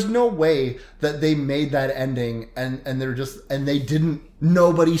 Like, there's no way that they made that ending and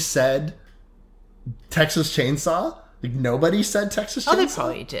nobody said Texas Chainsaw. Like, nobody said Texas Chainsaw. Oh, they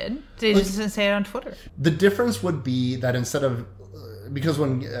probably did. They just didn't say it on Twitter. The difference would be that instead of... Because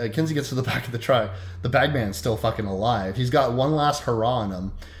when Kinsey gets to the back of the truck, the Bagman's still fucking alive. He's got one last hurrah on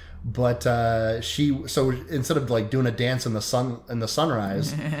him, but so instead of like doing a dance in the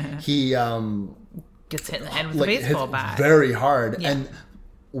sunrise, he gets hit in the head with a baseball bat very hard. Yeah. And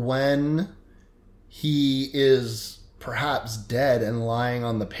when he is perhaps dead and lying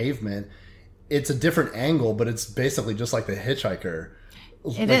on the pavement, it's a different angle, but it's basically just like the hitchhiker,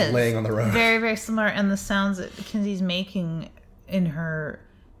 laying on the road. Very, very similar, and the sounds that Kinsey's making in her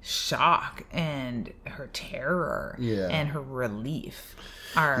shock and her terror and her relief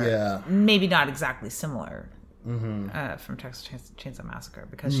are maybe not exactly similar from Texas Chainsaw Massacre,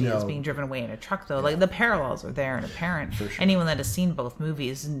 because she is being driven away in a truck, though. Like, the parallels are there and apparent. For sure. Anyone that has seen both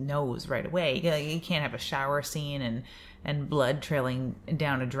movies knows right away. You can't have a shower scene and blood trailing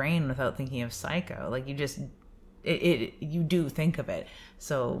down a drain without thinking of Psycho. Like, you just you do think of it.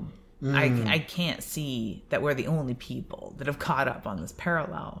 So I can't see that we're the only people that have caught up on this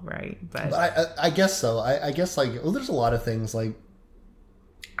parallel, right? But I guess so. I guess, like, there's a lot of things, like,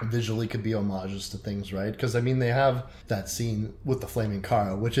 visually could be homages to things, right? Because, I mean, they have that scene with the flaming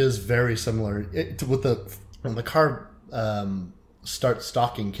car, which is very similar when the car starts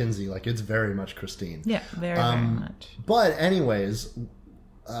stalking Kinsey. Like, it's very much Christine. Yeah, very much. But anyways,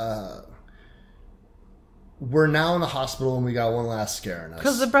 we're now in the hospital and we got one last scare in us.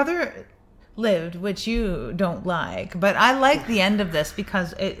 Because the brother lived, which you don't like. But I like the end of this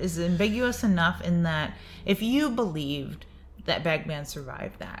because it is ambiguous enough in that if you believed that Bagman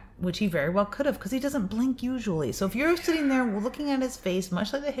survived that, which he very well could have, because he doesn't blink usually. So if you're sitting there looking at his face,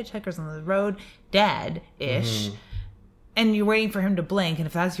 much like the hitchhikers on the road, dead-ish, and you're waiting for him to blink, and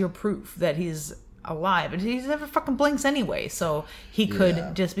if that's your proof that he's alive, but he never fucking blinks anyway, so he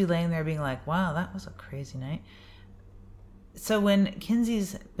could just be laying there being like, wow, that was a crazy night. So when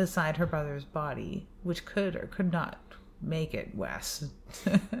Kinsey's beside her brother's body, which could or could not make it, Wes,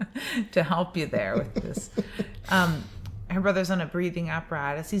 to help you there with this, her brother's on a breathing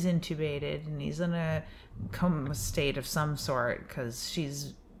apparatus. He's intubated and he's in a coma state of some sort because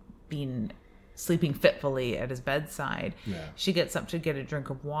she's been sleeping fitfully at his bedside. Yeah. She gets up to get a drink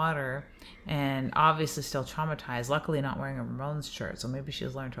of water and obviously still traumatized, luckily not wearing a Ramones shirt, so maybe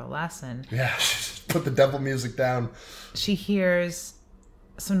she's learned her lesson. Yeah, put the devil music down. She hears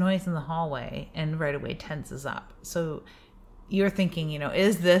some noise in the hallway and right away tenses up. So you're thinking,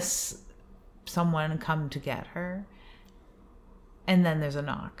 is this someone come to get her? And then there's a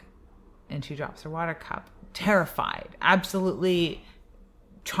knock and she drops her water cup, terrified, absolutely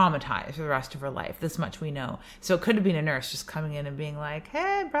traumatized for the rest of her life. This much we know. So it could have been a nurse just coming in and being like,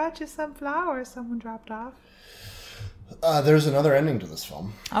 hey, I brought you some flowers someone dropped off. There's another ending to this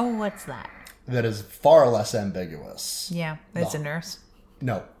film. Oh, what's that? That is far less ambiguous. Yeah, it's a nurse.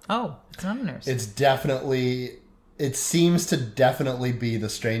 No. Oh, it's not a nurse. It seems to definitely be the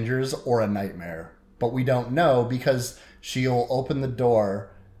strangers or a nightmare, but we don't know because she'll open the door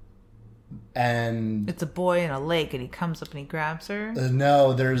and it's a boy in a lake and he comes up and he grabs her.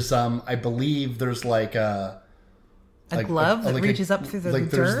 No, there's I believe there's like a glove that reaches up through the dirt.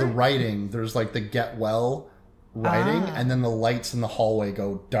 There's the writing. There's like the get well writing, and then the lights in the hallway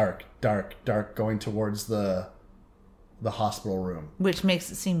go dark, dark, dark, going towards the hospital room, which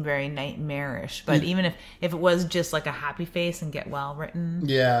makes it seem very nightmarish. But even if it was just like a happy face and get well written,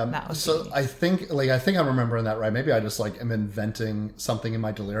 that was I think I'm remembering that right. Maybe I just am inventing something in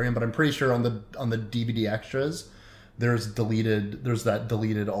my delirium, but I'm pretty sure on the DVD extras there's that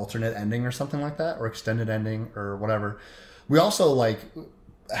deleted alternate ending or something like that, or extended ending or whatever. We also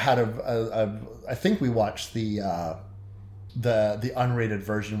had I think we watched the unrated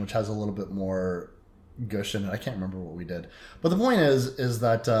version, which has a little bit more gush in it. I can't remember what we did, but the point is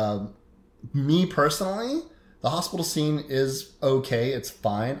that me personally, the hospital scene is okay. It's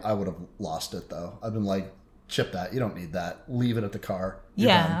fine. I would have lost it though. I've been like, chip that. You don't need that. Leave it at the car. You're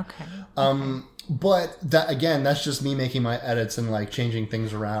done. Okay. But that again, that's just me making my edits and changing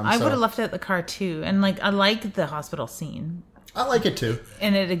things around. I would have left it at the car too, and I like the hospital scene. I like it too,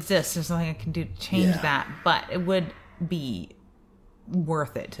 and it exists. There's nothing I can do to change that, but it would be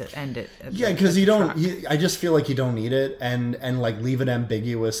worth it to end it. Because you don't. I just feel like you don't need it, and leave it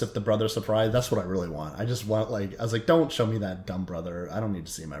ambiguous if the brother's surprised. That's what I really want. I just want I was like, don't show me that dumb brother. I don't need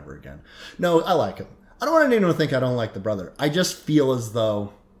to see him ever again. No, I like him. I don't want anyone to think I don't like the brother. I just feel as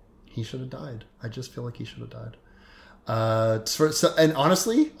though he should have died. I just feel like he should have died. And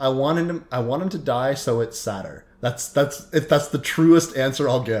honestly, I want him to die so it's sadder. That's the truest answer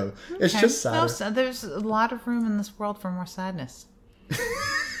I'll give. Okay. It's just sadder. No, there's a lot of room in this world for more sadness.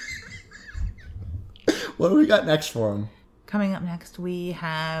 What do we got next for him? Coming up next, we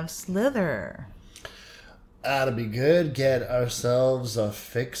have Slither. That'd be good. Get ourselves a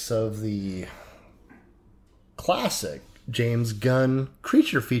fix of the classic James Gunn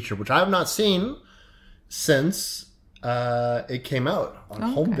creature feature, which I have not seen since it came out on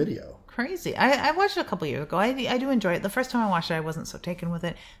home video. Crazy. I watched it a couple years ago. I do enjoy it. The first time I watched it, I wasn't so taken with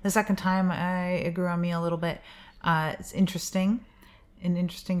it. The second time, it grew on me a little bit. It's interesting. An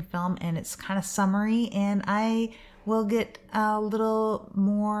interesting film, and it's kind of summery, and I will get a little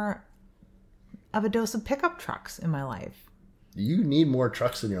more of a dose of pickup trucks in my life. You need more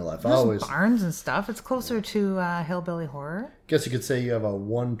trucks in your life. There's always barns and stuff. It's closer to hillbilly horror. Guess you could say you have a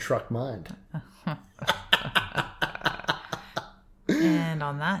one-truck mind. And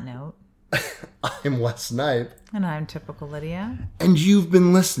on that note, I'm Wes Snipe. And I'm Typical Lydia. And you've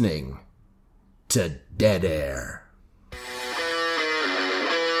been listening to Dead Air.